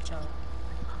gonna invite y'all.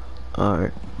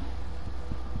 Alright.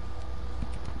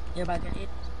 Everybody got it?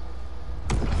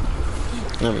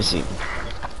 Let me see.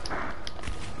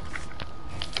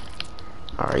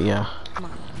 Alright, yeah. Come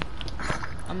on.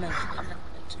 I'm actually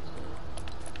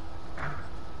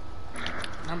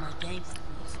I'm a game for me,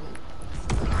 fool.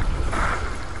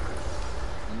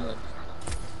 Look.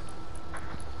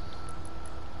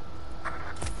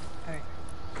 Alright.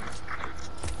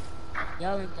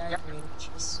 Y'all and guys ready?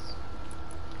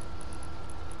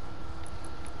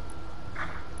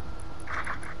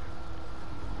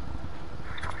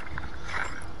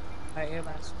 Alright,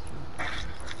 everybody's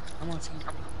I'm on team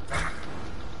 3.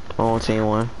 I'm on team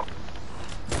 1.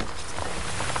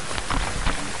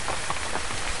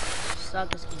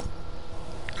 Soccer skin.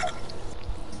 I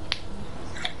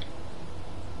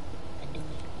do it.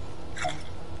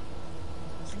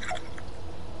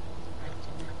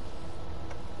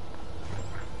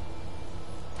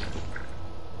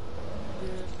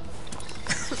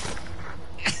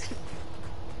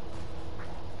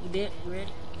 You did? You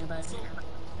ready? Everybody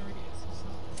ready?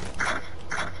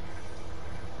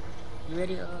 You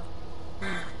ready?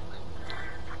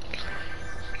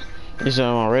 You said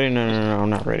I'm all ready? No, I'm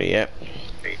not ready yet.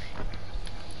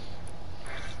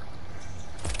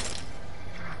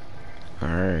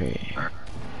 Alright.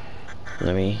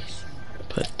 Let me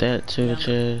put that to the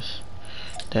chest.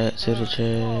 That to the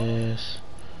chest.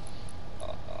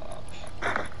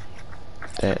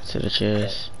 That to the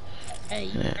chest. Hey,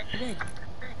 you ready?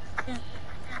 Yeah.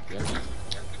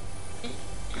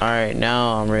 Alright,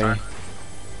 now I'm ready.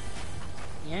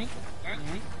 Yeah.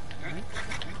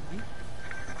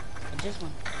 I just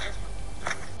want.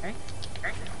 Alright.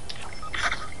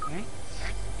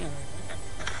 Yeah.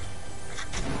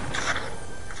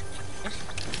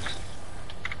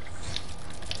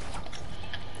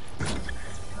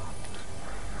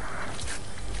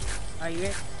 Are you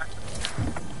ready?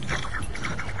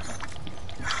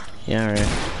 Yeah, alright.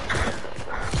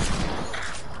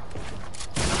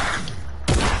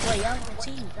 Wait, y'all on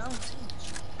team.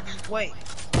 Wait.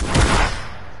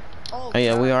 Oh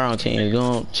yeah, we are on team. Go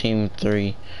on team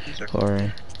 3,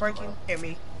 Cory. Frankie, hear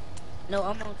me. No,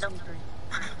 I'm on team 3.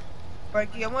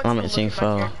 Frankie, I want I'm you to at look team at my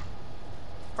 4. character.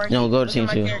 Frankie, No, go to look team at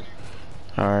my 2. character.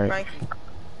 Alright. Frankie,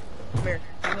 come here.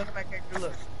 You look at my character.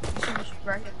 Look. You see me shoot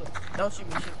right here. Look. Don't shoot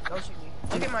me. Don't shoot me.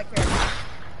 Look at my character.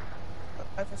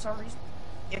 Like for some reason,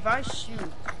 if I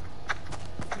shoot,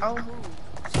 I'll move.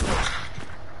 See, look.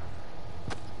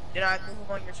 Did I move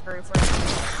on your screen,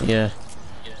 Frankie? Yeah.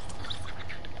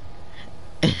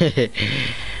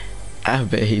 I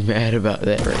bet he mad about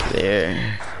that right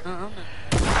there.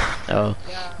 Oh,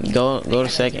 go to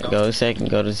second. Go to second.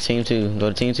 Go to team 2. Go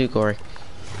to team 2, Cory.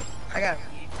 I got it.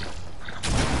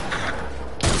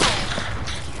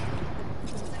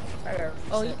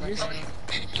 Oh, you just.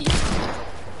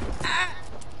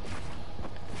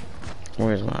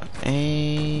 Where's my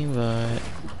aimbot?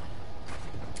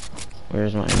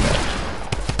 Where's my aimbot?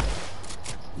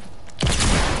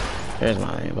 There's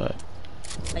my aimbot.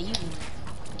 Are you?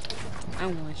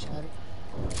 I'm one shot.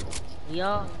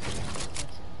 Y'all.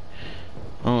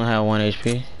 I don't have 1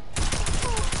 HP.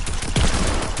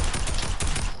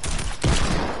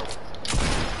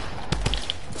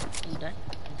 You done?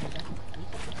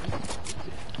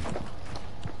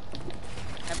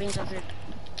 That beans up here.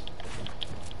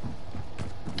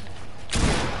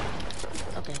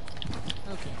 Okay.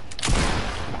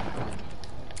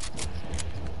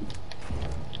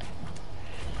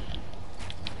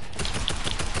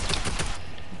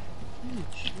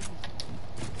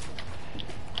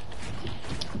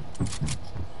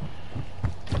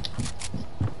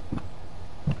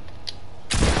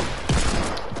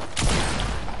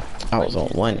 I was on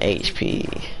 1 HP.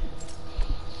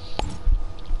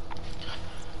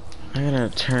 I gotta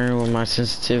turn with my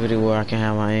sensitivity where I can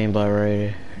have my aimbot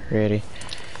ready.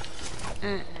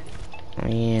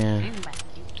 Yeah.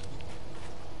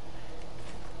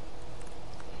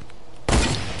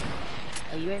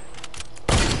 Are you ready?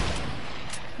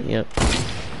 Yep.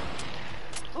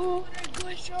 Oh, that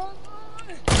good shot.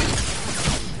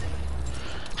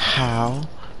 How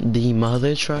the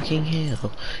mother trucking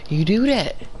hell you do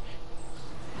that?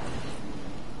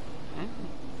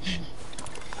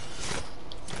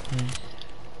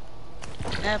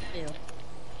 That feel.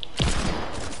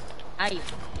 Aye.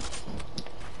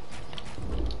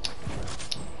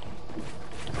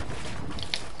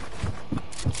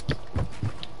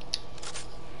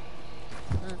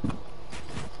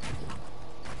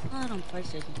 I don't play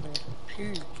second player.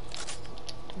 Pure.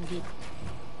 Get.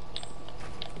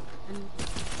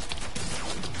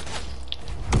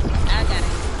 I got it.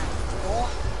 Oh.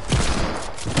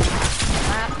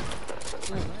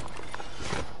 Wait, what?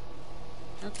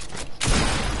 Okay.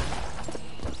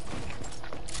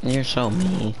 You're so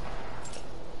mean.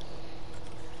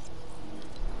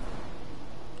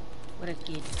 What a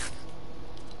kid.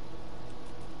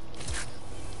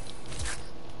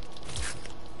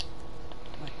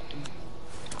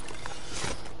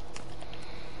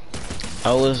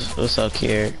 Oh, what's up,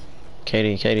 Kier?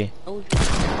 Katie. Oh,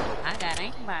 I got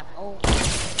aimbot. Oh.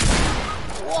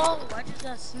 Whoa, I just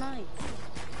got sniped.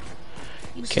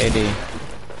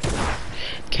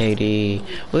 Katie.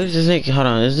 What is this nigga? Hold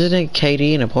on, is this nigga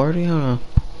Katie in a party? Hold on.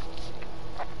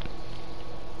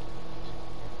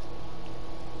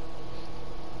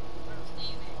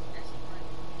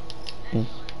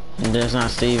 That's not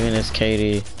Steven, it's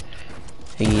Katie.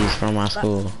 He's from my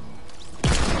school.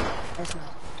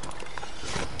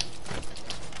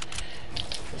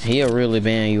 He'll really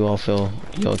ban you off your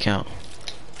account.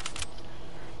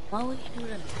 Why would you do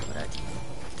that?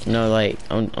 No, like,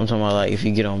 I'm talking about, like, if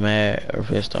you get on mad or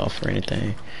pissed off or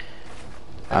anything.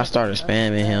 I started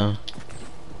spamming him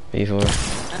before.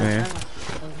 Man.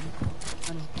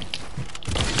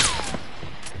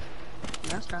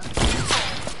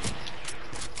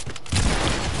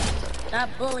 Stop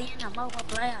bullying a mobile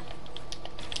player.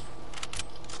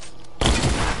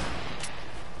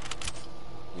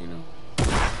 You know.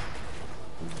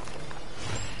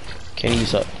 Katie, you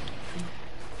suck.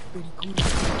 Pretty cool.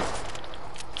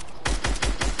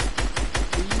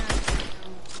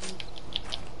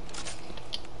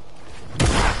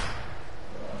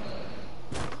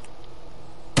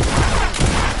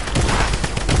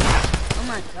 Oh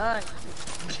my god.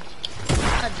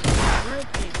 I just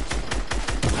ripped it.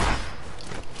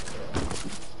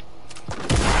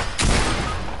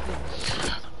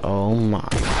 Oh my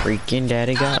freaking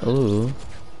daddy got ooh.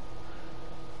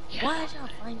 Why is y'all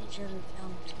fighting each other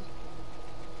down too?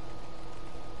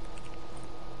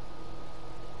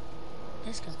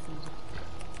 That's confusing.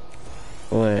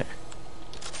 What?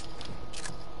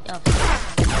 Y'all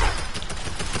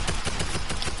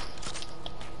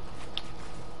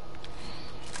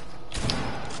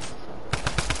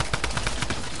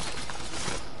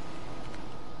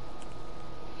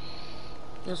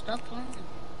Yo, stop flying.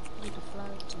 You need to fly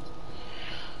too.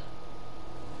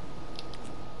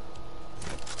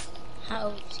 How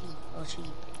old is he? Or she?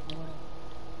 Or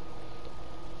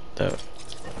whatever. The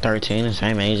 13, the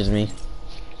same age as me.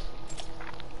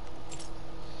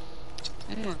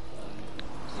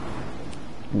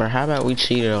 Bro, how about we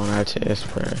cheated on our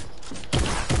test, bro?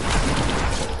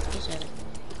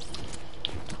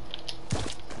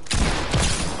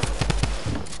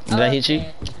 Did I hit you?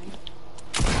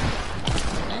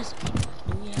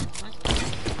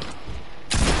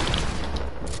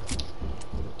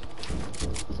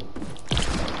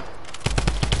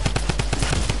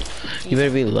 You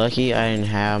better be lucky I didn't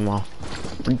have my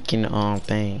freaking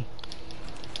thing.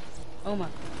 Oh my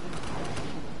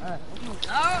god. Oh my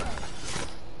god.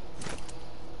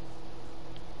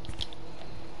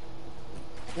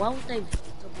 Why would they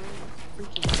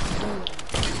freaking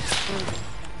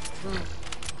boom?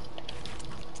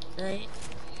 Right?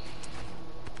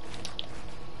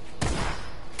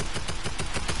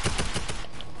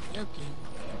 Okay.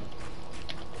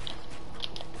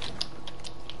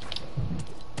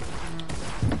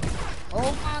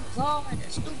 Oh my god,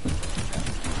 that's stupid.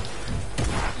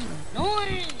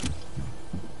 Annoying.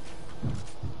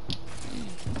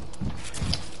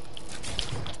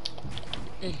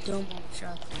 They dumb on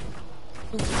shot.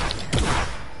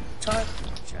 Target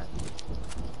shot.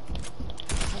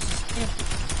 This is empty.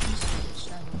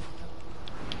 Shot.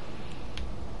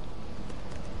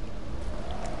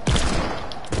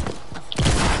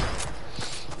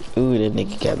 Ooh, that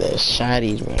nigga got that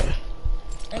shotty, bro.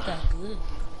 That got good.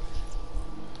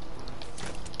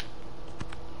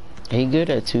 He good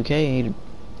at 2K.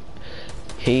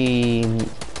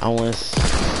 I want to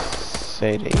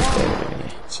say that he's better than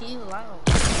me. Chill out.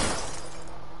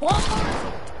 What?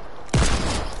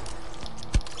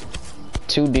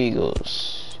 2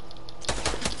 deagles.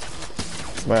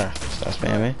 Bruh, stop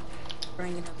spamming.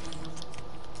 Bring it up.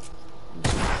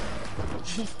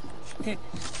 Let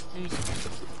me see.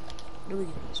 Do we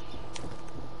get this?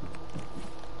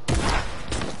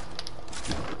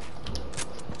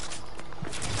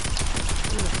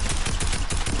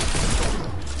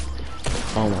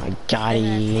 Oh my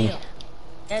god.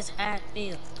 That's how I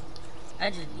feel. I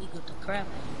just eagled the crap out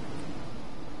of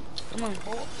you. Come on,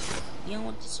 boy. You don't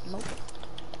want the smoke?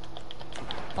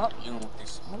 Bob, you don't want the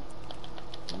smoke?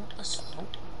 You want the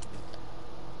smoke?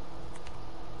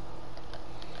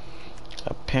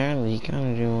 Apparently, he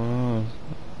kind of doing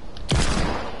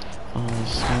on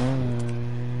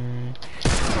summer.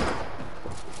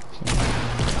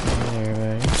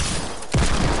 Everybody.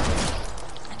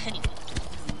 I can't even.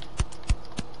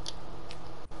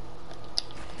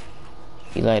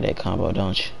 You like that combo,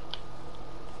 don't you?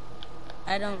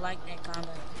 I don't like that combo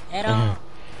at all.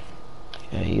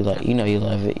 Yeah, you like. You know you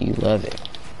love it. You love it.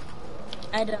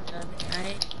 I don't love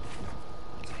it.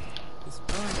 It's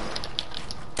fun.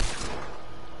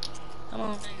 Come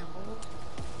on down, boy.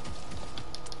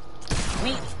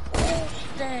 Me. Oh,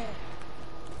 that.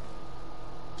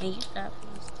 Can you stop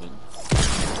this thing?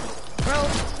 Bro, you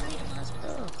reading my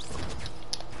stuff.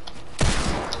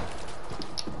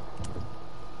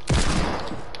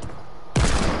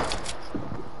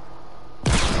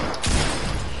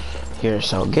 You're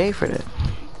so gay for that.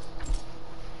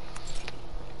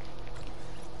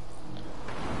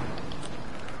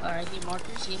 Alright, hit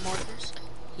markers, hit markers,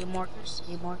 hit markers,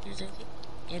 hit markers,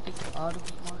 epic, all the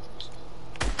hit markers.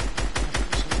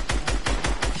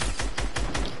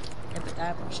 Epic, I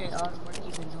appreciate all the work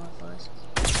you've been doing for us.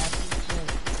 I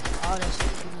appreciate all that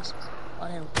stupidness, all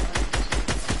that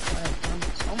retardedness, all that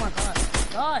dumbness. Oh my god,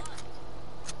 God!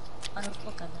 Why the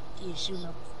fuck I got kids shooting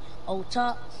up on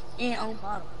top and on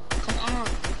bottom? Come on,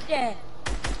 yeah.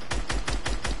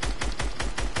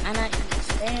 I'm not even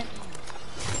standing.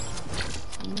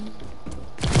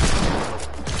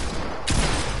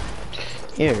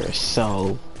 You're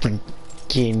so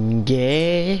freaking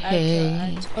gay.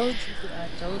 I told you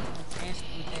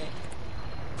nasty that.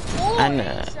 Oh, I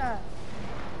know. headshot.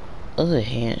 Other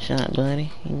hand shot,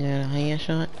 buddy. You got a hand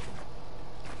shot?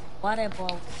 Why that ball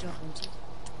was jumping too?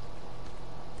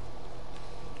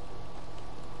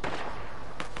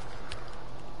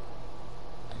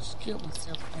 I just killed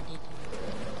myself when I did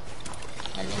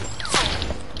that.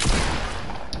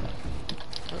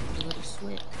 Look, a little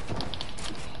sweat.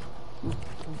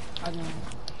 I know.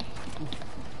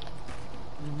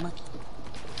 You monkey.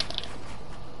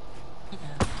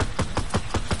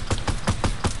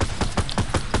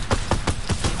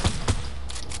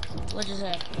 What just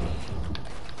happened?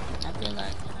 I feel like I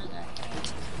got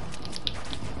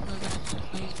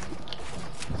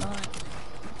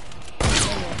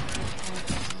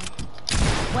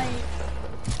wait,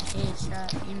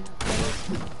 headshot in the face.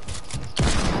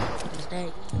 Is that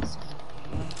easy?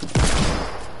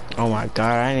 Oh my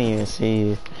god, I didn't even see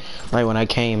you. Like when I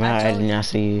came out, I did not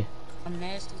see you. I'm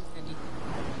nasty with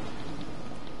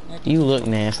a digger. You look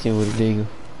nasty with a digger.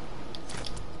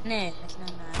 Nah, that's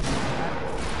not nice.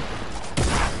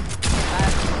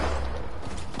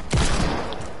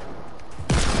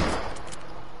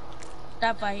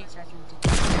 Stop by here, Stop.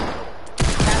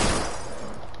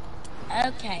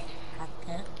 Okay,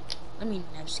 okay. Let me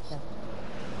never go.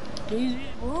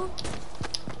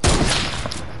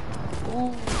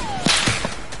 Ooh.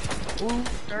 Ooh,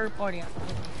 third party.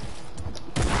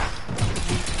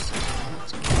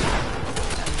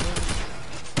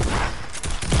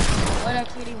 What I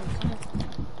can't even come.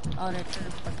 Oh, that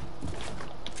third party.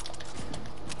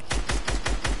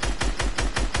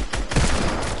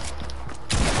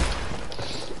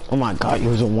 Oh my god, it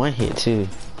was a one hit too.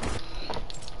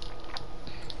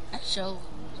 That show.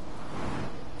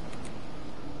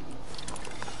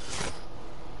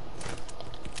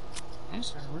 I'm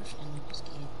starting roofing in this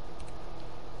game.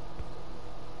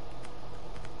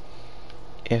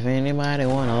 If anybody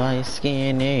want a light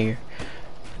skin there,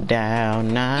 dial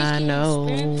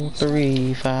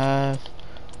 9035.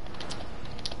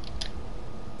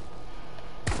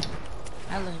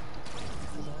 I love it.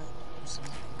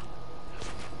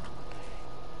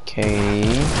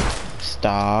 Katie,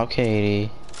 stop,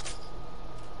 Katie.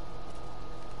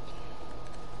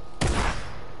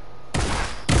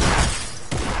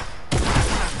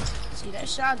 See that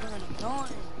shotgun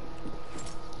annoying.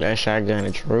 That shotgun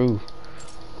is true.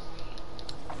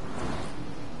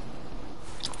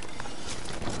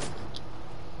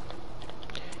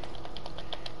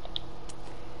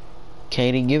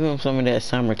 Katie, give him some of that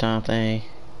summertime thing.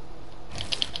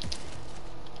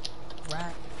 Right.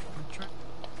 I'm trying.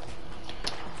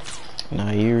 No,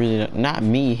 you really don't. Not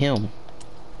me, him.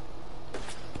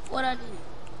 What I did?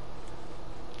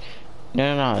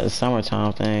 No, the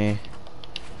summertime thing.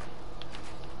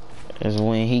 Is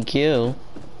when he killed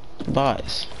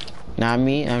bots. Not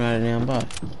me, I'm not a damn bot.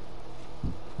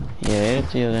 Yeah,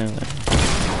 it's your damn thing.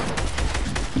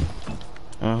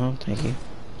 Thank you.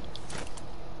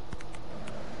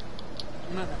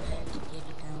 I'm not gonna have to get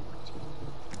it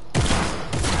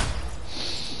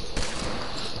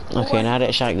down. Okay, now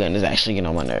that shotgun is actually getting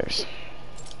on my nerves.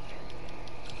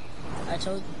 I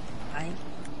told you, I ain't.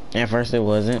 At first it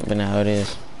wasn't, but now it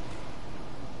is.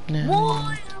 No.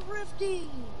 Boy, I'm rifting!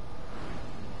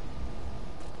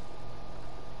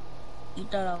 You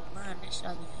thought I was lying, that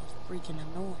shotgun is freaking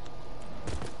annoying.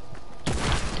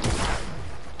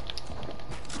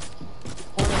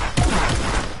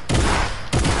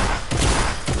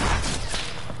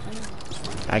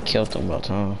 I killed him both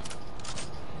times.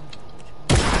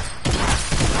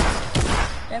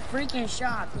 That freaking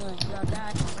shotgun, y'all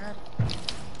died, bro.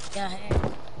 Y'all had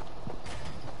it.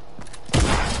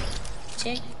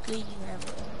 Technically, you have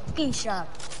it. fucking shot.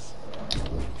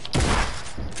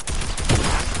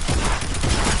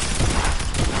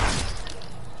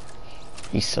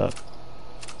 He suck.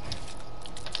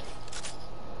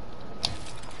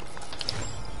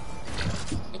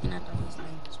 Taking out the whole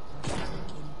thing.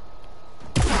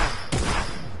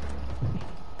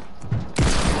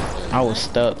 I was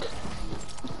stuck.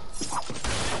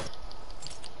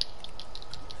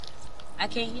 I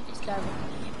can't hit this guy when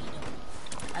he hit me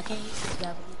though. I can't hit this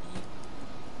guy when he hit me.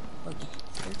 Okay.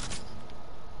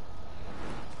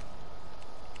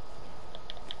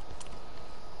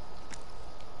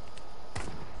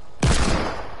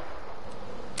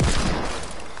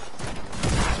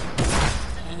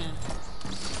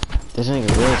 This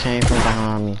nigga really came from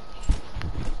behind me.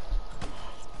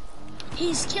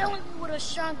 He's killing me with a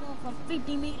shotgun from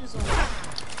 50 meters away.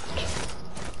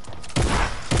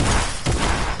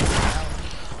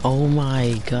 Oh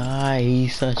my god,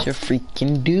 he's such a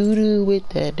freaking doo-doo with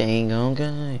that dang on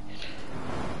guy.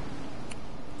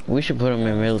 We should put him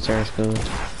in military school.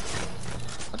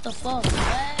 What the fuck?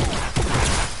 Hey.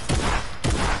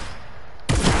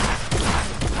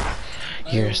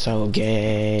 You're so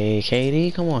gay. Katie,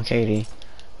 come on, Katie.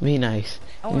 Be nice.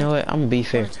 You know what? I'm gonna be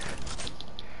fair. I'm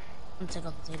gonna take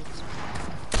off potatoes.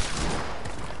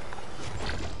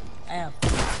 I have.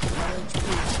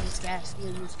 This guy still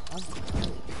using.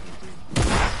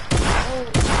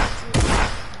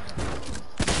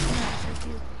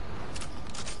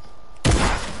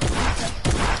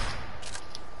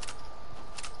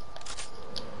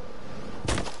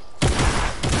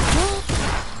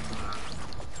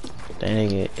 That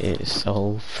nigga is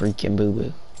so freaking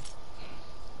boo-boo.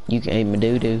 You can eat my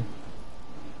doo-doo.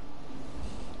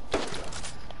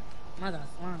 My God,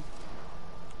 flying.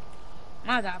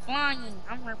 My God, flying.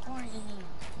 I'm reporting.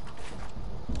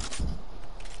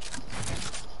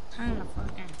 Turn the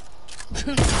fuck down.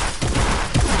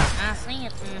 I see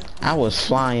it, man. I was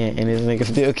flying and this nigga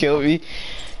still killed me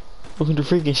with the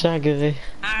freaking shotgun.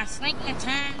 I think the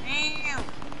time down.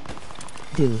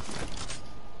 Dude.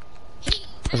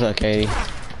 What's up, Katie?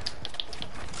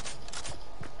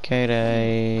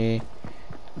 Katie.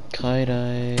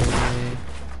 Katie.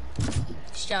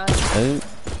 Shot. Oh.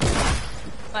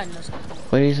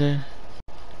 What did he say?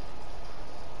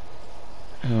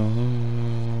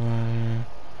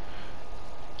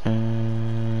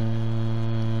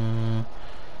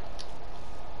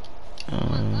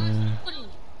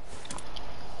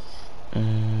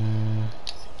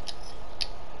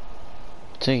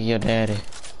 Take your daddy.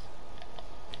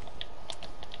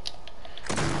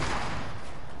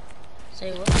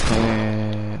 Say what?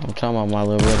 I'm talking about my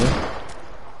little brother.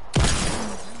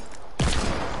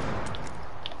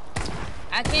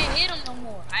 I can't hit him no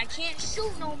more. I can't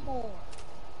shoot no more.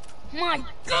 My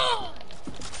God!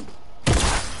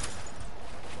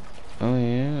 Oh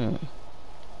yeah.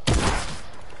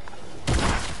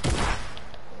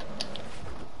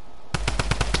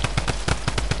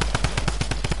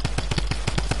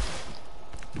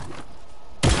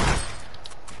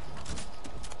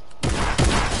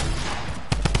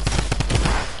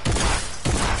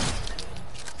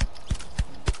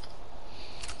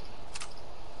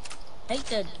 Take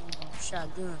that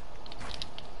shotgun.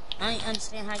 I ain't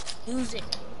understand how you use it.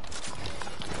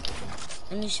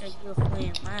 Let me show you a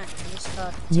plan mine. It's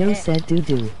called You said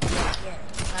doo-doo. Yeah,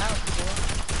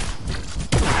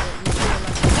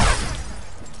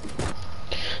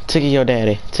 Took your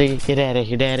daddy. Took your daddy.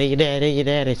 Your daddy. Your daddy. Your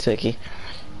daddy took you.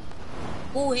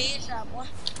 Ooh, headshot, boy.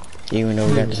 Even though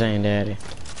we got the same daddy.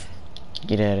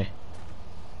 Your daddy.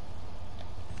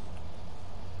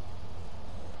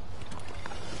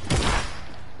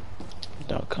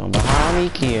 Don't come behind me,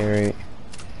 Cory.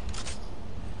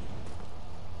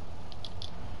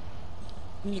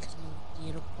 Niggas need to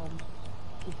get up on me.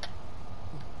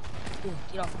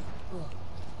 Get off me.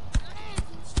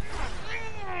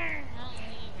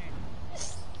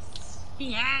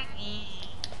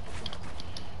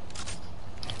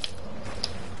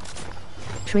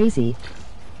 Tracy.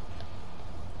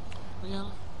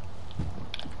 Well,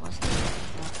 what's that?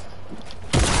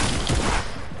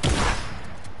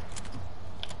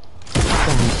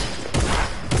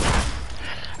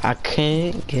 I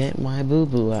can't get my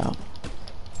boo-boo out.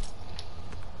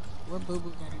 What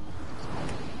boo-boo got in?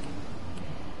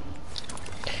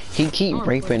 He keep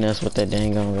raping us with that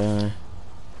dang on gun.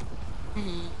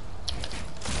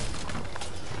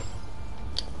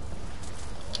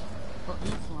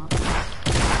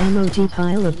 Emoji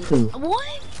pile of poo.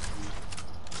 What?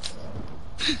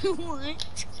 What?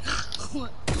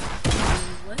 What?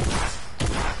 What?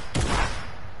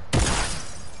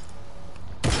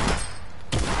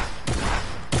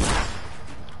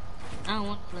 I don't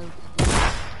want to play with you.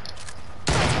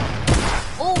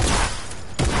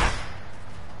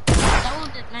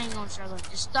 shotgun.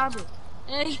 Just stop it.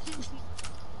 Hey.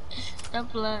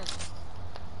 Stop lying.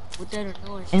 With that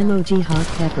annoying stuff. Emoji hot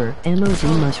pepper.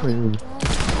 Emoji mushroom.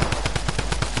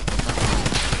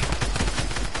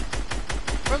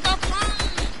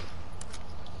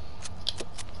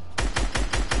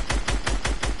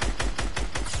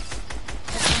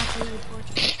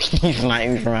 He's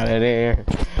sniping from out of there.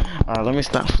 Alright, let me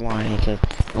stop flying because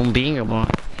I'm being a bot.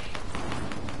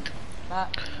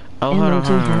 Oh, hold on, Emoji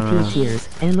hold on, happy hold on. tears.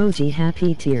 Emoji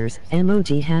happy tears.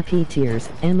 Emoji happy tears.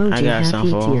 Emoji got happy some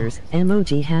for tears.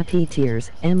 Emoji happy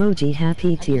tears. Emoji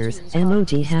happy tears.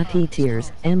 Emoji happy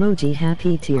tears. Emoji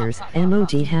happy tears.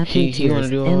 Emoji happy He wanna tears.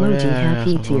 do all Emoji that. I got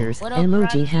happy some for him. tears.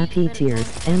 Emoji happy tears.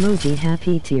 Emoji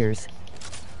happy tears.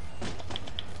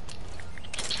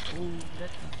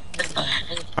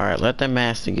 Alright, let that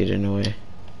master get in the way.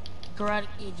 Karate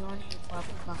Kid, join in before I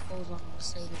put my clothes on and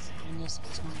say this, and this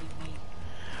is gonna be me.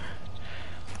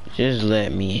 Just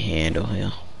let me handle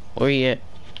him. Where he at?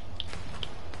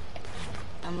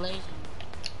 I'm lazy.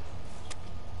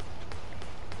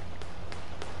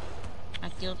 I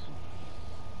killed him.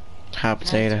 Hot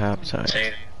potato, hot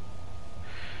potato.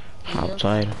 Hot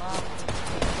potato.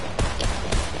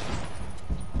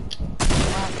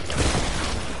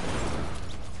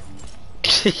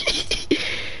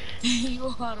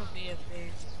 You ought to be a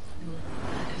bitch.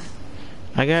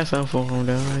 I got something for him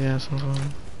though. I got something for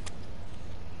him.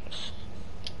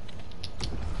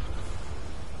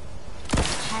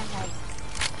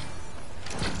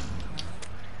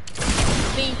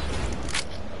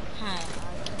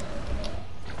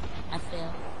 I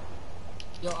fell.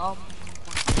 Yo, all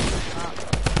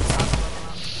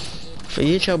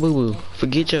Forget your boo boo.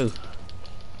 Forget your.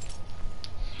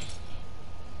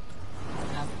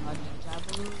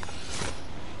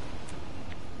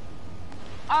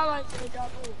 I like deja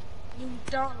vu. You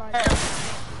don't like it.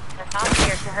 We're not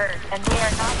here to hurt, and we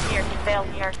are not here to fail.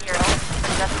 We are here only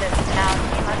for justice. Now, do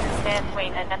you understand,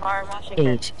 Wayne and MR Washington?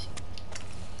 H.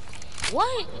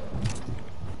 What?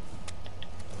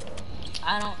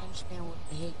 I don't understand what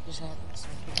the heck just happened, so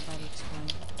everybody explain.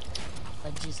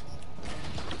 But just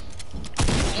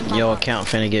Your account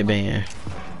finna get banned.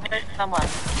 Someone.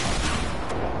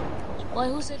 Wait,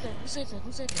 who said that? Who said that?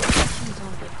 Who said that? Please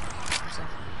don't get that.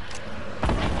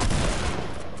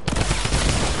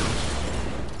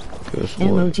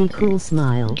 Emoji cool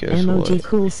smile. Emoji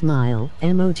cool smile.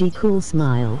 Emoji cool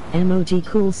smile. Emoji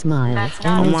cool smile.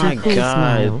 Oh my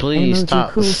god, please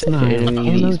stop sending me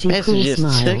these Emoji cool messages.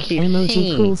 smile. Took it.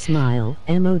 Emoji cool smile.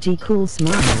 Emoji cool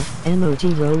smile.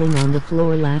 Emoji rolling on the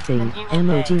floor laughing.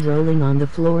 Emoji rolling on the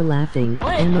floor laughing.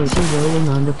 Emoji rolling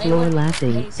on the floor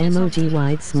laughing. Emoji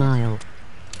wide smile.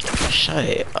 Shut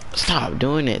it. Stop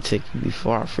doing that, Tiki,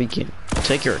 before I freaking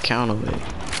take your account away.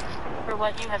 For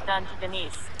what you have done to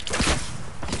Denise.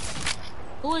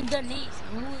 Who is Denise?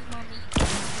 Who is my meat?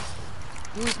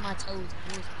 Who is my toes?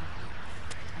 Who is my feet?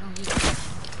 I don't get it.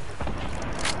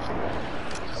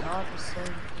 It's all the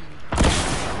same thing.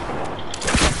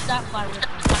 Stop fighting.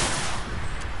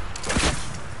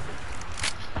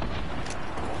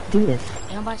 Do it.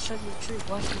 And I'm about to show you a trick.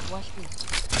 Watch this, watch this.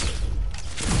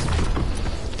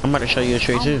 I'm about to show you a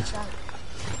trick too.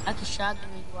 I can shotgun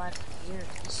you out of the air.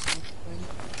 This is funny.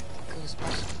 Because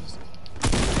watch this.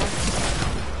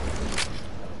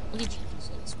 Look at you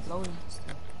just exploding and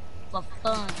stuff. For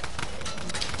fun.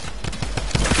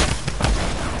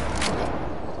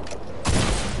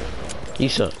 You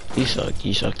suck. You suck.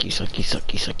 You suck. You suck. You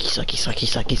suck. You suck. You suck. You suck. You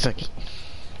suck. You suck.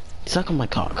 Suck on my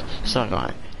cock. Suck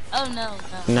on it. Oh no,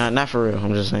 no. Nah, not for real.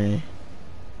 I'm just saying.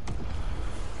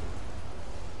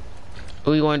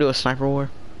 Who you want to do a sniper war?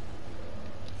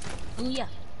 Oh yeah.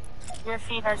 Your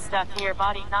feet are stuck to your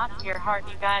body, not to your heart.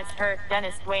 You guys heard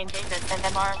Dennis, Dwayne Davis, and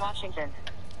MR Washington.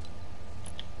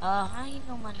 How you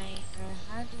know my name?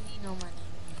 How do you know my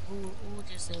name? Who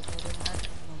just said that? How do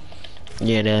you know my name?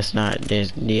 Yeah, that's not.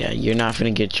 Yeah, you're not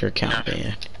finna get your account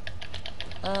banned.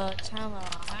 Time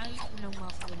out. How you know my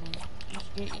full name?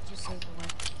 You just said the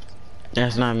right.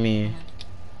 That's not me.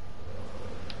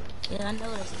 Yeah, I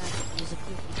know that's not you. It's a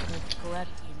gift because the karate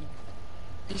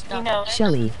kid. You know,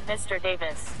 Shelly. Mr.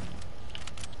 Davis.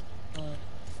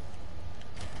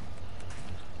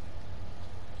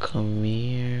 Come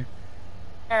here,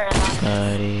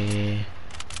 buddy.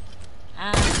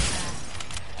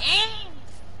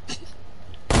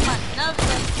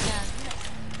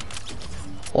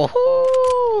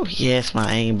 Oh, yes, my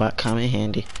aimbot come in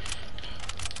handy.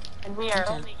 And we are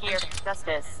only here for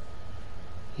justice.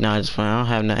 No, it's fine. I don't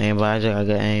have no aimbot. I just got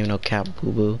good aim, no cap,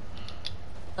 boo boo.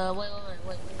 Wait.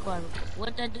 Quiet.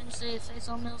 What that dude said? Say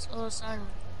something else. Sorry.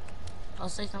 I'll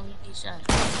say something. You get shot.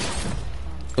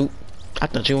 Oop. I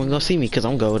thought you weren't gonna see me because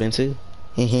I'm golden too.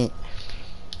 Nah.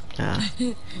 Now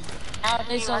do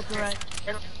They you so correct. understand,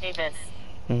 Mr. Davis?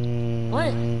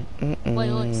 What?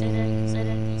 Wait, say that again, say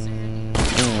that again, say that again.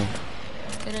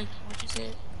 Say that again, what you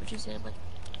said? What you said about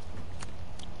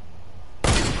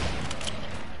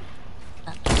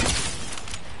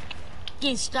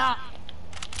Get stop.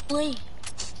 Please.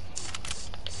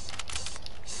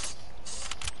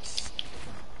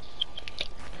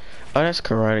 Oh, that's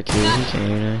Karate Kid. He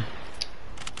can't even.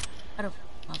 I don't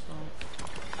my phone.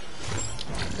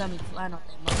 You got me flying off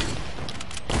that mountain.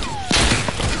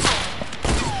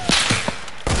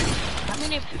 I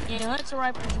mean, if that's the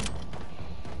right person.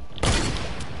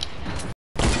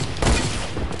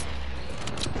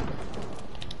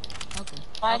 Okay.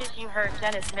 Why did you hurt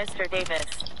Dennis, Mr. Davis?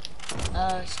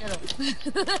 Shut up. Shut up.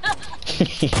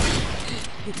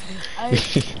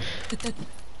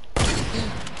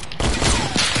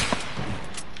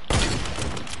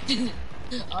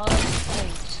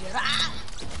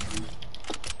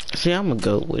 See, I'm a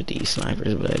goat with these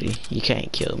snipers, buddy. You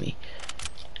can't kill me.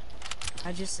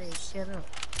 I just said shut up.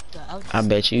 I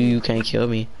bet you can't kill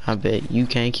me. I bet you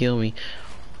can't kill me.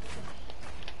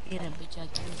 Yeah, that bitch I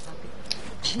can't stop it.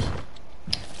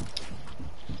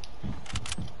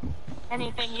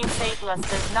 Anything you say to us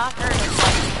does not hurt us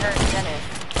like you hurt Dennis.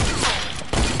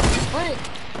 What?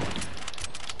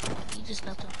 You just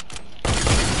stopped talking.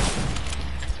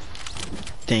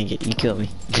 Dang it, you killed me.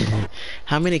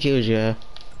 How many kills you have?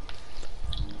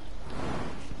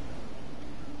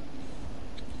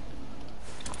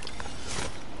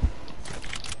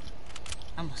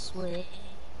 I'm a sweat.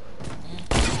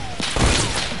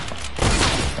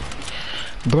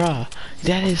 Bruh,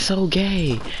 that is so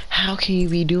gay. How can you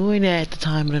be doing that at the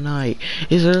time of the night?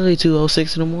 It's early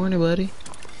 2:06 in the morning, buddy.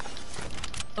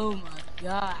 Oh my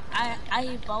god. I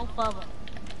hit both of them.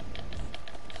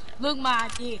 Look my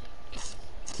dick.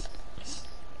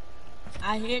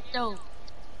 I hit those.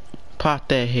 Pop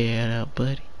that head out,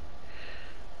 buddy.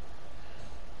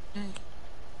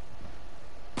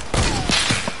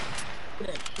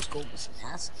 Let's go with some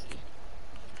ass.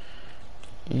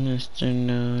 Mr.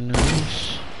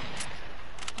 No-Nos.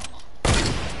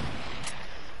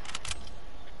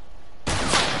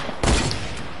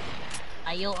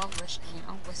 Yo, I'm rushing in.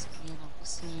 I'm whistling.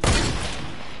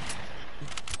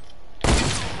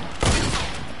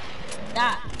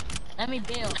 Stop. Let me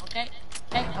build, okay?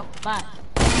 Okay, oh, bye.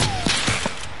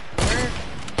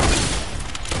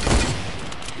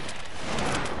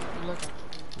 Look at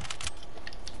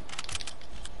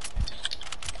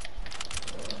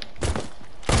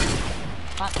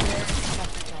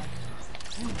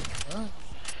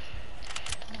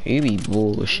You be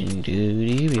bullshitting, dude.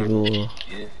 You be bull.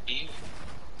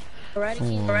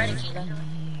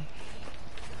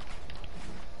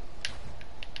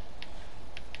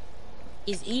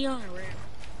 Is E on the red?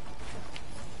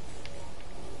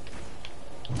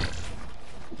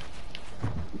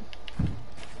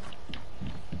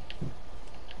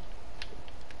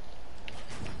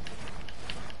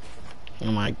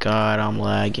 Oh my god, I'm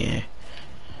lagging.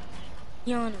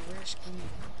 E on the red screen.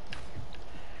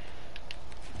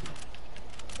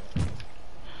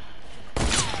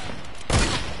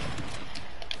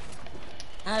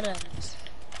 How does this?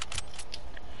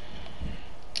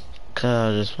 Cause I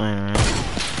was just playing around.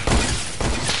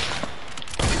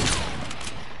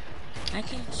 I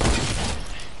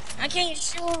can't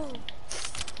shoot.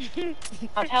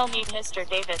 Tell me, Mr.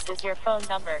 Davis, is your phone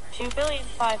number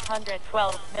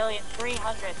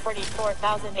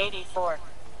 2,512,344,084?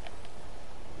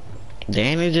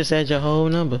 Damn, it just said your whole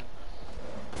number.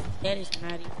 That is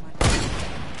not even my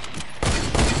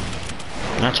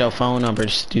number. Not your phone number,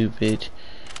 stupid.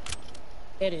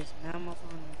 That is not my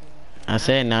phone number. I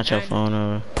said not your phone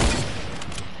number.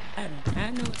 I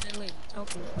know what that lady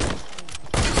talking about.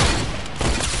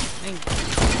 Thank you.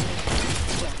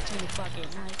 10 o'clock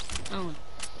at night.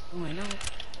 Going on.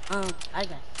 I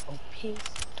got a piss.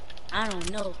 I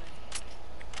don't know.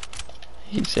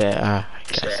 He said, I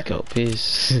got to go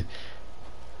piss.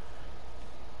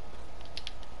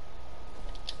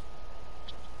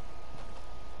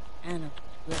 And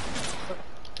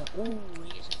ooh,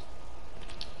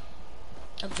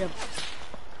 stop jumping.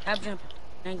 Stop jumping.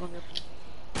 I ain't gonna help you.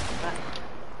 Bye.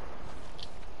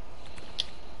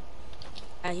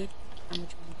 I hit how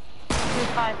much money?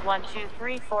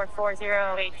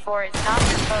 25123448084 is not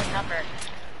your phone number.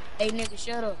 Hey nigga,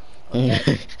 shut up. Okay?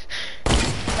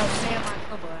 Stop saying my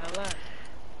number out loud.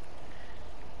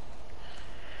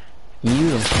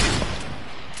 You.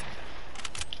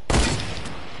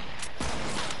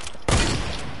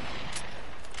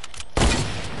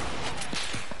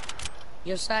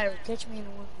 Yo, Cyrus, catch me in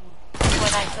the 1v1.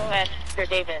 when I saw Mr.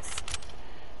 Davis.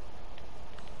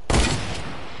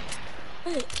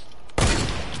 Wait.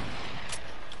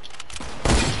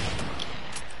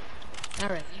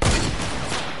 Alright.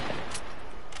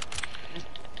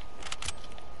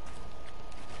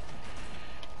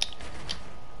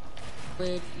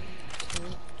 Wait.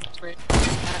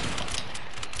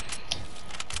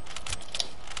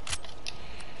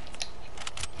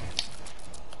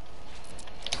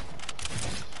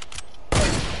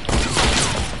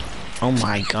 Oh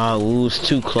my god, we was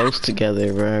too close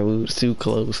together, bro. We was too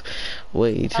close.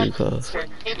 Way too close. Mr.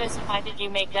 Davis, why did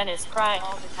you make Dennis cry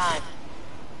all the time?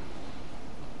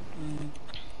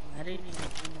 I didn't even know.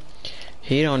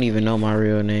 He don't even know my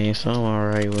real name, so I'm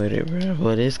alright with it, bro.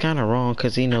 But it's kind of wrong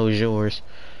because he knows yours.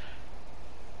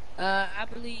 I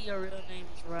believe your real name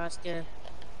is Roscoe.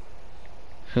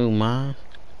 Who, mine?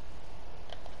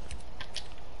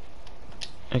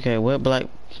 Okay, what black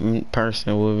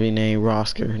person would be named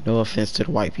Rosker? No offense to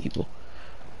the white people.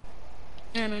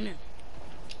 No. Let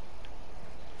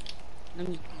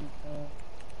me think.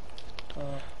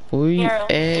 Where you Here.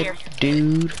 at,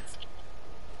 dude?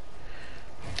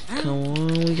 Come on,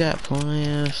 we got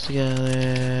plans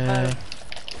together.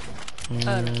 Come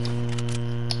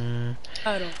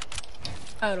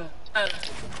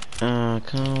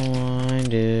on,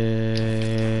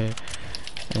 dude.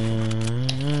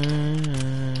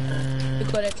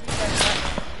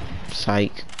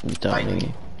 Psych, you thought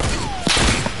me.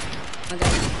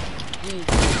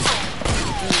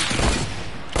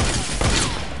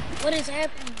 What is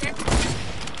happening?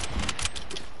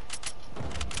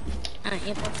 I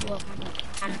can't put you up.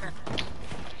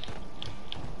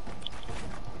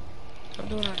 I'm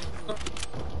doing it.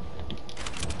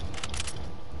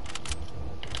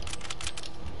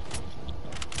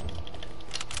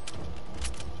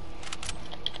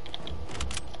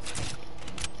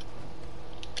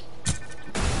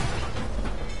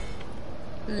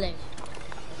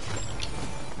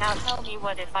 Now tell me,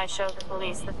 what if I show the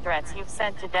police the threats you've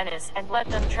sent to Dennis and let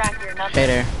them track your number? Hey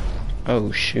there.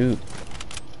 Oh shoot.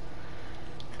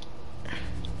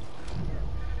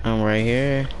 I'm right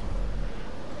here.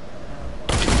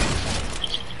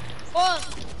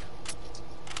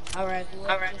 Alright.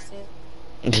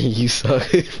 You suck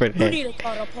for that. You need to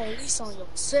call the police on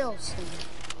yourself soon.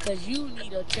 Cause you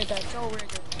need to check out your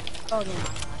record. Oh no.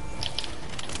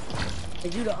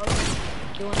 Cause you the only one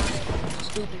doing all that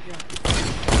stupid junk.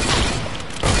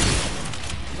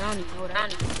 I don't even know what I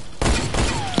need.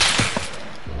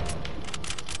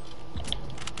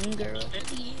 Girl,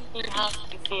 how do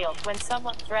you feel when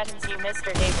someone threatens you,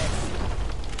 Mr. Davis?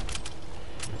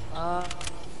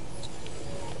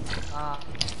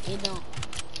 It don't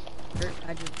hurt.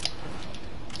 I just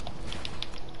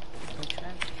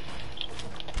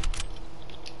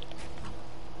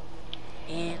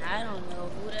and I don't know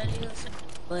who that is,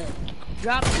 but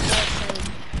drop the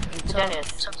question and talk.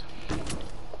 Dennis.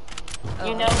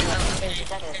 You know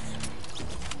Dennis.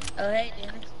 Oh, hey,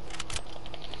 Dennis.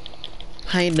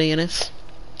 Hey, Dennis.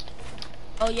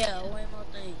 Oh, yeah, one more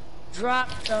thing. Drop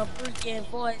the freaking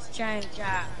voice change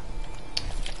out.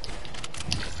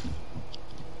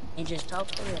 And just talk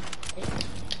to him.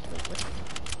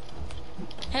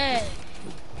 Hey.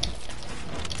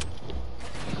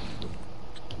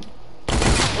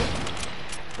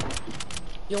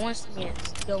 You want to see me in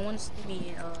Fortnite.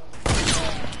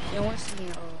 You want to see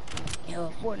me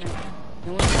oh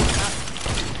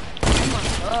my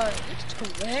god, it's too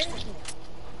bad.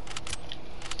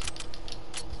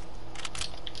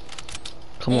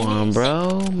 Come on,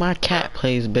 bro. My cat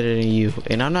plays better than you.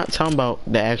 And I'm not talking about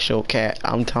the actual cat.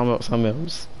 I'm talking about something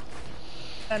else.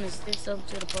 Trying to say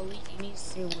something to the police. You need to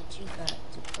see what you got to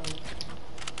the police.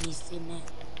 You need to see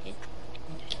that.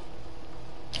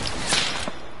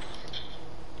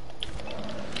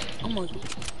 I'm gonna get you.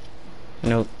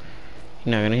 Nope.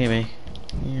 You're not gonna hit me.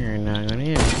 You're not gonna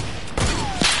hit me.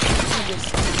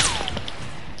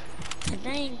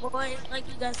 Dang, boy, it's like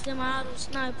you got semi-auto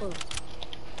snipers.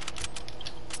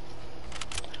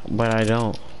 But I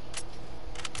don't.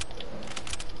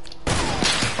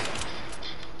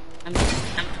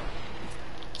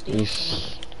 You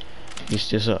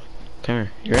still suck. Come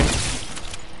here. You ready?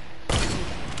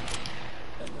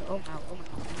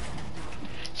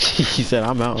 He said,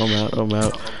 I'm out.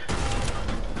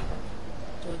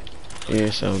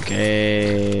 You're so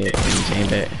gay. And you came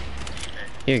back.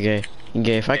 You're gay. You're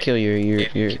gay. If I kill you, you're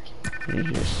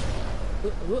just...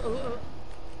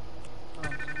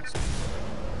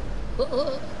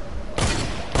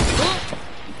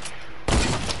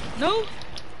 No!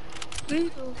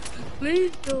 Please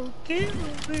don't kill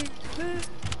me, man.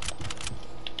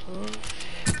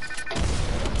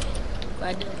 If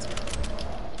I do it,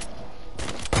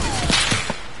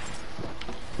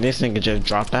 This nigga just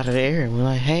dropped out of the air and we're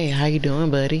like, hey, how you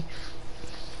doing, buddy?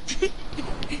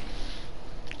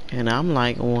 And I'm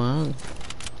like, well,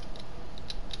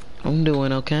 I'm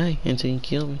doing okay until you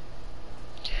kill me.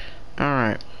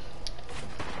 Alright.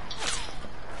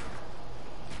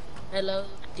 Hello,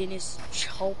 Dennis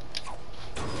Choke.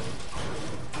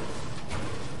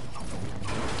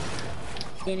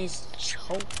 Dennis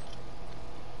Choke.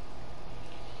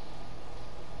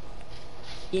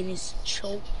 Dennis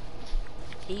Choke.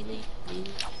 Haley,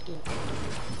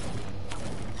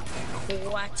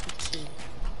 what a kid.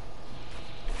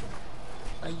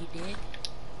 Are you dead?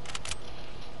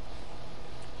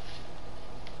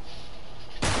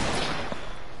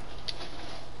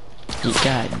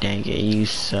 God dang it, you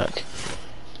suck.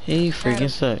 You freaking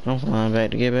suck. I'm flying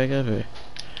back to get back up here.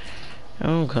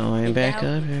 I'm going back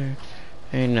up here.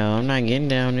 Hey, no, I'm not getting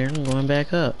down there. I'm going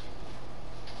back up.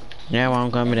 Now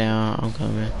I'm coming down. I'm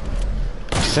coming.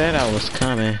 I said I was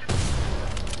coming.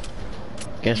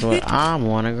 Guess what? I'm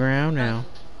on the ground now.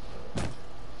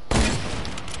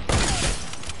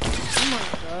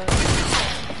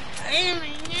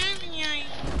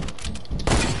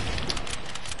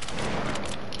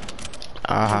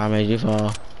 I made you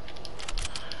fall.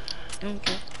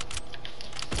 Okay.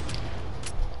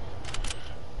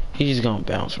 He's just gonna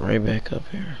bounce right back up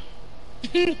here.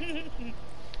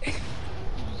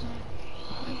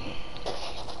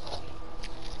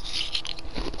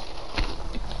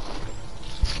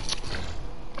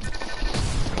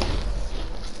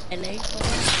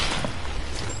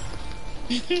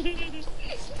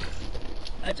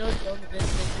 I told you I'm the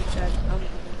best at shot.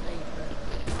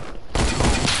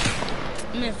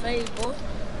 I'm in phase, boy.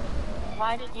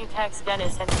 Why did you text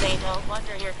Dennis and say no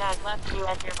wonder your dad left you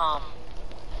and your mom?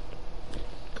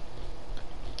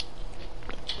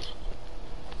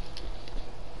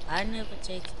 I never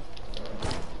texted.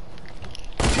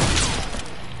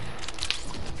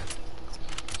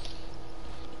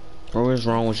 What is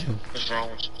wrong with you?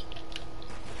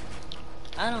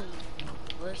 I don't know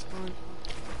what's going on.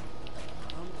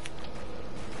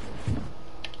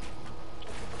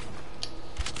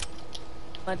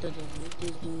 I'm about to delete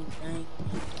this dude thing.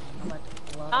 I'm about to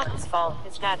block. Not his fault.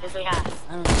 His dad is an ass.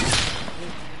 I don't know.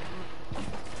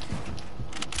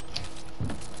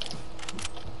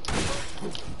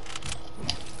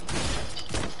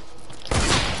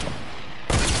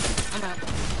 I'm out.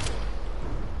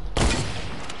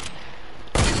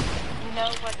 You know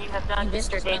what you have done,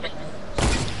 Mr. David.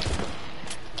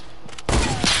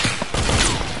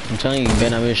 I'm telling you, you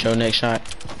better not miss your next shot.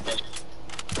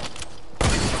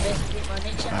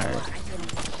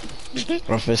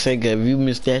 Or for the sake of, if you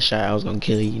missed that shot, I was gonna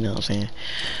kill you, you know what I'm saying?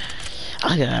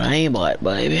 I got an aimbot,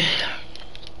 baby.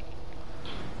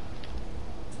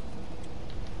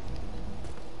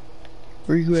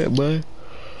 Where you at, bud?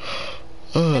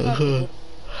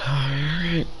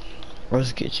 Alright.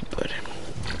 Let's get you, buddy.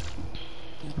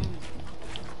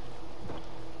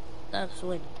 Stop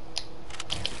sweating.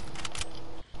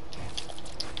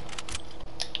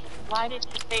 Why did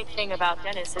you say thing about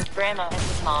Dennis's grandma and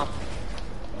his mom?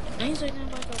 I ain't saying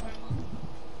nothing about your grandma.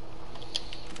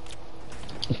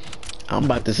 I'm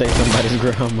about to say somebody's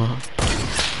grandma.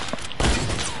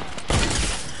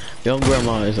 Your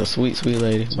grandma is a sweet, sweet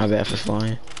lady. My bad for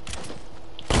flying.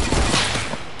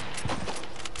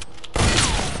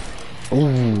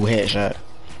 Ooh, headshot.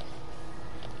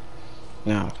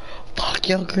 No. Fuck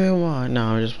your grandma. No,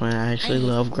 I'm just playing. I actually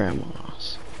love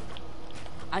grandmas.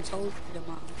 I told you that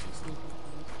my auntie's sleeping.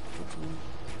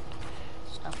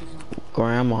 Stop now.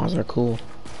 Grandmas are cool.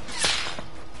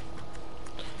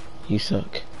 You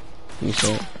suck. You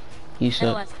suck. You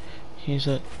suck. You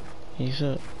suck. You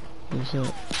suck. You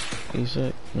suck. You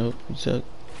suck. Nope. You suck.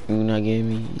 You're not getting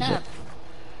me. You suck.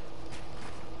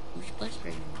 Who's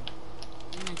frustrating me?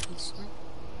 I'm not getting sleep.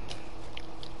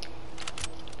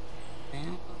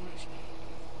 Man,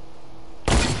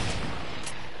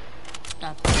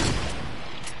 stop.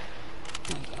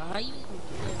 How you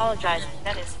Apologize,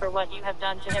 Dennis, for what you have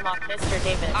done to him on Mr.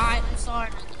 David. I'm sorry.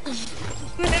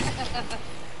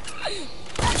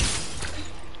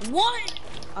 What?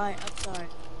 Alright, I'm sorry.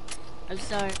 I'm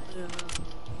sorry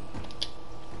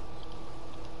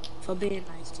for being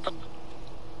nice to you.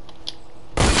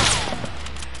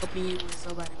 Hoping you was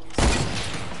somebody missing.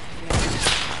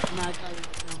 Yeah. I'm not calling you.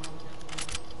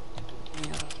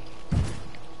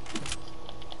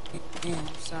 Yeah,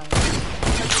 I'm sorry.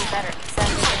 You better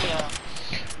send the video.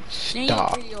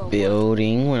 Stop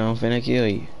building when I'm finna kill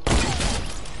you.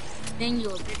 Then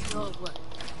your video of what?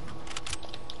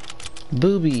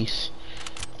 Boobies.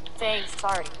 Saying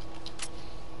sorry.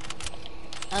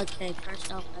 Okay,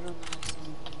 first off, I don't know how to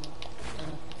sing.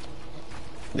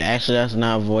 Actually, that's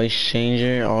not voice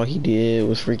changer. All he did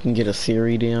was freaking get a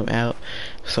Siri damn out.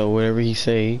 So whatever he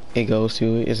say, it goes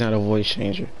to it. It's not a voice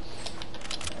changer.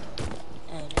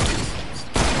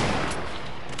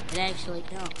 It actually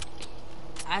don't.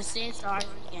 I said sorry on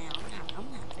the game. I'm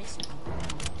not facing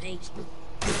Facebook.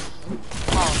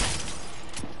 Oh.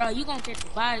 Bro, you gonna catch the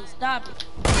body. Stop it.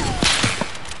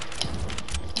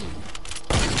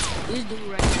 This dude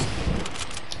right here.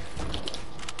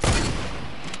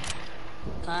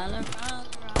 Colorado.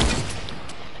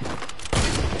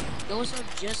 Yo, what's up,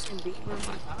 Justin Bieber,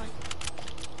 my guy?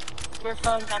 Your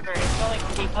phone number is going to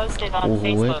be posted on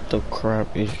Facebook. What the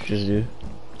crap is you just do?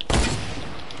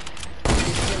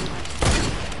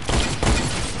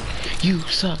 You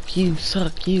suck, you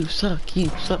suck, you suck, you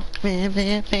suck.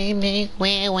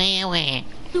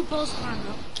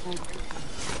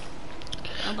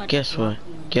 Guess what?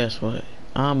 Guess what?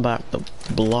 I'm about to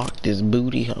block this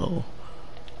booty hole.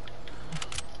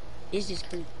 It's just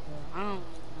creepy, bro. I don't know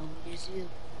what this is.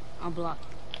 I'm blocking.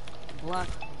 I'm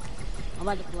blocking. I'm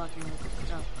about to block him.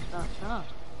 Stop, stop, stop.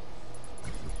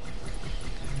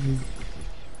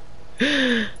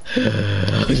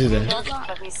 What is that?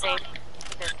 What we say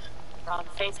on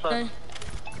Facebook.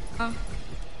 Huh?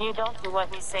 You don't do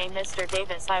what we say, Mr.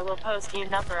 Davis. I will post you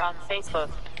number on Facebook.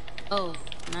 Oh,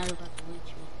 not about to reach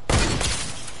you.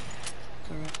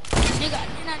 Correct. Nigga, I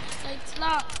did not just say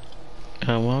stop.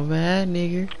 I'm on bad,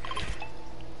 nigga.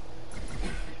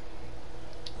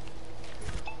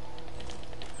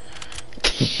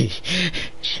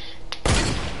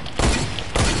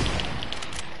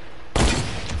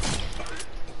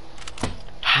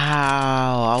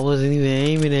 How? I wasn't even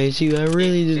aiming at you. I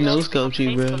really just no-scoped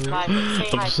you, bro.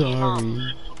 I'm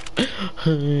sorry.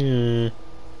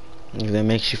 If that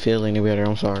makes you feel any better,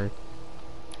 I'm sorry.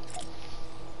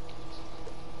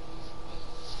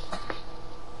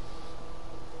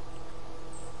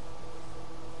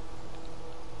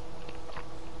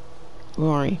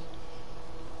 Cory,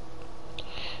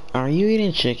 are you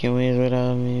eating chicken wings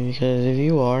without me? Because if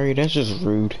you are, that's just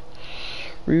rude.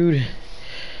 Rude.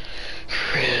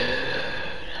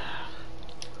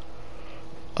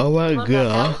 Oh my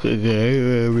god,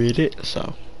 okay, read it,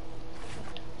 so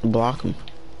block him.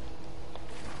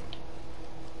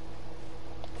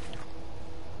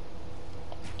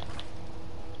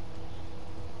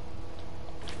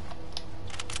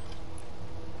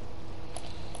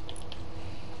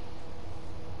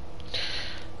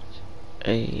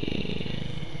 Hey.